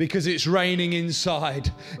 Because it's raining inside.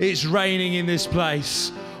 It's raining in this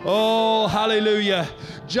place. Oh, hallelujah.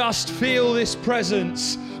 Just feel this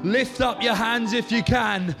presence Lift up your hands if you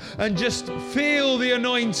can and just feel the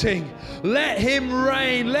anointing. Let him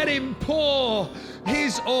rain. Let him pour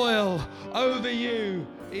his oil over you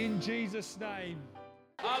in Jesus' name.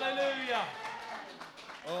 Hallelujah.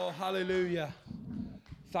 Oh, hallelujah.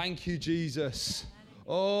 Thank you, Jesus.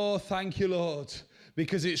 Oh, thank you, Lord,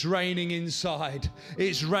 because it's raining inside.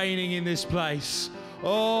 It's raining in this place.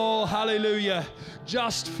 Oh, hallelujah.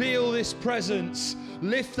 Just feel this presence.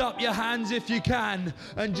 Lift up your hands if you can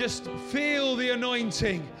and just feel the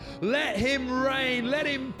anointing. Let him rain. Let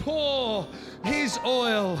him pour his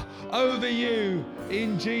oil over you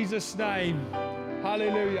in Jesus' name.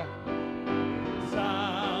 Hallelujah.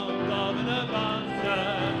 Sound of an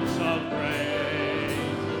abundance of praise.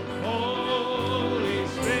 Holy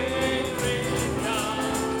Spirit, come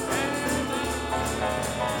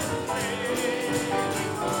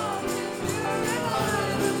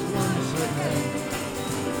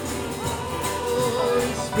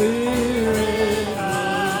Holy Spirit,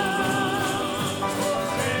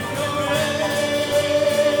 send your rain,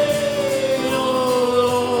 oh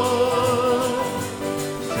Lord.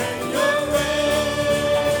 Send your rain,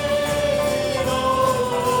 oh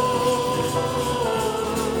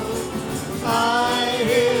Lord. I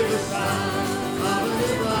hear the sound of an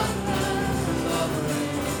abundance of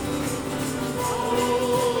rain.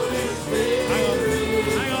 Holy Spirit.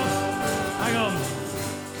 Hang on.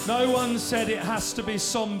 No one said it has to be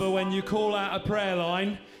somber when you call out a prayer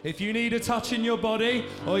line. If you need a touch in your body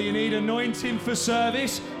or you need anointing for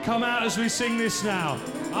service, come out as we sing this now.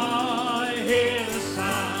 I hear the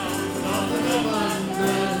sound of an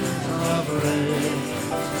abundance of rain.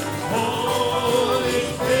 Holy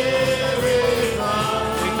Spirit,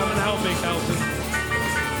 come and help me, Kelton.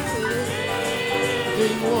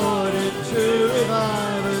 Living water to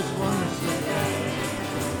revive us once again.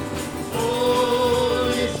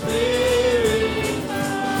 Holy Spirit,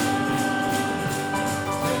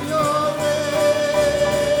 send your rain,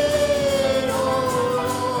 oh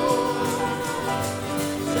Lord.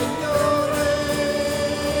 Send your rain,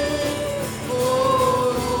 oh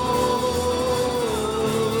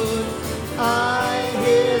Lord. I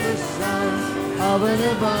hear the sound of an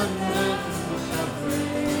abundance of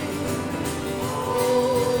rain.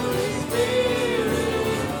 Holy Spirit,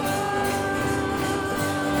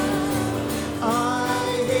 I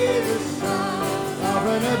hear the sound of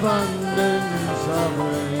an abundance of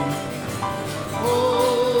rain.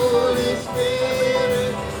 Holy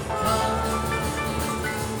Spirit, come.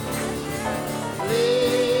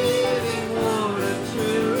 Living water to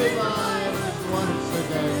revive us once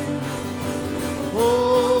again.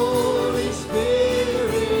 Holy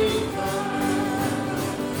Spirit, come.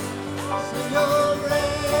 Send your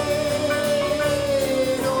rain,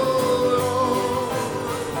 oh Lord.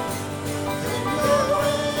 Send your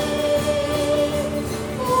rain,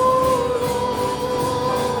 oh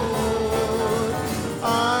Lord. I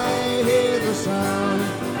hear the sound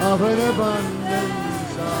of an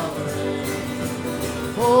abundance of rain.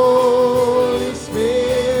 Holy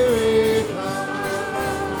Spirit, come.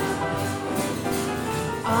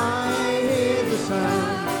 I hear the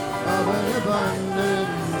sound of an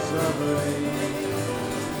abundance of rain.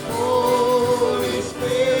 Holy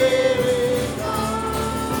Spirit, come.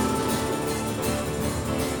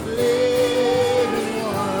 Living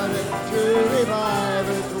water to revive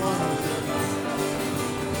us once again.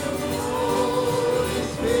 Holy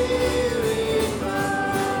Spirit, come.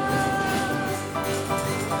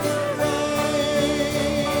 Rain,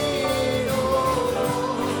 oh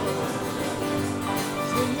Lord.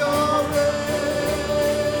 Send your rain,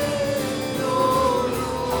 oh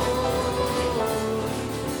Lord.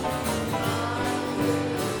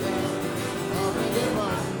 Of an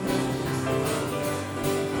abundance.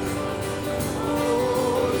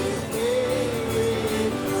 Holy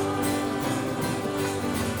Spirit,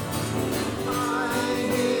 I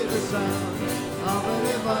hear the sound of an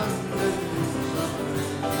abundance of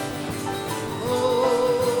rain.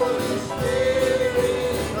 Holy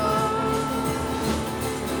Spirit, come.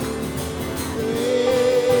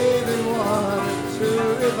 Living water to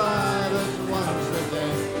revive us once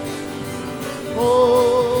again.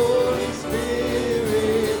 Holy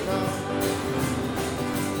Spirit, come.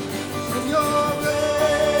 Send your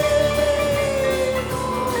rain, oh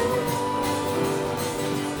Lord.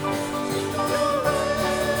 Send your rain,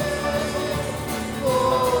 oh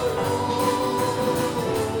Lord.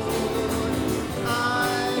 I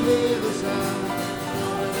hear the sound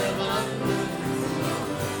of an abundance of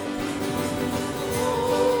rain.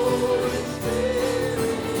 Holy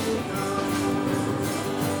Spirit, come.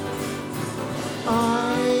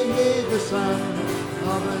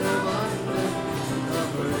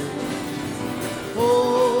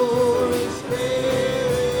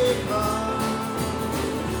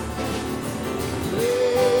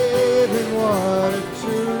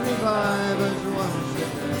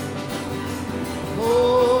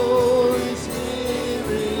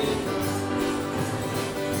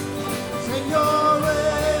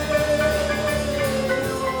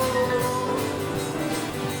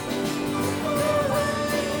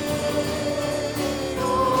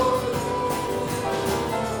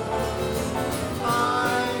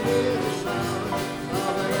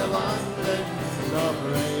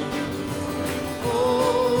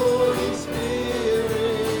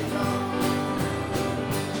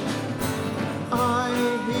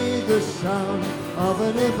 the sound of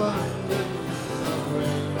an abundance of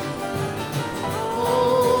rain.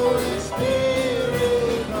 Holy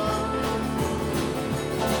Spirit, come,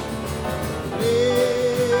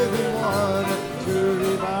 living water to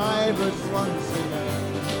revive us once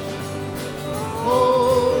again.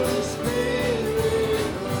 Holy Spirit,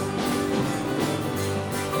 come,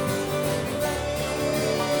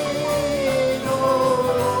 rain, oh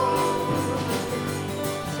Lord,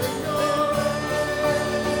 send your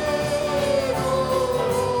rain, oh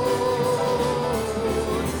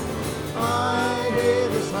Lord. I hear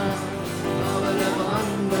the sound of an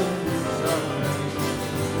abundance of rain.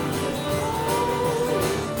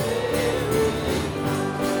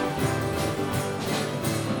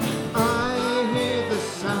 I hear the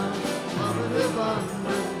sound of an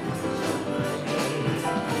abundance of rain.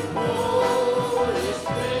 Holy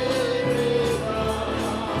Spirit, come,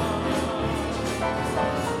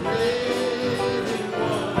 living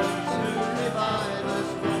water to revive us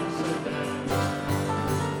once again.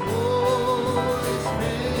 Holy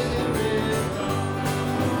Spirit, come,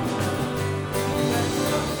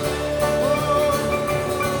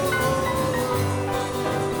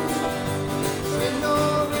 send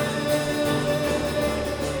your rain,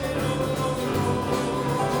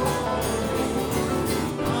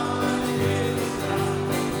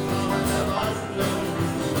 send your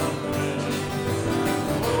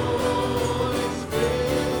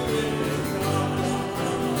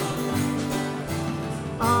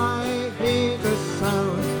I hear the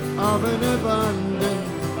sound of an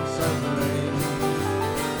abundance of rain.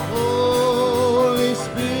 Holy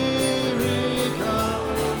Spirit, come,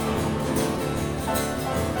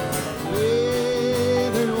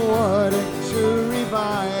 living water to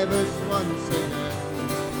revive us once again.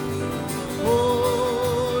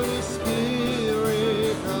 Holy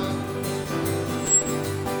Spirit, come,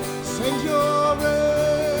 send your rain,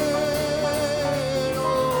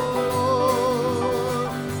 oh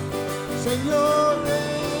Lord, send your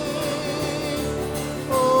rain,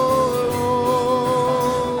 oh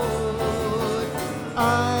Lord.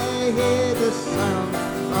 I hear the sound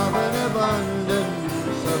of an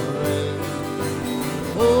abundance of rain.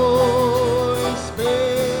 Holy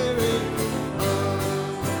Spirit, come.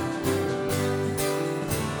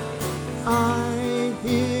 I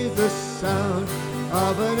hear the sound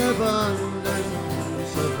of an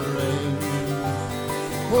abundance of rain.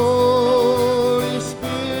 Holy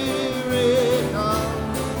Spirit,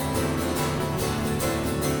 come,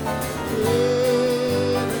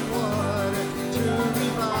 living water to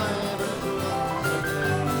revive us once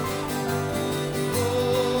again.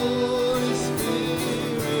 Holy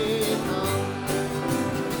Spirit, come,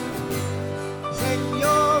 send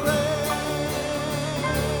your rain,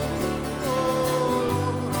 oh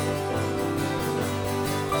Lord,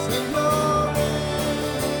 send your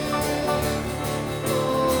rain, oh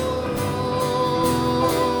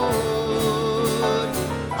Lord.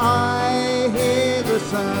 I hear the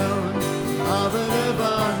sound of an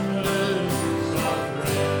abundance of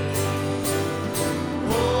rain.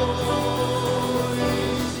 Holy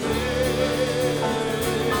Spirit,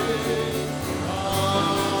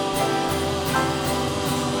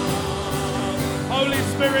 Holy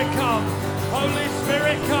Spirit, come. Holy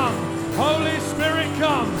Spirit, come. Holy Spirit,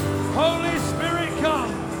 come. Holy Spirit,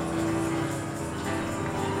 come.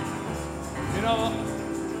 You know,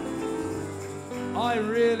 I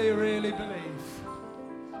really, really believe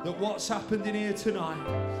that what's happened in here tonight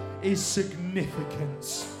is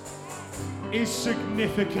significant. Is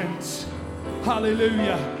significant.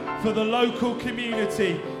 Hallelujah. For the local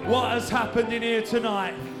community, what has happened in here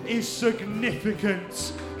tonight is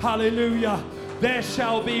significant. Hallelujah. There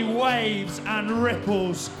shall be waves and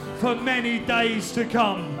ripples for many days to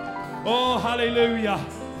come. Oh, hallelujah.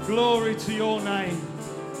 Glory to your name.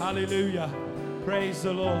 Hallelujah. Praise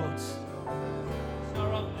the Lord.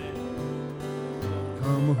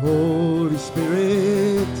 come, Holy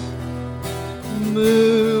Spirit,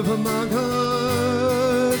 move among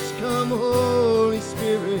us. Come, Holy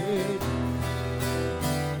Spirit,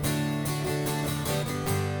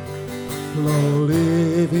 flow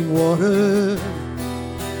living water,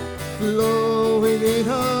 flow within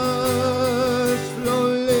us, flow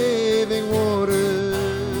living water.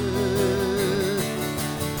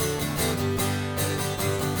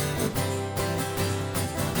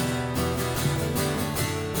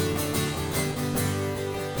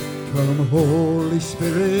 Come, Holy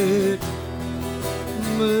Spirit,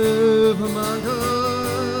 move among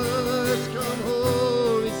us. Come,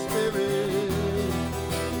 Holy Spirit,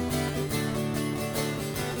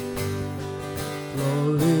 flow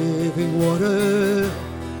living water,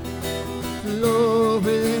 flow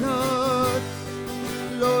within us,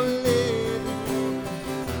 flow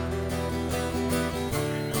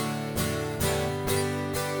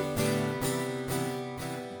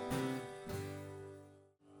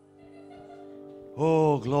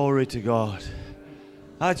Oh, glory to God.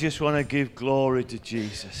 I just want to give glory to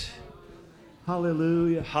Jesus.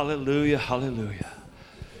 Hallelujah, hallelujah, hallelujah.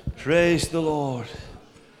 Praise the Lord.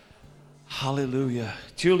 Hallelujah.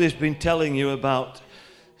 Julia's been telling you about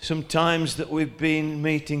some times that we've been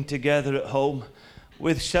meeting together at home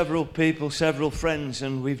with several people, several friends,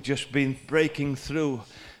 and we've just been breaking through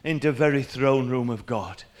into the very throne room of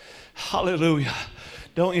God. Hallelujah.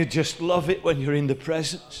 Don't you just love it when you're in the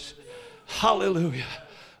presence? Hallelujah.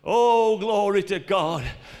 Oh, glory to God.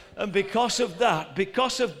 And because of that,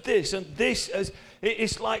 because of this, and this,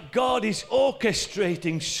 it's like God is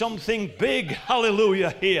orchestrating something big.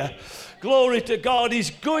 Hallelujah here. Glory to God.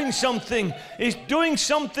 He's doing something. He's doing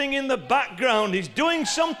something in the background. He's doing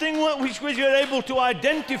something which you're able to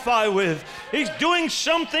identify with. He's doing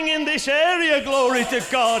something in this area. Glory to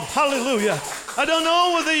God. Hallelujah. I don't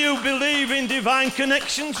know whether you believe in divine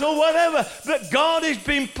connections or whatever, but God has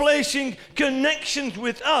been placing connections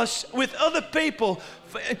with us, with other people,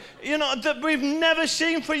 that we've never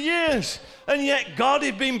seen for years. And yet God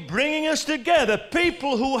has been bringing us together,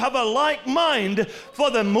 people who have a like mind for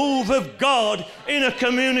the move of God in a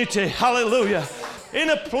community. Hallelujah. In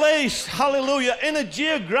a place. Hallelujah. In a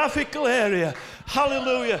geographical area.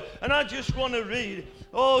 Hallelujah. And I just want to read,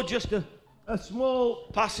 just a small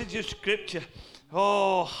passage of scripture.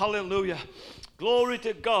 Oh, hallelujah. Glory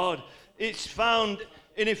to God. It's found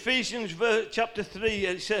in Ephesians chapter 3.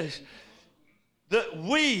 It says, that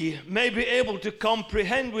we may be able to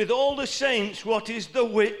comprehend with all the saints what is the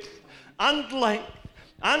width and length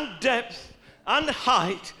and depth and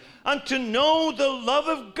height, and to know the love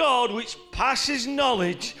of God which passes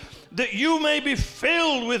knowledge, that you may be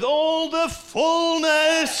filled with all the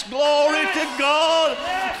fullness. Glory to God.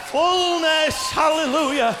 Fullness.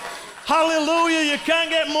 Hallelujah. Hallelujah. You can't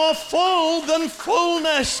get more full than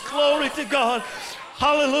fullness. Glory to God.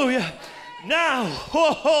 Hallelujah. Now,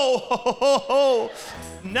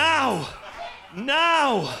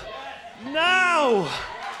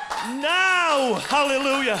 now,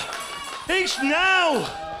 hallelujah. It's now,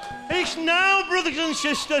 brothers and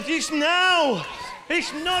sisters, it's now.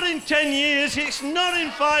 It's not in 10 years, it's not in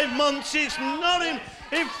 5 months, it's not in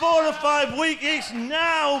 4 or 5 weeks, it's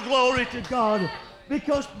now, glory to God.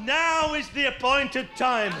 Because now is the appointed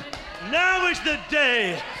time. Now is the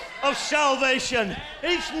day of salvation.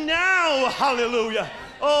 It's now, hallelujah.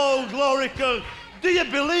 Oh, glory to God. Do you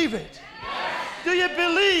believe it? Do you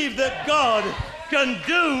believe that God can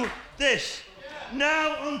do this?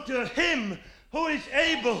 Now unto him who is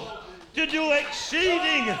able to do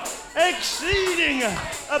exceeding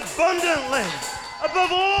abundantly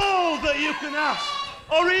above all that you can ask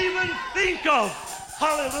or even think of.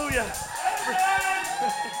 Hallelujah.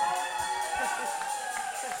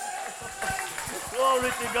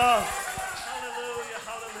 Glory to God. Hallelujah,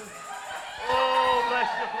 hallelujah. Oh, bless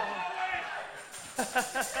the Lord.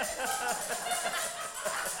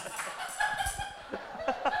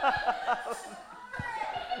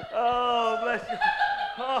 Oh, bless you.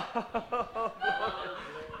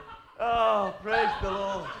 Oh, praise the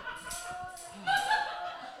Lord.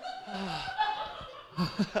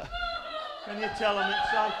 Can you tell I'm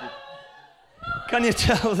excited? Can you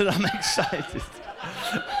tell that I'm excited?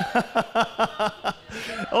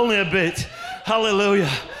 Only a bit.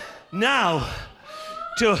 Hallelujah. Now,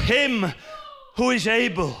 to him who is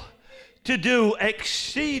able to do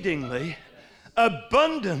exceedingly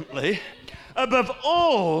abundantly above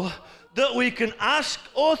all that we can ask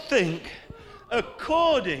or think,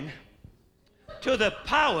 according to the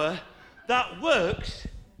power that works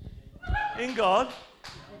in God,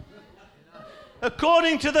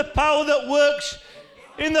 according to the power that works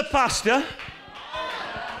in the pastor,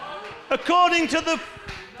 according to the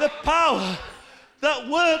power that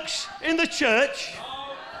works in the church,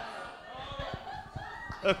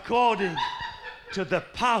 according to the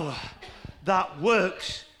power that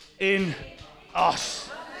works in us.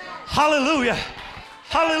 Hallelujah.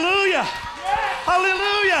 Hallelujah.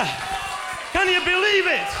 Hallelujah. Can you believe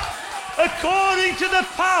it? According to the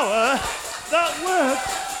power that works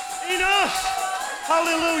in us.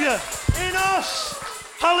 Hallelujah. In us.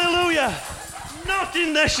 Hallelujah. Not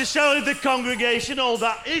in necessarily the congregation, all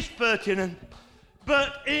that is pertinent,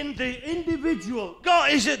 but in the individual.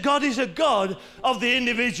 God is a God of the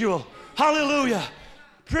individual. Hallelujah.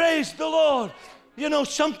 Praise the Lord. You know,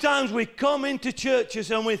 sometimes we come into churches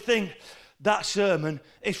and we think that sermon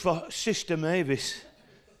is for Sister Mavis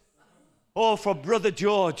or for Brother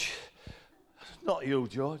George. Not you,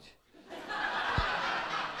 George.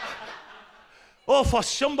 Or for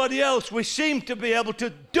somebody else. We seem to be able to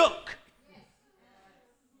duck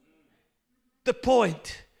the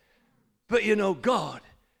point. But you know, God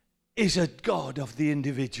is a God of the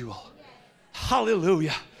individual.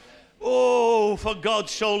 Hallelujah. Oh, for God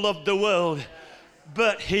so loved the world,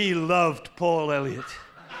 but he loved Paul Elliott.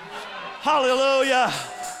 Hallelujah.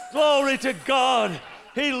 Glory to God.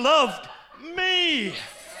 He loved me.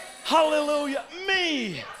 Hallelujah.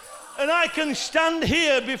 Me. And I can stand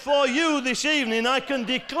here before you this evening. I can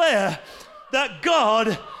declare that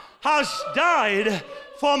God has died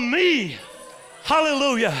for me.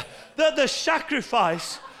 Hallelujah. That the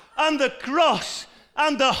sacrifice and the cross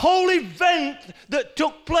and the whole event that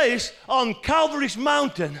took place on Calvary's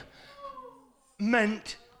mountain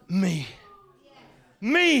meant me.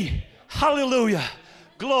 Me. Hallelujah.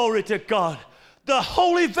 Glory to God. The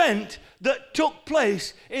whole event that took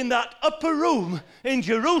place in that upper room in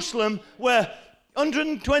Jerusalem where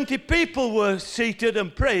 120 people were seated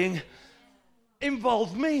and praying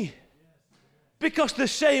involved me. Because the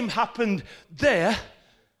same happened there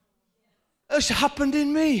as happened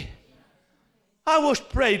in me. I was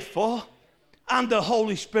prayed for and the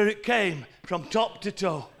Holy Spirit came from top to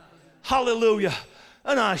toe. Hallelujah.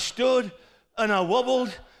 And I stood and I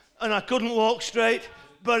wobbled and I couldn't walk straight,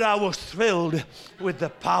 but I was thrilled with the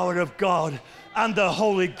power of God and the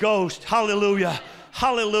Holy Ghost. Hallelujah.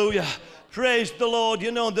 Hallelujah. Praise the Lord.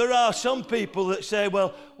 You know, there are some people that say,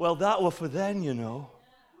 well, that was for then, you know.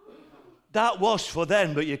 That was for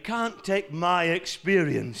then, but you can't take my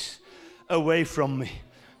experience away from me.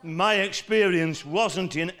 My experience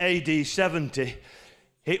wasn't in AD 70.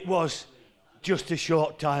 It was just a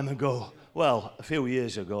short time ago. Well, a few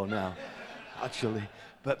years ago now, actually.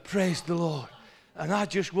 But praise the Lord. And I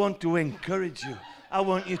just want to encourage you. I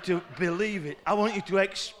want you to believe it. I want you to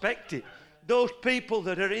expect it. Those people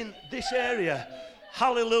that are in this area,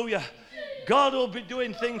 hallelujah, God will be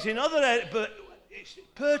doing things in other areas, but it's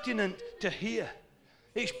pertinent to hear.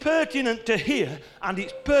 It's pertinent to hear, and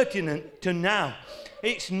it's pertinent to now.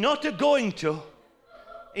 It's not a going to,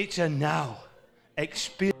 it's a now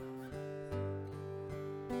experience.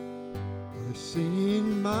 We're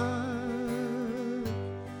singing majesty,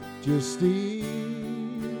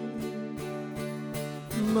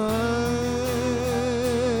 majesty.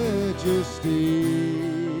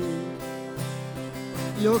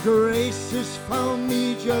 Your grace has found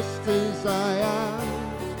me just as I am,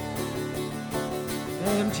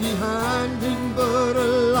 empty-handed but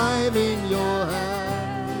alive in your hand.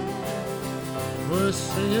 We're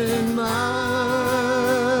singing majesty,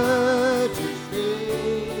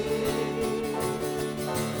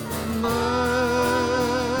 majesty.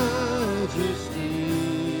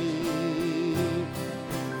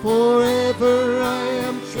 Forever I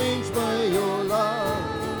am changed by your love,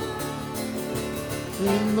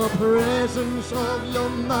 in the presence of your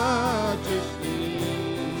majesty.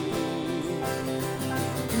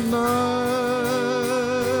 Majesty,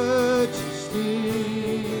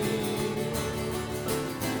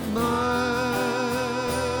 majesty.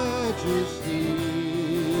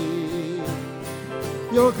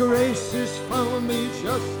 Your grace has found me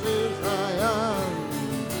just as I am,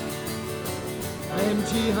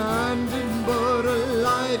 empty-handed but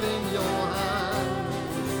alive in your hands.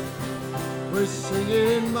 We're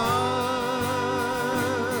singing majesty,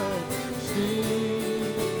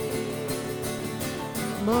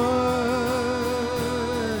 majesty.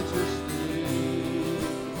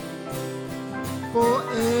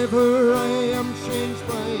 Forever I am changed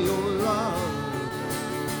by your love,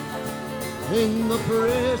 in the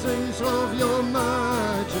presence of your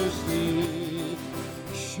majesty.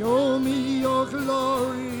 Show me your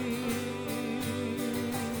glory,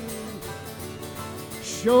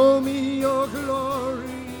 show me your glory,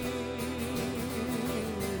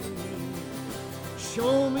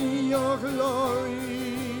 show me your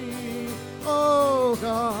glory, oh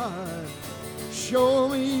God, show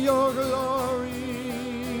me your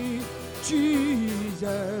glory,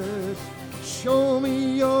 Jesus, show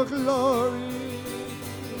me your glory,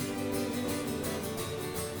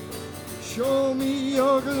 show me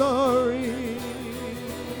your glory.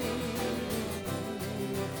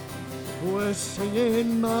 We're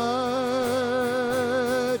singing majesty,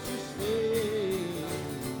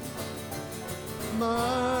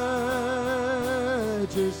 majesty.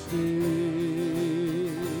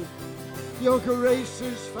 Your grace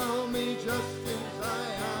has found me just as I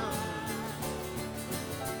am,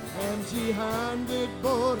 empty-handed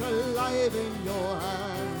but alive in your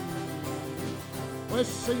hand. We're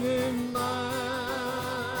singing majesty,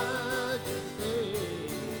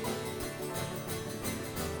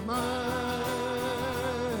 majesty.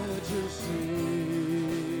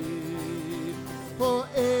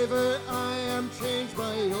 Forever I am changed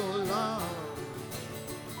by your love,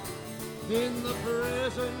 in the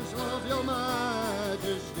presence of your majesty.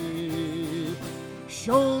 majesty.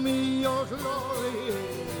 Show me your glory.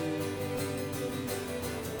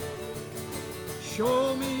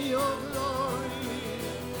 Show me your glory,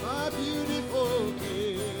 my beautiful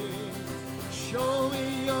King. Show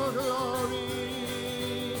me your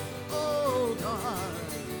glory, oh God.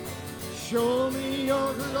 Show me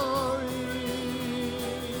your glory.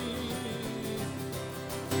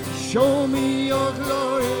 Show me your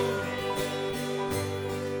glory.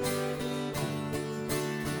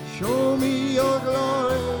 Show me your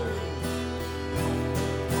glory.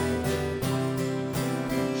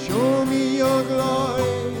 Show me your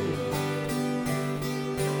glory.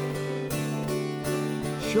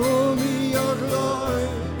 Show me your glory.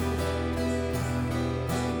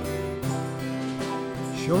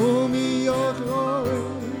 Show me your glory.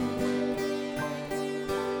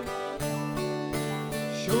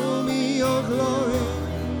 Show me your glory.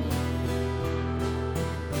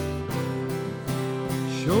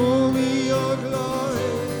 Show me your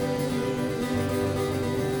glory.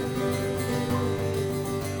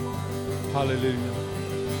 Hallelujah.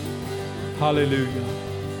 Hallelujah.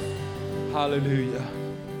 Hallelujah.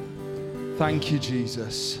 Thank you,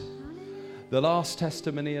 Jesus. The last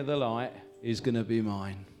testimony of the night is going to be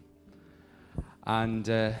mine. And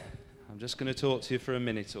I'm just going to talk to you for a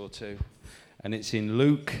minute or two. And it's in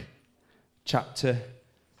Luke chapter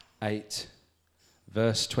 8,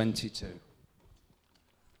 verse 22.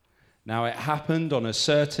 Now it happened on a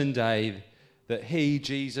certain day that he,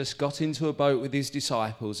 Jesus, got into a boat with his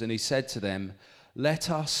disciples, and he said to them, "Let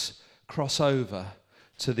us cross over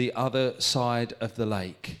to the other side of the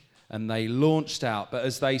lake." And they launched out, but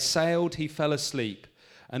as they sailed, he fell asleep.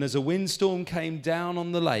 And as a windstorm came down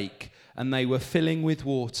on the lake, and they were filling with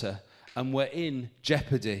water, and were in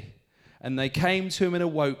jeopardy. And they came to him and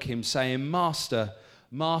awoke him, saying, "Master,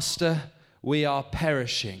 Master, we are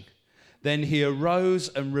perishing." Then he arose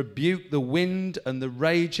and rebuked the wind and the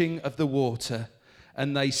raging of the water,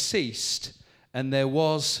 and they ceased, and there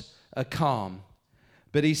was a calm.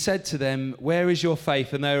 But he said to them, "Where is your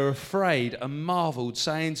faith?" And they were afraid and marveled,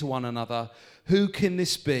 saying to one another, "Who can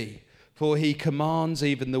this be? For he commands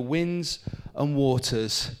even the winds and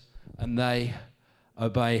waters, and they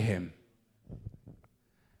obey him."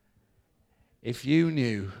 If you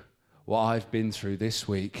knew what I've been through this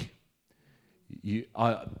week,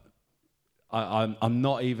 I'm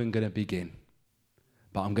not even going to begin,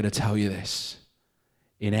 but I'm going to tell you this.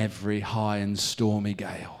 In every high and stormy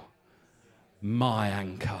gale, my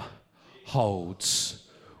anchor holds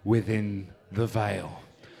within the veil.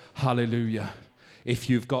 Hallelujah. If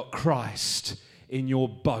you've got Christ in your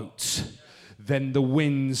boat, then the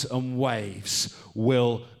winds and waves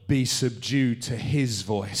will be subdued to his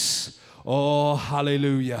voice. Oh,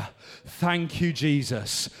 hallelujah. Thank you,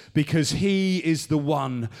 Jesus, because he is the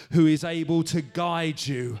one who is able to guide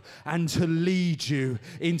you and to lead you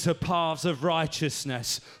into paths of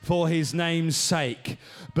righteousness for his name's sake.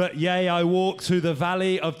 But yea, I walk through the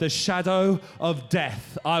valley of the shadow of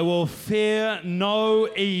death. I will fear no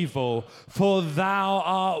evil, for thou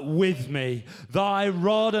art with me. Thy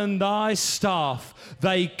rod and thy staff,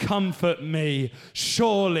 they comfort me.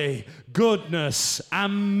 Surely goodness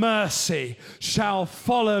and mercy shall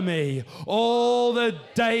follow me all the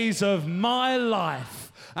days of my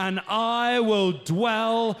life, and I will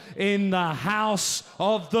dwell in the house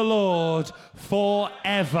of the Lord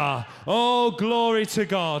forever. Oh, glory to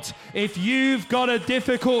God. If you've got a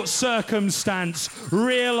difficult circumstance,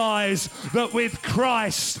 realize that with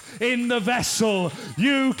Christ in the vessel,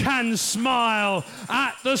 you can smile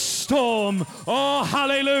at the storm. Oh,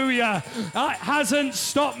 hallelujah. It hasn't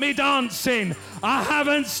stopped me dancing. I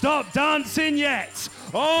haven't stopped dancing yet.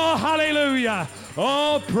 Oh, hallelujah.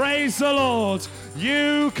 Oh, praise the Lord.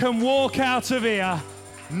 You can walk out of here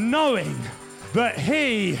knowing that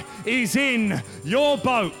he is in your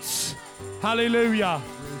boats. Hallelujah.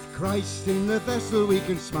 With Christ in the vessel, we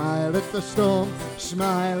can smile at the storm,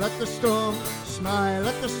 smile at the storm, smile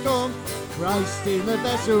at the storm. Christ in the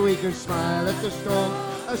vessel, we can smile at the storm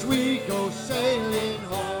as we go sailing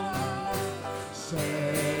home.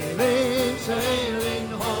 Sailing, sailing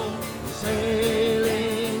home,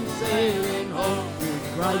 sailing, sailing home. With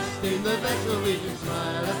Christ in the vessel, we can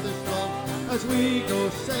smile at the storm as we go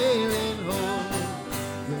sailing home.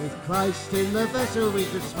 With Christ in the vessel, we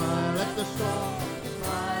can smile at the storm,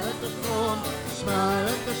 smile at the storm, smile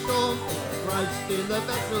at the storm. With Christ in the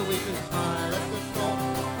vessel, we can smile at the storm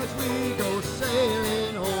as we go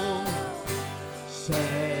sailing home.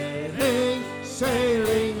 Sailing,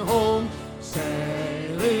 sailing home,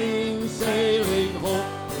 sailing, sailing home.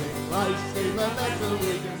 With Christ in the vessel,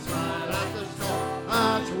 we can smile at the storm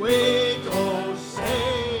as we go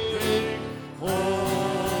sailing home.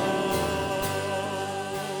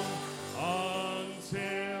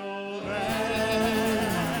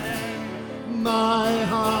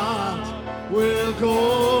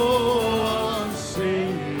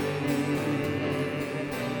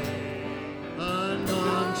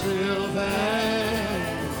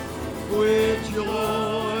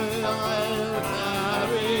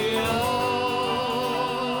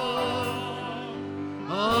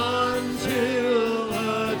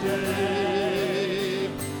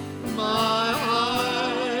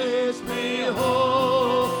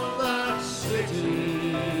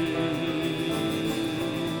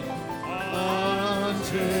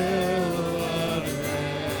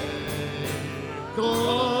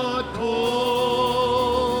 God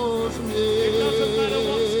calls me. It doesn't matter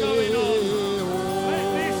what's going on. Let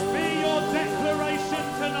this be your declaration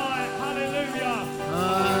tonight. Hallelujah.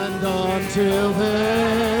 And until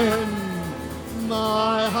then,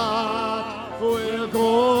 my heart will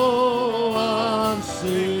go on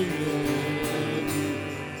singing.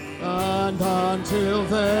 And until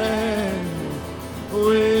then,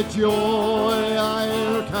 with joy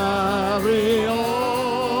I'll carry on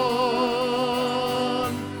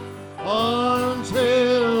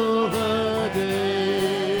until the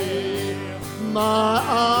day my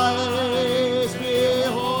eyes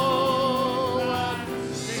behold that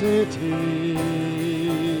city.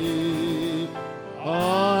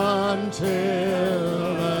 Until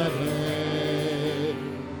the day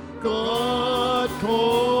God calls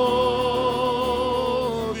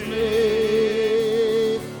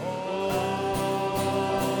me.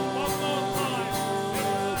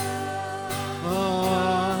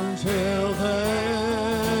 Until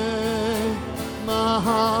then, my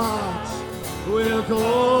heart will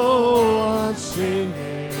go on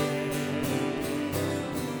singing.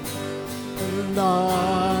 And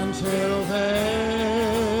until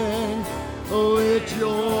then, with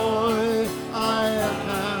joy I'll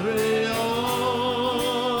carry on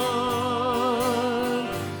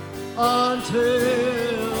until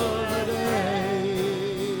the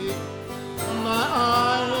day my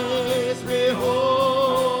eyes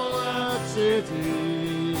behold that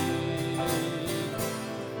city.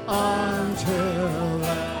 Until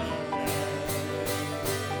then,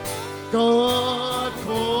 God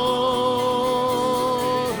calls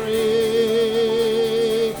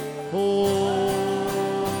me home.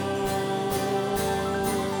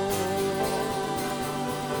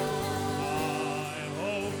 My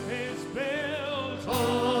hope is built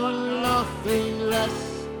On nothing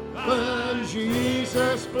less than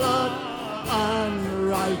Jesus' blood and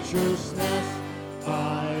righteousness.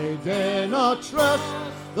 I dare not trust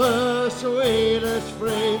the sweetest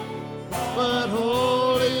frame, but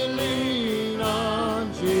wholly lean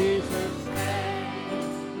on Jesus' name.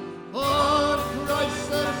 On Christ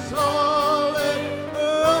the solid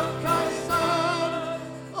rock I stand,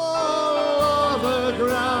 all the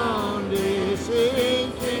ground is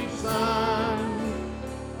sinking sand.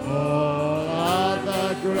 All of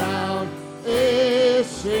the ground is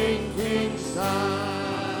sinking sand.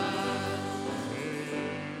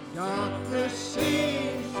 Darkness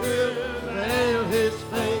seems to veil his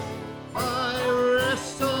face. I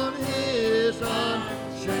rest on his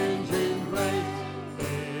unchanging grace.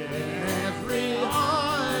 In every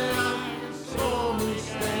eye and stormy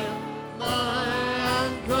snare, my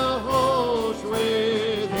anchor holds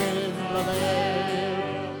within the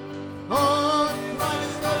veil. On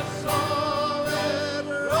Christ the solid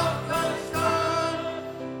rock I stand,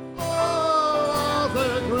 all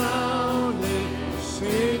the ground is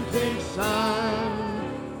sinking sand.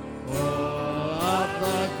 All of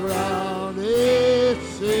the ground is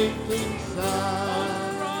sinking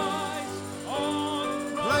sand.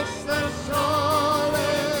 On Christ the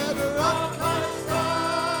solid rock I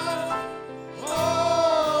stand,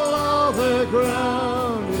 all the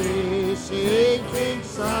ground is sinking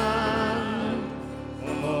sand.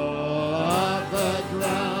 All of the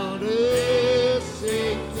ground is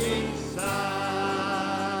sinking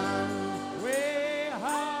sand. We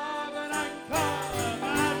have an anchor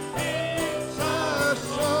that keeps Our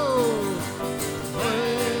soul,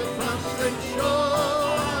 we're fast and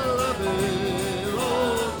sure the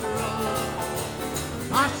billows run.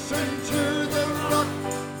 Fasten to the rock,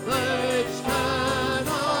 which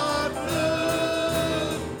cannot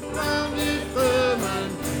move. Grounded firm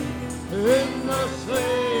and deep in the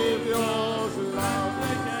Savior's love.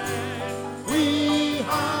 We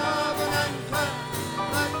have an anchor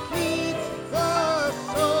that keeps the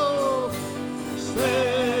soul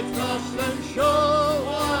steadfast and sure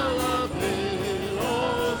while the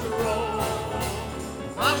billows roll.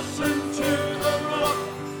 Fasten to the rock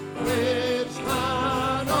which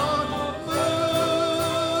cannot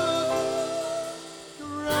move.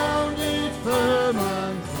 Grounded firm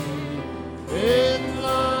and deep in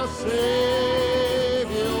the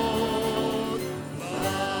Savior's love.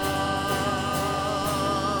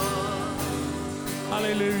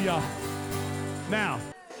 Hallelujah. Now,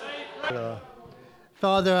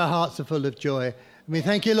 Father, our hearts are full of joy. And we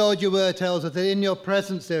thank you, Lord, your word tells us that in your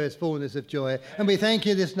presence there is fullness of joy. And we thank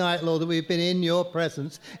you this night, Lord, that we've been in your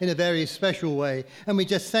presence in a very special way. And we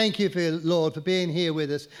just thank you, Lord, for being here with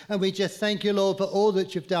us. And we just thank you, Lord, for all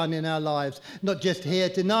that you've done in our lives. Not just here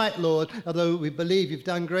tonight, Lord, although we believe you've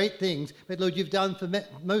done great things. But, Lord, you've done for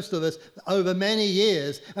most of us over many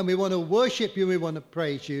years. And we want to worship you, we want to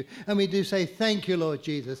praise you. And we do say thank you, Lord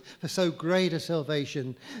Jesus, for so great a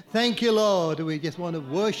salvation. Thank you, Lord. We just want to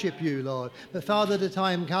worship you, Lord. But, Father, the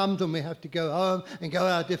time comes when we have to go home and go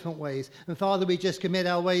our different ways. And Father, we just commit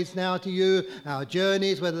our ways now to you, our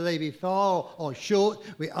journeys, whether they be far or short.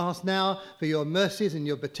 We ask now for your mercies and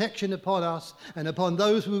your protection upon us and upon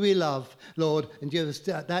those who we love, Lord, and give us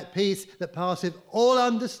that peace that passeth all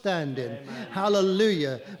understanding. Amen.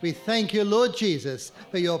 Hallelujah. We thank you, Lord Jesus,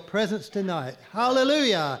 for your presence tonight.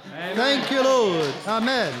 Hallelujah. Amen. Thank you, Lord.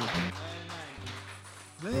 Amen.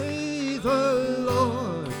 May the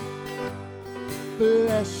Lord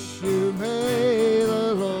bless you, may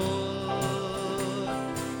the Lord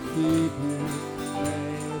keep you,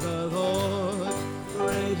 may the Lord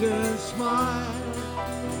radiant smile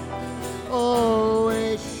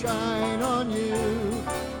always shine on you,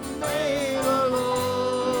 may the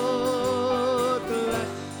Lord bless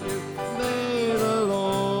you, may the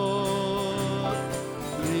Lord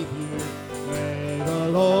keep you, may the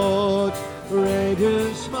Lord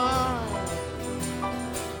radiant smile.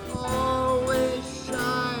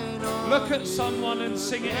 Look at someone and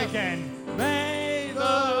sing it again.